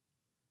world?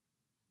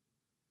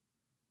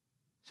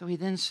 So he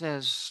then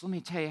says, let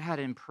me tell you how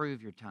to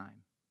improve your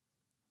time.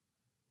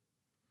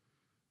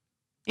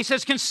 He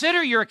says,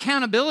 consider your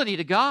accountability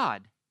to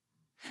God,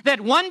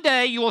 that one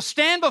day you will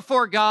stand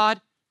before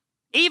God,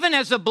 even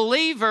as a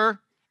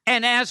believer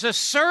and as a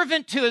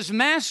servant to his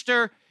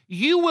master.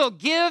 You will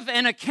give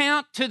an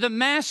account to the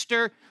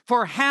master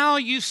for how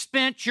you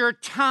spent your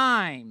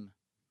time.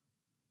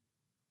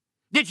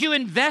 Did you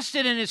invest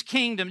it in his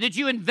kingdom? Did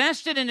you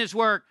invest it in his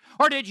work?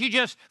 Or did you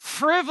just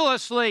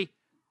frivolously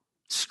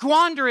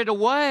squander it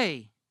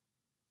away?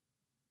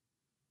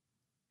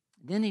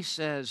 Then he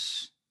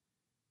says,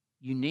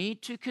 you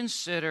need to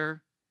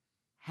consider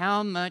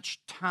how much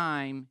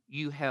time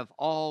you have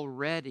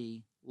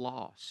already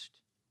lost.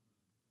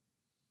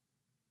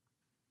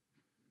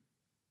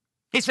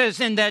 He says,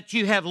 in that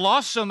you have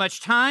lost so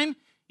much time,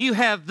 you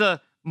have the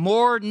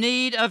more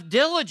need of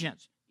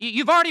diligence.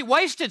 You've already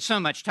wasted so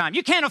much time.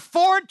 You can't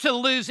afford to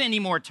lose any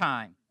more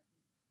time.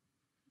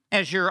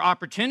 As your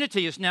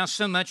opportunity is now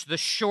so much the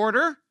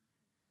shorter,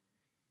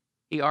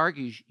 he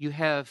argues, you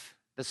have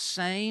the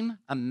same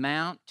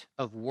amount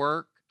of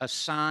work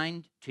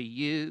assigned to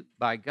you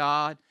by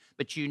God,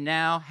 but you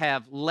now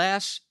have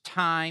less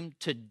time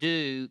to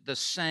do the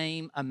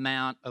same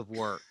amount of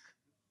work.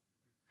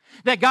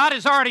 That God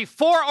has already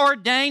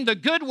foreordained the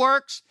good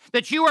works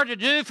that you are to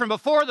do from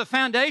before the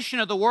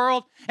foundation of the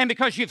world, and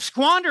because you've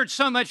squandered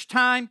so much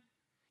time,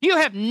 you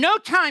have no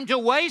time to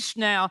waste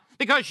now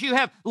because you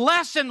have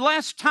less and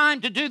less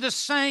time to do the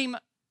same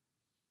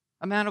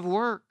amount of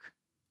work.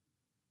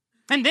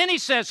 And then he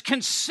says,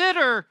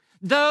 consider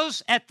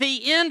those at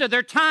the end of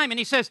their time. And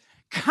he says,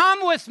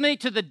 come with me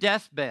to the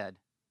deathbed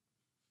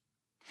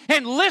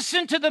and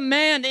listen to the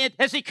man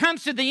as he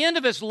comes to the end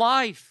of his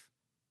life.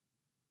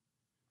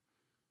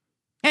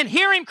 And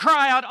hear him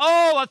cry out,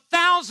 oh,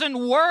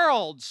 1,000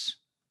 worlds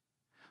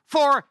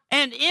for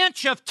an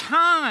inch of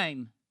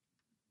time.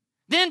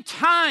 Then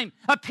time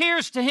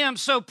appears to him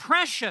so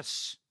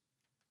precious.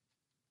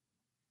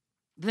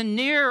 The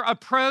near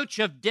approach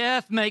of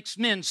death makes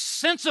men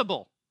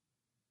sensible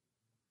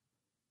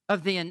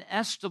of the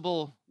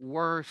inestimable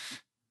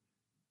worth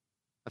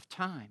of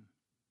time.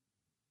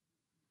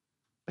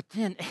 But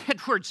then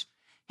Edwards,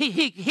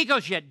 he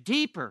goes yet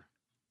deeper.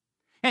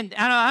 And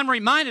I'm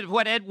reminded of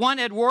what one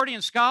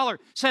Edwardian scholar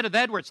said of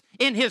Edwards.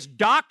 In his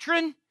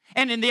doctrine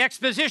and in the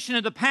exposition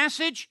of the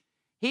passage,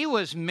 he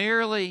was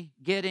merely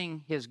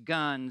getting his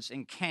guns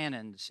and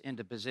cannons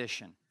into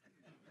position.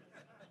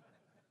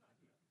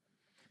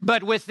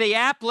 But with the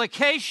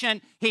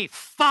application, he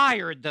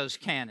fired those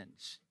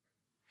cannons.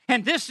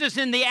 And this is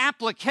in the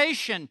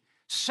application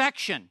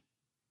section.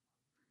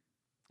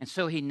 And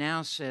so he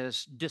now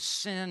says,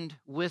 descend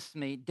with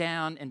me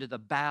down into the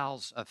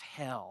bowels of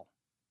hell.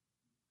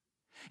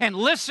 And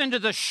listen to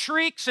the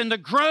shrieks and the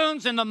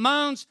groans and the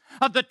moans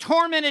of the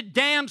tormented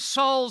damned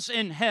souls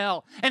in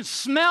hell, and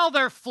smell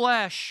their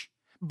flesh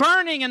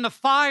burning in the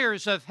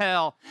fires of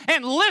hell,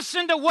 and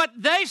listen to what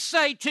they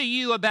say to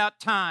you about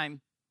time.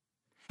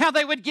 How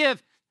they would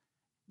give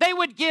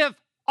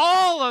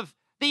all of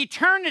the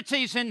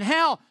eternities in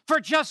hell for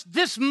just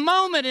this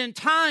moment in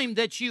time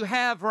that you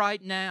have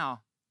right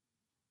now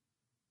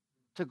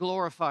to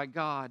glorify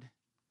God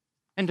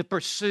and to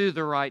pursue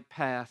the right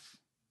path.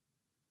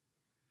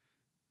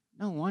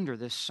 No wonder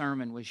this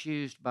sermon was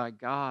used by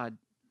God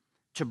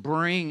to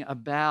bring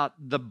about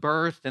the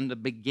birth and the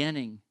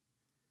beginning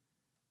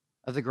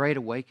of the Great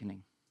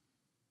Awakening.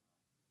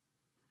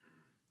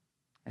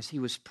 as he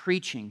was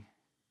preaching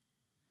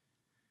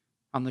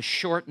on the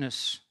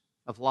shortness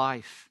of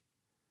life,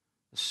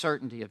 the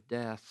certainty of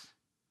death,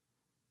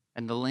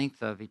 and the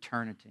length of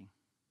eternity.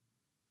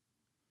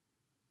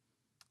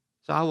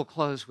 So I will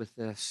close with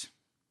this.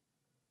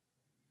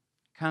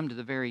 Come to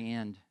the very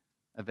end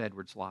of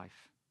Edward's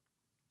life.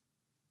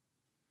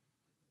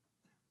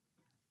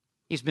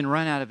 He's been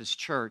run out of his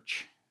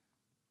church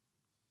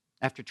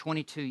after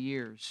 22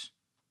 years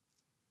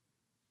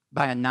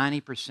by a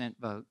 90%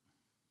 vote.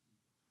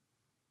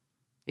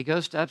 He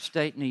goes to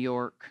upstate New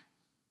York.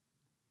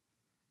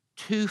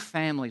 2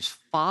 families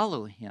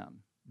follow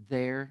him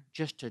there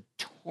just to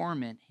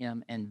torment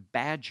him and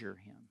badger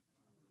him.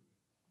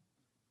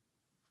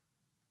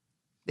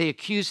 They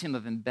accuse him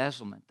of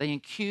embezzlement. They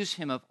accuse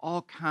him of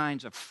all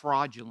kinds of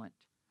fraudulent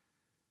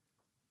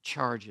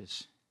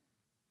charges.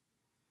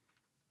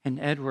 And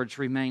Edwards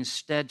remains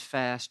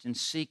steadfast in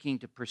seeking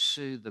to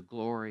pursue the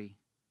glory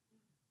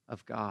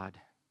of God.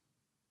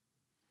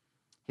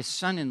 His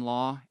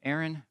son-in-law,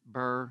 Aaron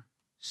Burr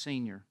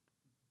Sr.,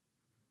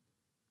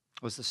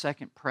 was the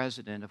second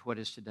president of what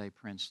is today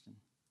Princeton,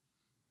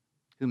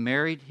 who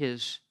married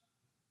his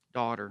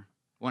daughter,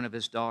 one of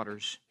his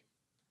daughters,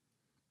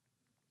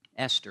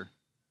 Esther.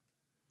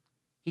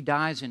 He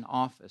dies in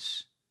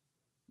office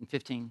in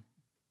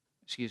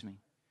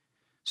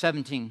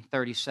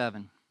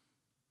 1737.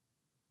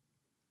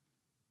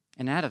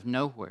 And out of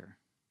nowhere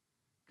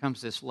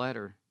comes this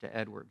letter to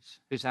Edwards,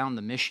 who's out on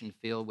the mission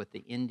field with the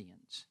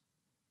Indians.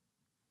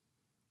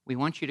 We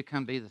want you to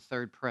come be the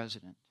 3rd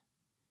president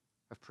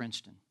of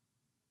Princeton.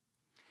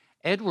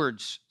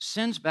 Edwards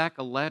sends back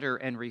a letter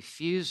and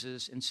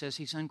refuses and says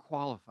he's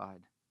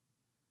unqualified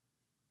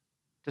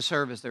to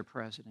serve as their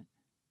president,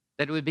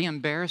 that it would be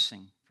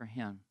embarrassing for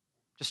him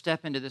to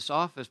step into this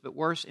office, but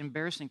worse,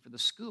 embarrassing for the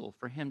school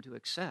for him to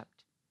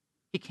accept.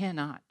 He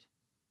cannot.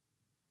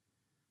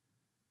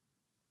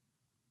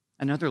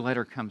 Another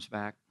letter comes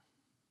back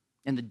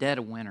in the dead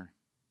of winter.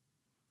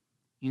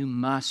 You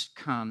must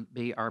come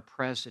be our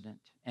president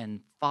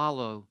and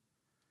follow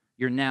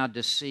your now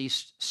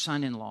deceased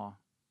son-in-law,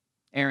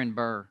 Aaron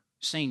Burr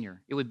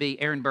Sr. It would be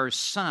Aaron Burr's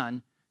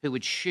son who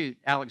would shoot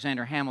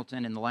Alexander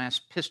Hamilton in the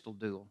last pistol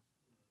duel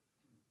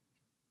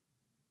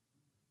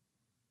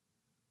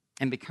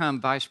and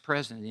become vice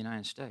president of the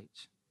United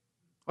States.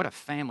 What a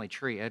family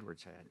tree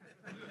Edwards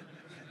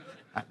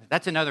had.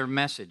 That's another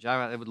message.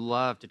 I would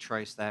love to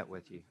trace that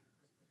with you.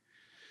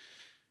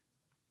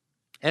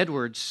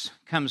 Edwards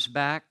comes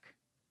back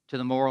to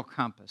the moral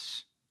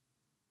compass.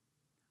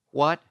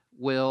 What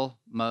will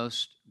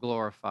most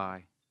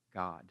glorify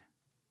God?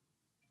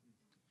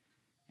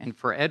 And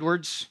for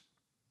Edwards,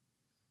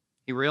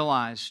 he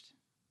realized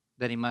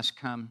that he must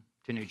come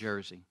to New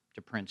Jersey,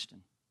 to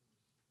Princeton.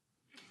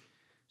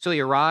 So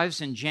he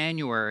arrives in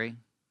January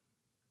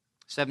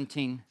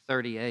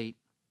 1738,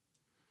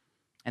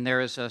 and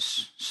there is a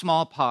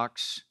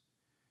smallpox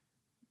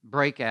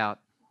breakout.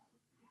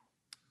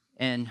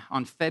 And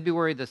on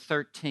February the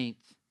 13th,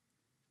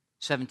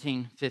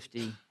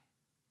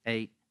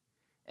 1758,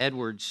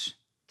 Edwards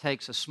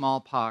takes a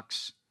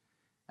smallpox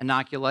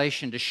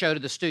inoculation to show to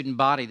the student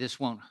body this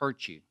won't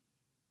hurt you.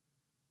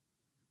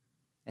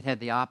 It had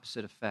the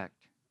opposite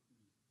effect.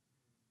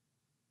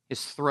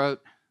 His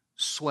throat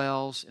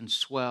swells and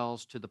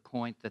swells to the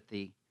point that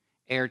the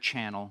air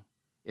channel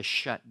is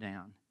shut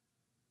down.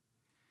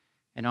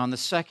 And on the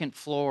 2nd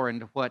floor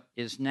into what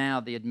is now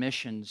the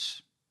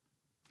admissions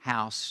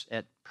house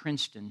at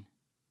Princeton,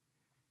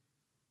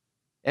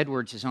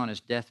 Edwards is on his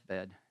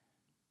deathbed.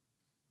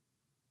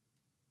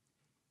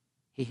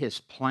 He has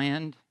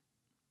planned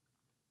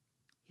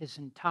his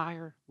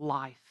entire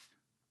life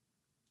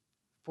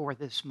for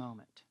this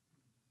moment.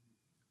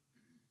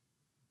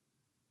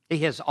 He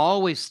has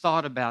always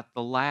thought about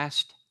the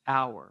last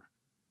hour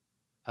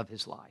of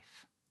his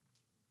life.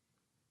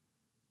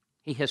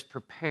 He has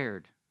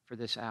prepared for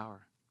this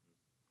hour.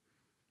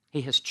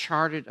 He has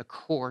charted a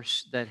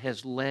course that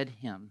has led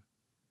him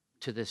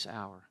to this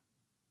hour.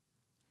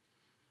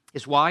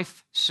 His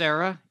wife,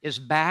 Sarah, is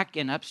back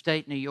in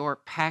upstate New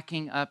York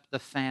packing up the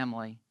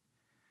family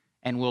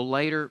and will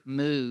later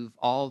move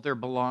all their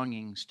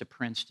belongings to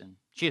Princeton.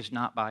 She is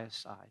not by his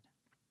side.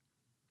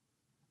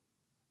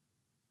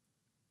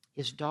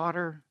 His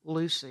daughter,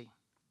 Lucy,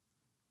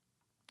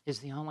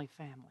 is the only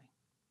family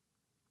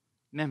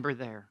member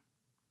there.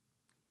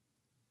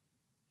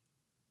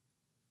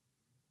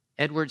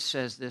 Edward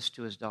says this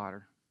to his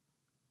daughter.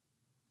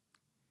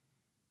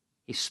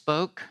 He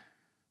spoke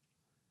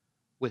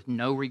with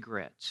no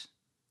regrets.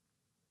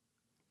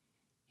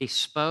 He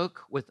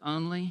spoke with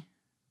only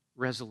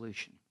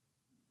resolution.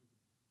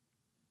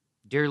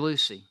 Dear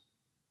Lucy,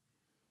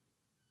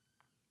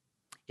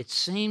 it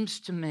seems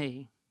to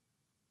me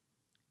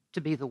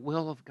to be the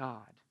will of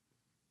God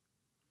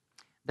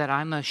that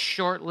I must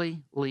shortly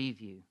leave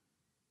you.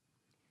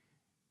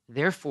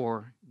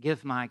 Therefore,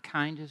 give my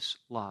kindest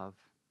love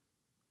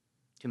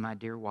to my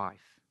dear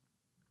wife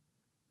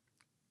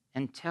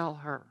and tell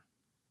her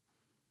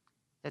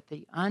that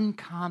the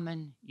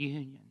uncommon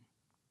union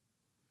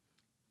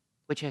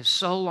which has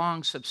so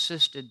long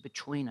subsisted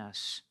between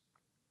us,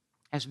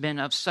 has been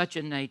of such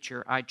a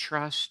nature, I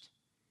trust,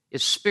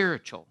 is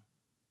spiritual,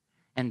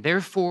 and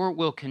therefore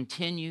will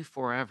continue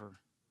forever.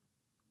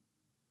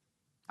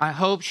 I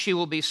hope she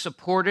will be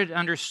supported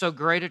under so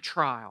great a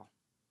trial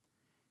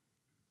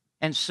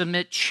and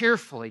submit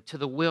cheerfully to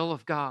the will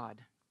of God.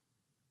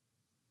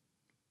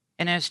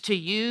 And as to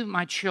you,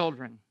 my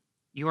children,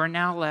 you are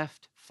now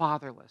left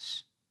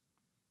fatherless,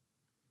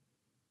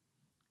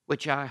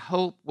 which I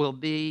hope will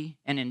be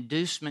an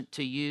inducement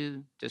to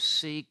you to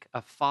seek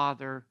a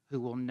father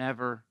who will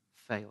never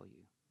fail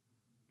you.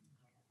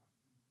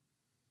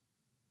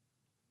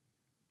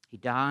 He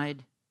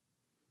died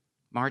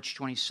March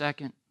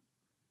 22nd,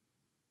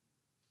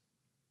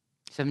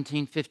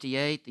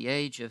 1758, the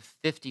age of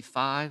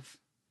 55,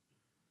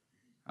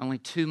 only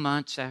 2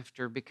 months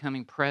after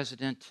becoming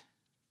president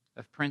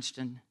of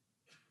Princeton.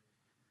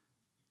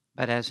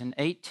 But as an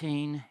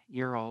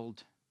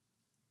 18-year-old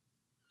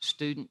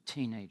student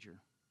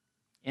teenager,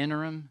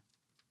 interim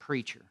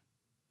preacher,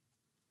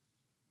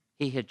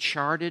 he had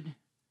charted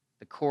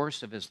the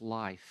course of his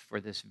life for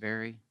this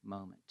very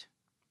moment.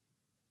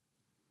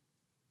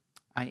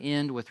 I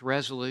end with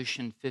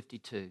Resolution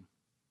 52.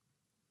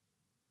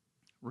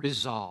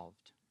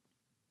 Resolved.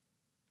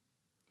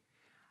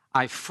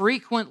 I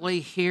frequently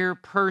hear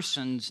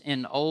persons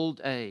in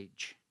old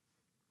age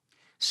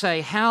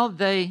say how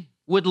they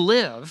would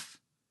live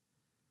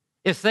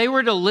if they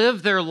were to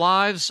live their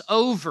lives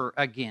over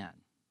again.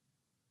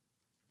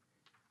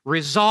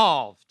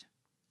 Resolved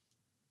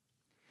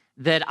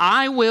that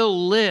I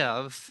will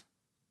live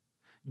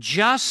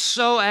just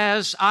so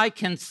as I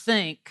can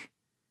think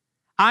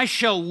I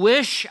shall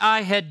wish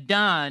I had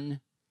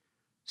done,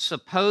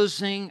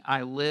 supposing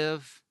I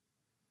live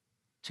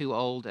to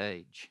old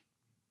age.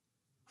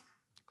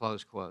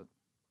 Close quote.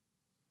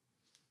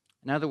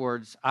 In other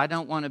words, I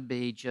don't want to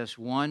be just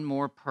one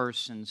more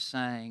person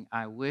saying,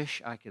 I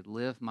wish I could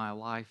live my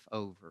life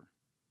over.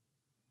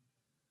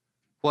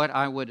 What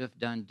I would have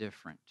done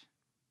different.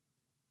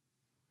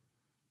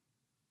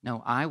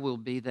 No, I will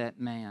be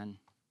that man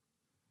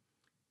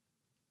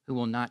who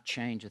will not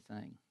change a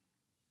thing,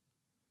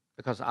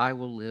 because I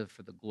will live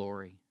for the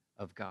glory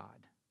of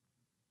God,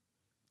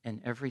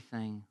 and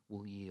everything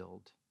will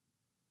yield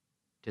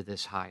to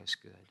this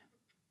highest good.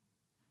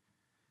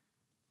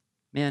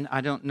 Men,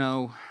 I don't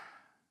know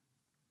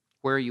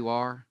where you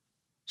are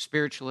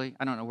spiritually.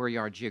 I don't know where you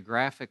are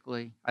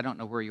geographically. I don't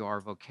know where you are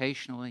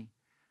vocationally.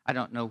 I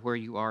don't know where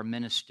you are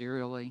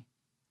ministerially.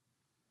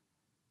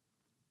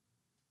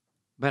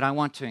 But I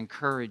want to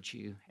encourage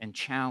you and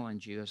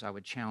challenge you as I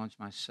would challenge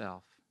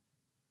myself.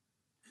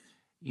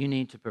 You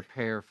need to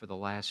prepare for the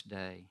last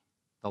day,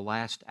 the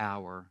last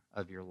hour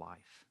of your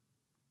life.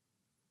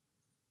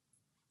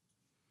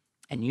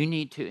 And you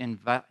need to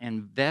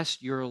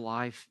invest your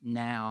life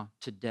now,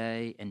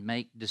 today, and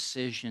make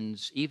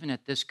decisions, even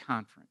at this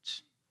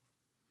conference,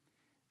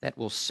 that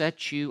will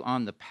set you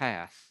on the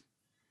path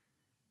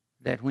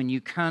that when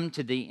you come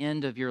to the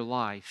end of your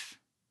life,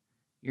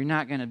 you're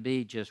not going to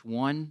be just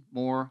one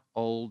more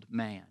old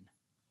man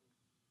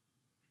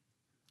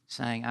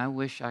saying, I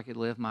wish I could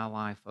live my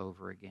life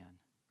over again.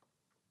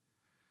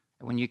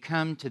 And when you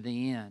come to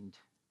the end,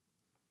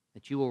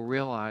 that you will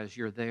realize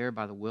you're there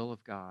by the will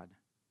of God,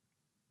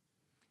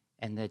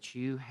 and that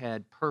you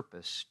had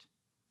purposed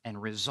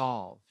and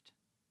resolved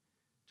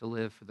to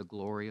live for the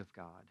glory of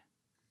God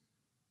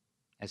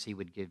as He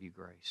would give you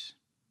grace.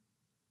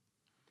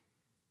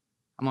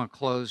 I'm going to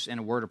close in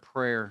a word of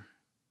prayer.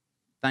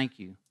 Thank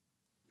you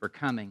for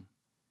coming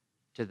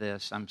to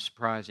this. I'm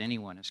surprised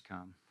anyone has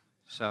come.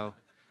 So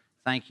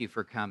thank you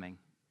for coming.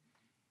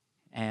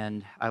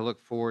 And I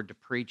look forward to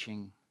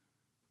preaching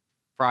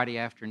Friday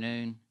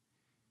afternoon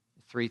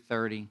at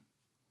 3:30.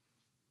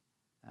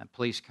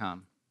 Please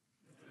come.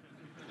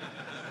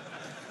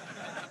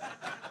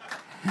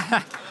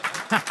 Yeah.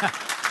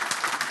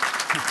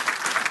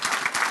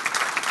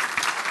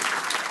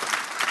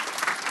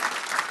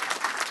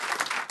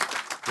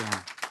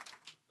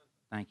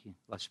 Thank you.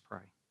 Let's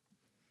pray.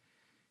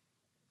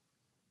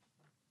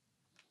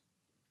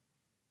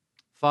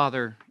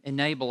 Father,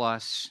 enable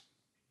us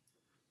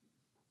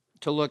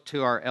to look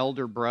to our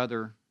elder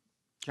brother,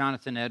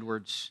 Jonathan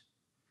Edwards,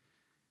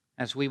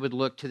 as we would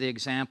look to the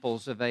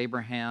examples of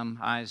Abraham,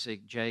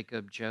 Isaac,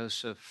 Jacob,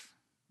 Joseph,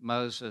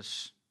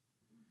 Moses,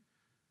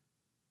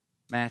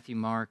 Matthew,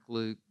 Mark,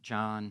 Luke,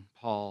 John,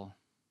 Paul,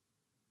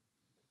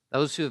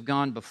 those who have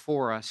gone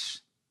before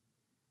us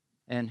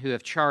and who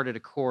have charted a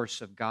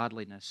course of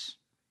godliness.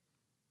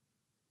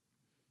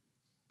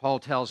 Paul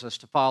tells us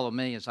to follow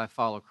me as I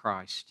follow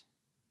Christ.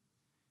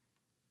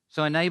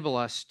 So enable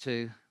us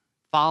to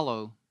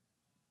follow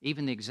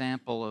even the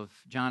example of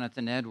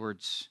Jonathan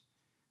Edwards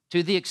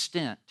to the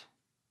extent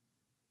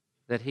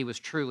that he was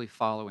truly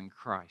following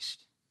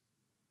Christ.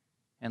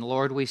 And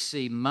Lord, we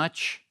see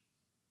much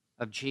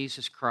of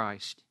Jesus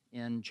Christ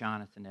in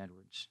Jonathan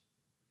Edwards.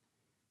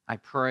 I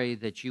pray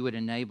that you would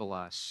enable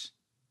us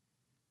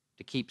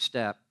to keep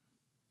step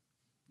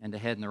and to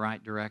head in the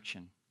right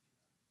direction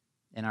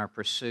in our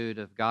pursuit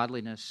of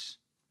godliness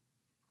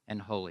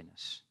and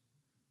holiness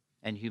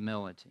and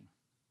humility.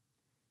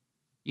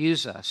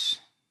 Use us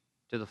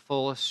to the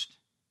fullest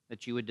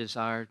that you would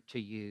desire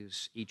to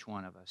use each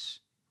one of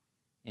us.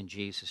 In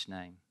Jesus'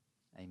 name,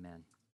 amen.